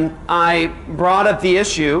to him, I brought up the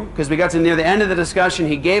issue, because we got to near the end of the discussion.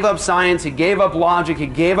 He gave up science, he gave up logic, he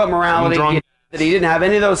gave up morality, that he didn't have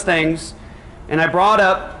any of those things. And I brought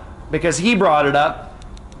up, because he brought it up,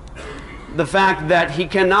 the fact that he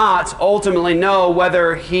cannot ultimately know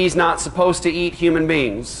whether he's not supposed to eat human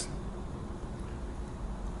beings.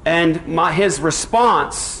 And his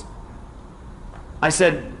response, I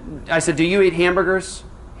said, do you eat hamburgers?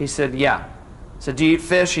 He said, yeah. I said, do you eat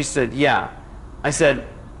fish? He said, yeah. I said,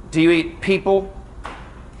 do you eat people?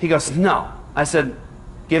 He goes, no. I said,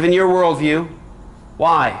 given your worldview,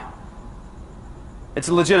 why? It's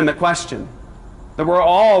a legitimate question. That we're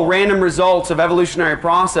all random results of evolutionary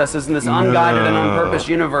processes in this unguided and unpurposed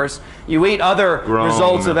universe. You eat other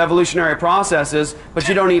results of evolutionary processes, but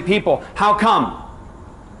you don't eat people. How come?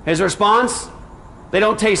 His response, they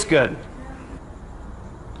don't taste good.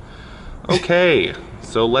 Okay,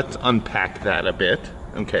 so let's unpack that a bit.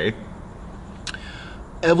 Okay.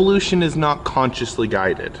 Evolution is not consciously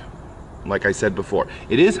guided, like I said before.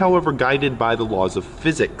 It is, however, guided by the laws of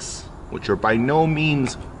physics. which are by no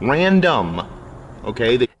means random.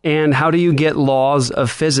 Okay? And how do you get laws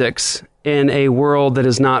of physics in a world that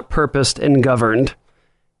is not purposed and governed?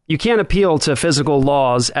 You can't appeal to physical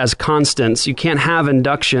laws as constants. You can't have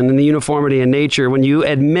induction and the uniformity in nature when you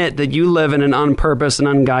admit that you live in an unpurposed and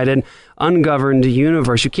unguided, ungoverned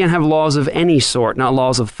universe. You can't have laws of any sort, not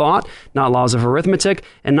laws of thought, not laws of arithmetic,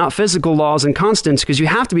 and not physical laws and constants, because you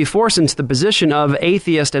have to be forced into the position of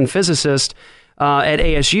atheist and physicist at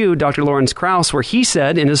ASU, Dr. Lawrence Krauss, where he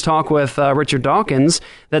said in his talk with Richard Dawkins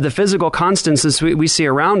that the physical constants that we see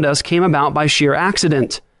around us came about by sheer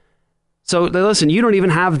accident. So listen, you don't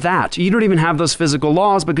even have that. You don't even have those physical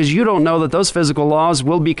laws because you don't know that those physical laws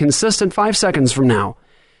will be consistent 5 seconds from now.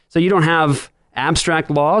 So you don't have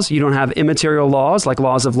abstract laws. You don't have immaterial laws like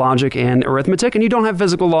laws of logic and arithmetic, and you don't have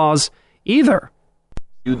physical laws either.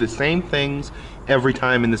 Do the same things every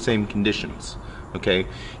time in the same conditions. Okay?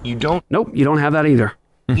 Nope, you don't have that either.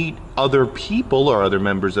 Eat other people or other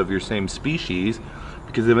members of your same species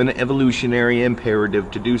because of an evolutionary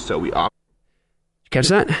imperative to do so. Catch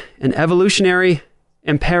that? An evolutionary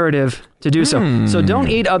imperative to do so. So don't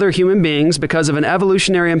eat other human beings because of an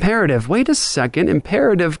evolutionary imperative. Wait a second.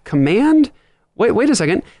 Imperative command? Wait a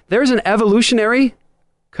second. There's an evolutionary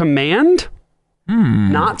command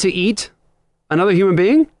not to eat another human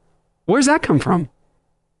being? Where's that come from?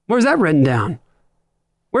 Where's that written down?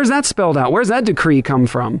 Where's that spelled out? Where's that decree come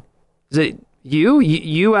from? Is it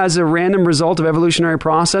you as a random result of evolutionary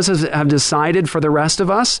processes have decided for the rest of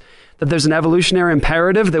us that there's an evolutionary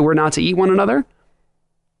imperative that we're not to eat one another?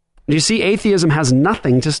 Do you see, atheism has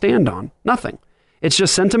nothing to stand on. Nothing. It's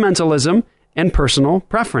just sentimentalism and personal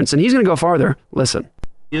preference. And he's going to go farther. Listen.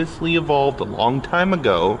 Obviously evolved a long time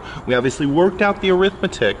ago. We obviously worked out the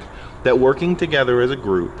arithmetic that working together as a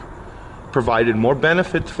group provided more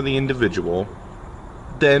benefits for the individual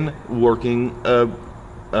than working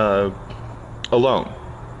alone.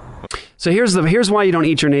 So here's why you don't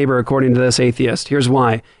eat your neighbor, according to this atheist. Here's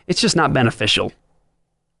why. It's just not beneficial.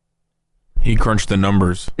 He crunched the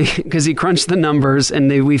numbers. Because he crunched the numbers,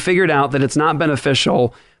 and we figured out that it's not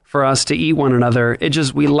beneficial for us to eat one another.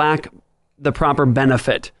 We lack the proper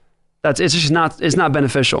benefit. It's not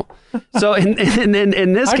beneficial. So in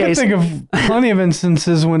this case, I can think of plenty of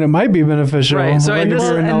instances when it might be beneficial. Right. So and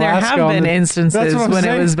there have been instances when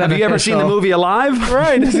it was beneficial. Have you ever seen the movie Alive?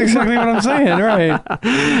 Right. That's exactly what I'm saying. Right.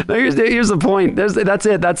 Here's the point. That's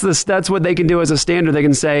it. That's what they can do as a standard. They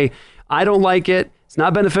can say, I don't like it. It's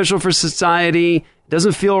not beneficial for society. It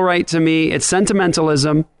doesn't feel right to me. It's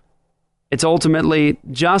sentimentalism. It's ultimately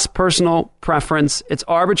just personal preference. It's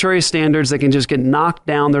arbitrary standards that can just get knocked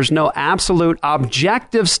down. There's no absolute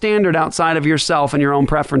objective standard outside of yourself and your own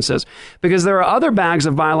preferences, because there are other bags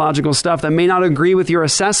of biological stuff that may not agree with your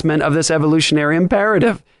assessment of this evolutionary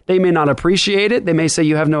imperative. They may not appreciate it. They may say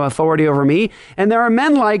you have no authority over me. And there are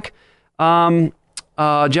men like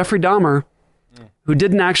Jeffrey Dahmer who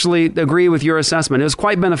didn't actually agree with your assessment. It was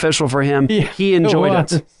quite beneficial for him. Yeah, he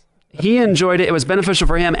enjoyed it. He enjoyed it. It was beneficial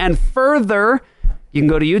for him. And further, you can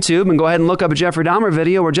go to YouTube and go ahead and look up a Jeffrey Dahmer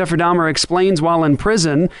video where Jeffrey Dahmer explains while in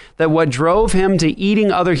prison that what drove him to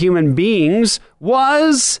eating other human beings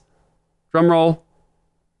was, drumroll,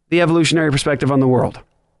 the evolutionary perspective on the world.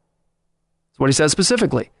 That's what he says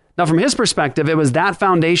specifically. Now, from his perspective, it was that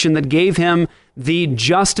foundation that gave him the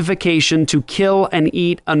justification to kill and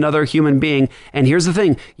eat another human being. And here's the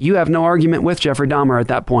thing. You have no argument with Jeffrey Dahmer at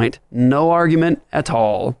that point. No argument at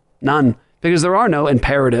all. None. Because there are no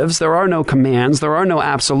imperatives. There are no commands. There are no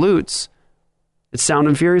absolutes. It's sound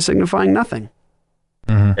and fury signifying nothing.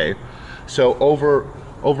 Mm-hmm. Okay. So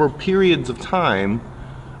over periods of time,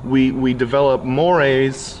 we develop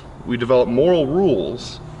mores, we develop moral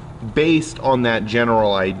rules based on that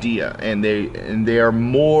general idea, and they are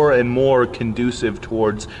more and more conducive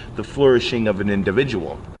towards the flourishing of an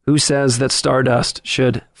individual. Who says that stardust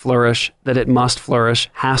should flourish, that it must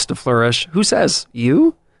flourish, has to flourish? Who says?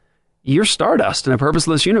 You? You're stardust in a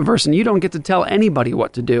purposeless universe, and you don't get to tell anybody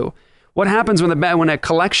what to do. What happens when a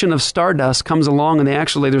collection of stardust comes along and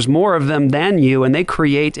there's more of them than you, and they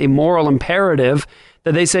create a moral imperative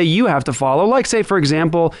that they say you have to follow? Like, say, for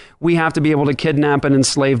example, we have to be able to kidnap and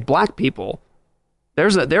enslave black people.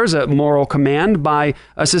 There's a moral command by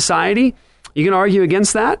a society. You can argue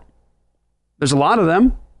against that. There's a lot of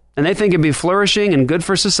them, and they think it'd be flourishing and good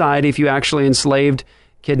for society if you actually enslaved,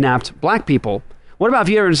 kidnapped black people. What about if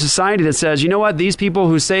you're in a society that says, you know what, these people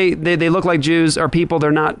who say they look like Jews are people,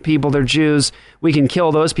 they're not people, they're Jews, we can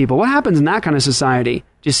kill those people? What happens in that kind of society?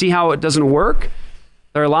 Do you see how it doesn't work?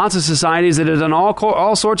 There are lots of societies that have done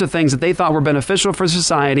all sorts of things that they thought were beneficial for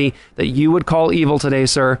society that you would call evil today,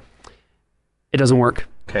 sir. It doesn't work.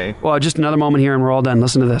 Okay. Well, just another moment here and we're all done.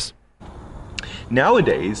 Listen to this.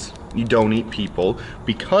 Nowadays, you don't eat people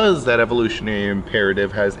because that evolutionary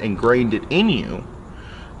imperative has ingrained it in you.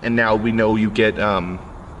 And now we know you get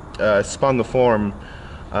spongiform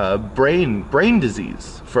brain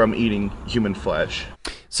disease from eating human flesh.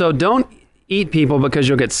 So don't eat people because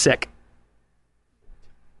you'll get sick.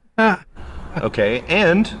 Okay,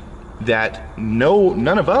 and that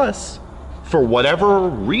none of us, for whatever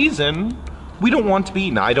reason, we don't want to be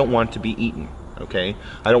eaten. I don't want to be eaten. Okay,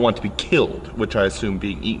 I don't want to be killed, which I assume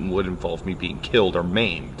being eaten would involve me being killed or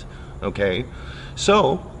maimed. Okay,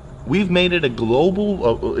 so we've made it a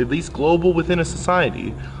global, at least global within a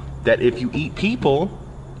society, that if you eat people,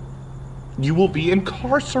 you will be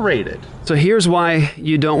incarcerated. So here's why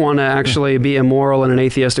you don't want to actually be immoral in an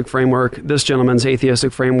atheistic framework, this gentleman's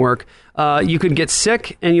atheistic framework. You could get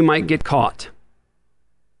sick and you might get caught.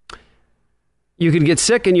 You could get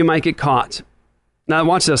sick and you might get caught. Now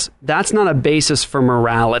watch this. That's not a basis for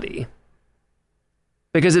morality,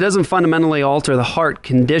 because it doesn't fundamentally alter the heart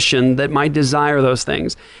condition that might desire those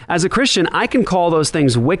things. As a Christian, I can call those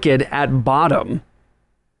things wicked at bottom.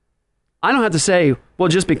 I don't have to say, well,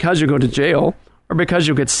 just because you go to jail or because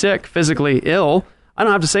you get sick, physically ill, I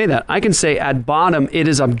don't have to say that. I can say at bottom, it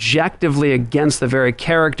is objectively against the very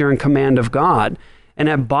character and command of God. And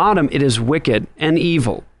at bottom, it is wicked and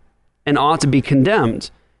evil and ought to be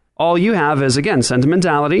condemned. All you have is, again,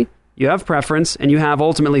 sentimentality, you have preference, and you have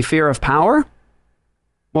ultimately fear of power.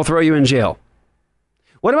 We'll throw you in jail.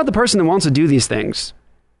 What about the person that wants to do these things?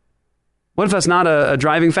 What if that's not a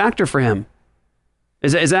driving factor for him?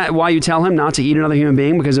 Is that why you tell him not to eat another human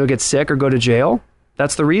being, because he'll get sick or go to jail?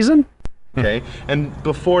 That's the reason? Okay, and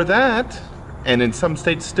before that, and in some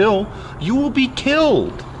states still, you will be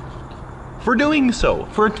killed for doing so,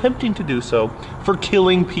 for attempting to do so, for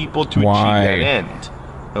killing people to achieve that end.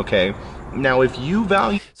 Okay, now if you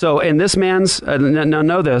value... So in this man's...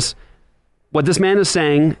 know this. What this man is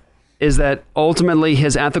saying is that ultimately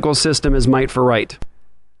his ethical system is might for right.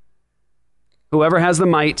 Whoever has the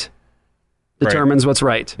might determines what's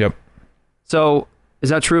right. Yep. So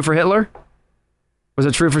is that true for Hitler? Was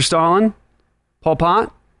it true for Stalin? Pol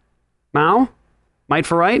Pot? Mao? Might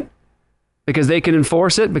for right? Because they can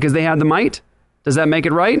enforce it, because they had the might? Does that make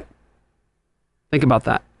it right? Think about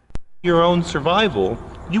that. Your own survival,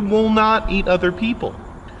 you will not eat other people.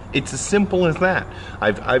 It's as simple as that.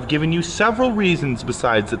 I've given you several reasons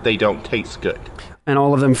besides that they don't taste good. And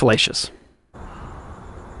all of them fallacious.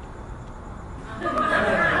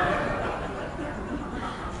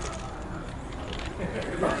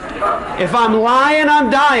 If I'm lying, I'm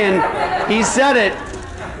dying. He said it.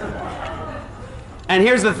 And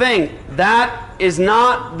here's the thing. That is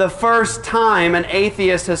not the first time an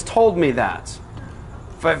atheist has told me that.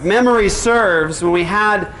 If memory serves, when we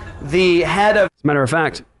had the head of... As a matter of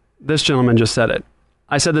fact, this gentleman just said it.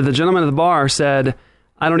 I said that the gentleman at the bar said,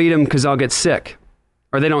 I don't eat them because I'll get sick.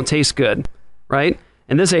 Or they don't taste good. Right?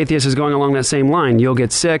 And this atheist is going along that same line. You'll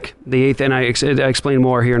get sick. And I explain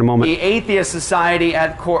more here in a moment. The Atheist Society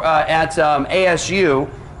at ASU,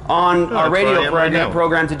 on our radio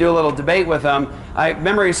program to do a little debate with them,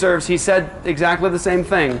 memory serves, he said exactly the same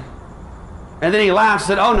thing. And then he laughed and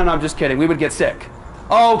said, oh, no, I'm just kidding. We would get sick.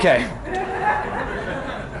 Oh, okay.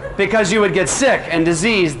 Because you would get sick and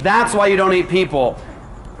diseased. That's why you don't eat people.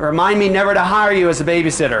 Remind me never to hire you as a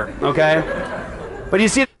babysitter, okay? But you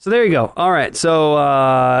see... So there you go. All right. So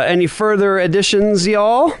any further additions,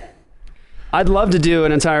 y'all? I'd love to do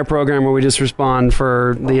an entire program where we just respond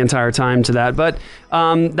for the entire time to that. But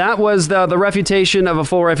that was the refutation of a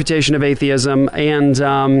full refutation of atheism.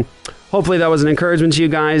 And hopefully that was an encouragement to you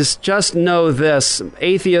guys. Just know this.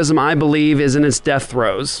 Atheism, I believe, is in its death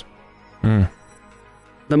throes.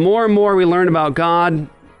 The more and more we learn about God,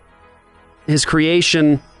 His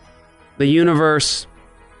creation, the universe,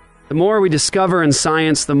 the more we discover in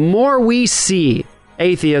science, the more we see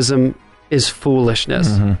atheism is foolishness.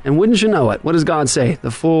 And wouldn't you know it? What does God say?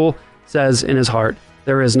 The fool says in his heart,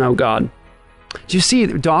 there is no God. Do you see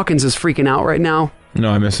Dawkins is freaking out right now?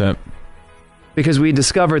 No, I missed that. Because we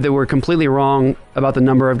discovered that we're completely wrong about the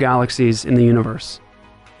number of galaxies in the universe.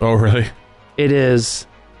 Oh, really? It is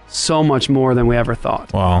so much more than we ever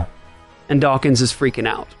thought. Wow. And Dawkins is freaking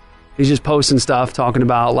out. He's just posting stuff talking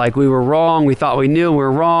about, like, we were wrong, we thought we knew, we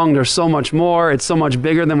were wrong, there's so much more, it's so much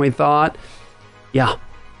bigger than we thought. Yeah.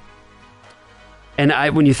 And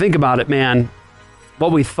when you think about it, man,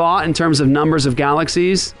 what we thought in terms of numbers of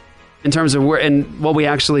galaxies, in terms of and what we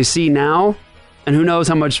actually see now, and who knows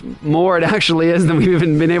how much more it actually is than we've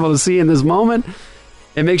even been able to see in this moment,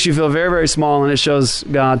 it makes you feel very, very small, and it shows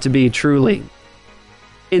God to be truly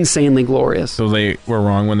insanely glorious. So they were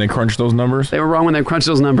wrong when they crunched those numbers? They were wrong when they crunched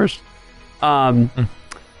those numbers.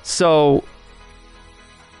 So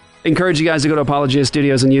encourage you guys to go to Apologia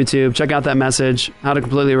Studios on YouTube. Check out that message, How to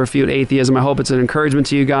Completely Refute Atheism. I hope it's an encouragement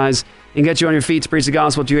to you guys and get you on your feet to preach the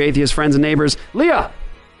gospel to your atheist friends and neighbors. Leah!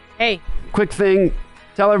 Hey. Quick thing.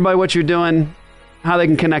 Tell everybody what you're doing, how they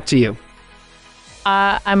can connect to you.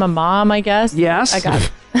 I'm a mom, I guess. Yes. I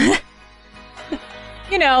got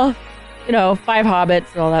you know, 5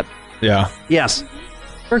 Hobbits and all that. Yeah. Yes.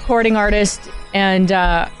 Recording artist and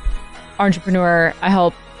entrepreneur. I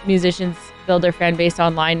help musicians build their fan base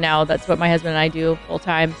online now. That's what my husband and I do full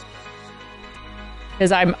time.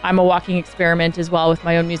 Because I'm a walking experiment as well with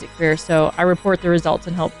my own music career. So I report the results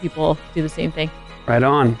and help people do the same thing. Right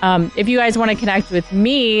on. If you guys want to connect with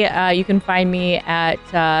me, you can find me at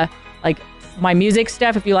like my music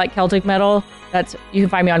stuff. If you like Celtic metal, you can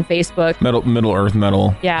find me on Facebook. Middle Earth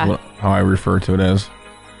metal. Yeah. How I refer to it as.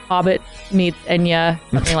 Hobbit meets Enya,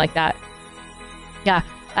 something like that. Yeah,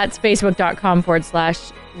 that's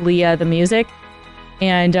facebook.com/Leah the Music.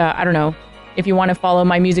 And I don't know, if you want to follow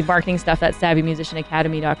my music marketing stuff, that's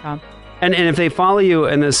savvymusicianacademy.com. And if they follow you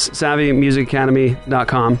in this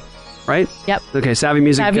savvymusicacademy.com, right? Yep. Okay, Savvy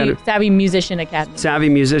Music Academy. Savvy Musician Academy.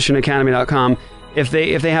 savvymusicianacademy.com. If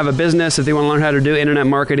they have a business, if they want to learn how to do internet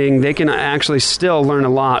marketing, they can actually still learn a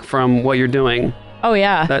lot from what you're doing. Oh,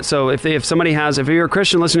 yeah. So if you're a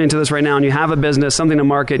Christian listening to this right now and you have a business, something to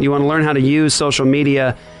market, and you want to learn how to use social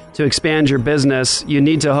media to expand your business, you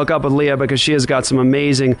need to hook up with Leah because she has got some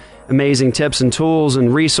amazing, amazing tips and tools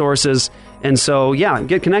and resources. And so, yeah,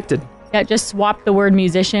 get connected. Yeah, just swap the word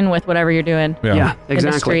musician with whatever you're doing. Yeah,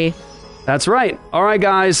 exactly. Industry. That's right. All right,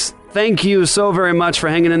 guys. Thank you so very much for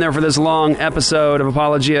hanging in there for this long episode of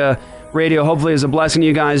Apologia Radio. Hopefully it's a blessing to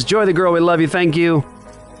you guys. Joy the Girl, we love you. Thank you.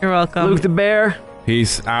 You're welcome. Luke the Bear.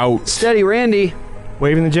 Peace out. Steady Randy.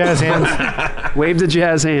 Waving the jazz hands. Wave the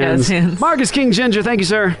jazz hands. Jazz hands. Marcus King Ginger, thank you,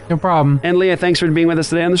 sir. No problem. And Leah, thanks for being with us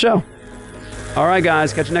today on the show. All right,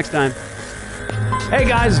 guys. Catch you next time. Hey,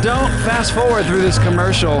 guys, don't fast forward through this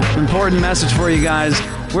commercial. Important message for you guys.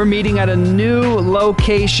 We're meeting at a new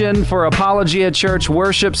location for Apologia Church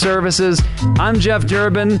worship services. I'm Jeff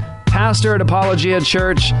Durbin, pastor at Apologia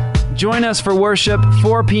Church. Join us for worship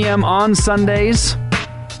 4 p.m. on Sundays.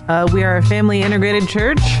 We are a family integrated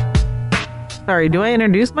church. Sorry, do I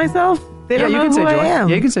introduce myself? They don't know who I am.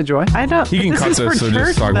 Yeah, you can say Joy. I don't. He can this cut is this, for so church,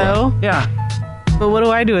 just talk about though. it. Yeah. But what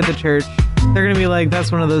do I do at the church? They're going to be like,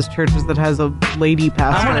 that's one of those churches that has a lady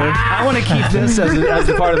pastor. I want to keep this as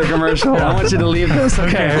a part of the commercial. I want you to leave this.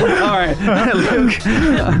 Okay. All right. Luke.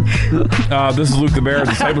 This is Luke the Bear,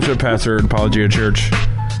 discipleship pastor at Apologia Church.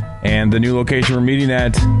 And the new location we're meeting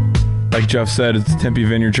at, like Jeff said, it's Tempe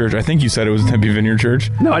Vineyard Church. I think you said it was Tempe Vineyard Church.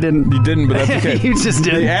 No, I didn't. You didn't, but that's okay. You just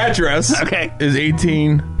did. The address Okay. is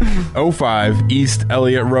 1805 East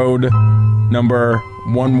Elliott Road, number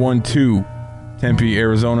 112, Tempe,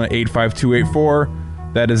 Arizona 85284.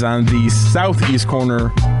 That is on the southeast corner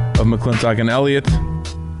of McClintock and Elliott.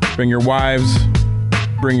 Bring your wives,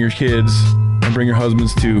 bring your kids, and bring your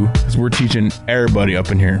husbands too, because we're teaching everybody up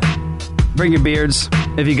in here. Bring your beards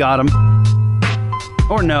if you got them.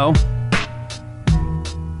 Or no.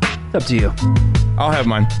 It's up to you. I'll have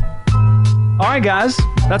mine. All right, guys.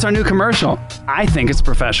 That's our new commercial. I think it's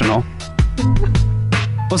professional.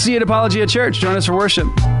 We'll see you at Apologia Church. Join us for worship.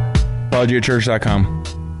 ApologiaChurch.com.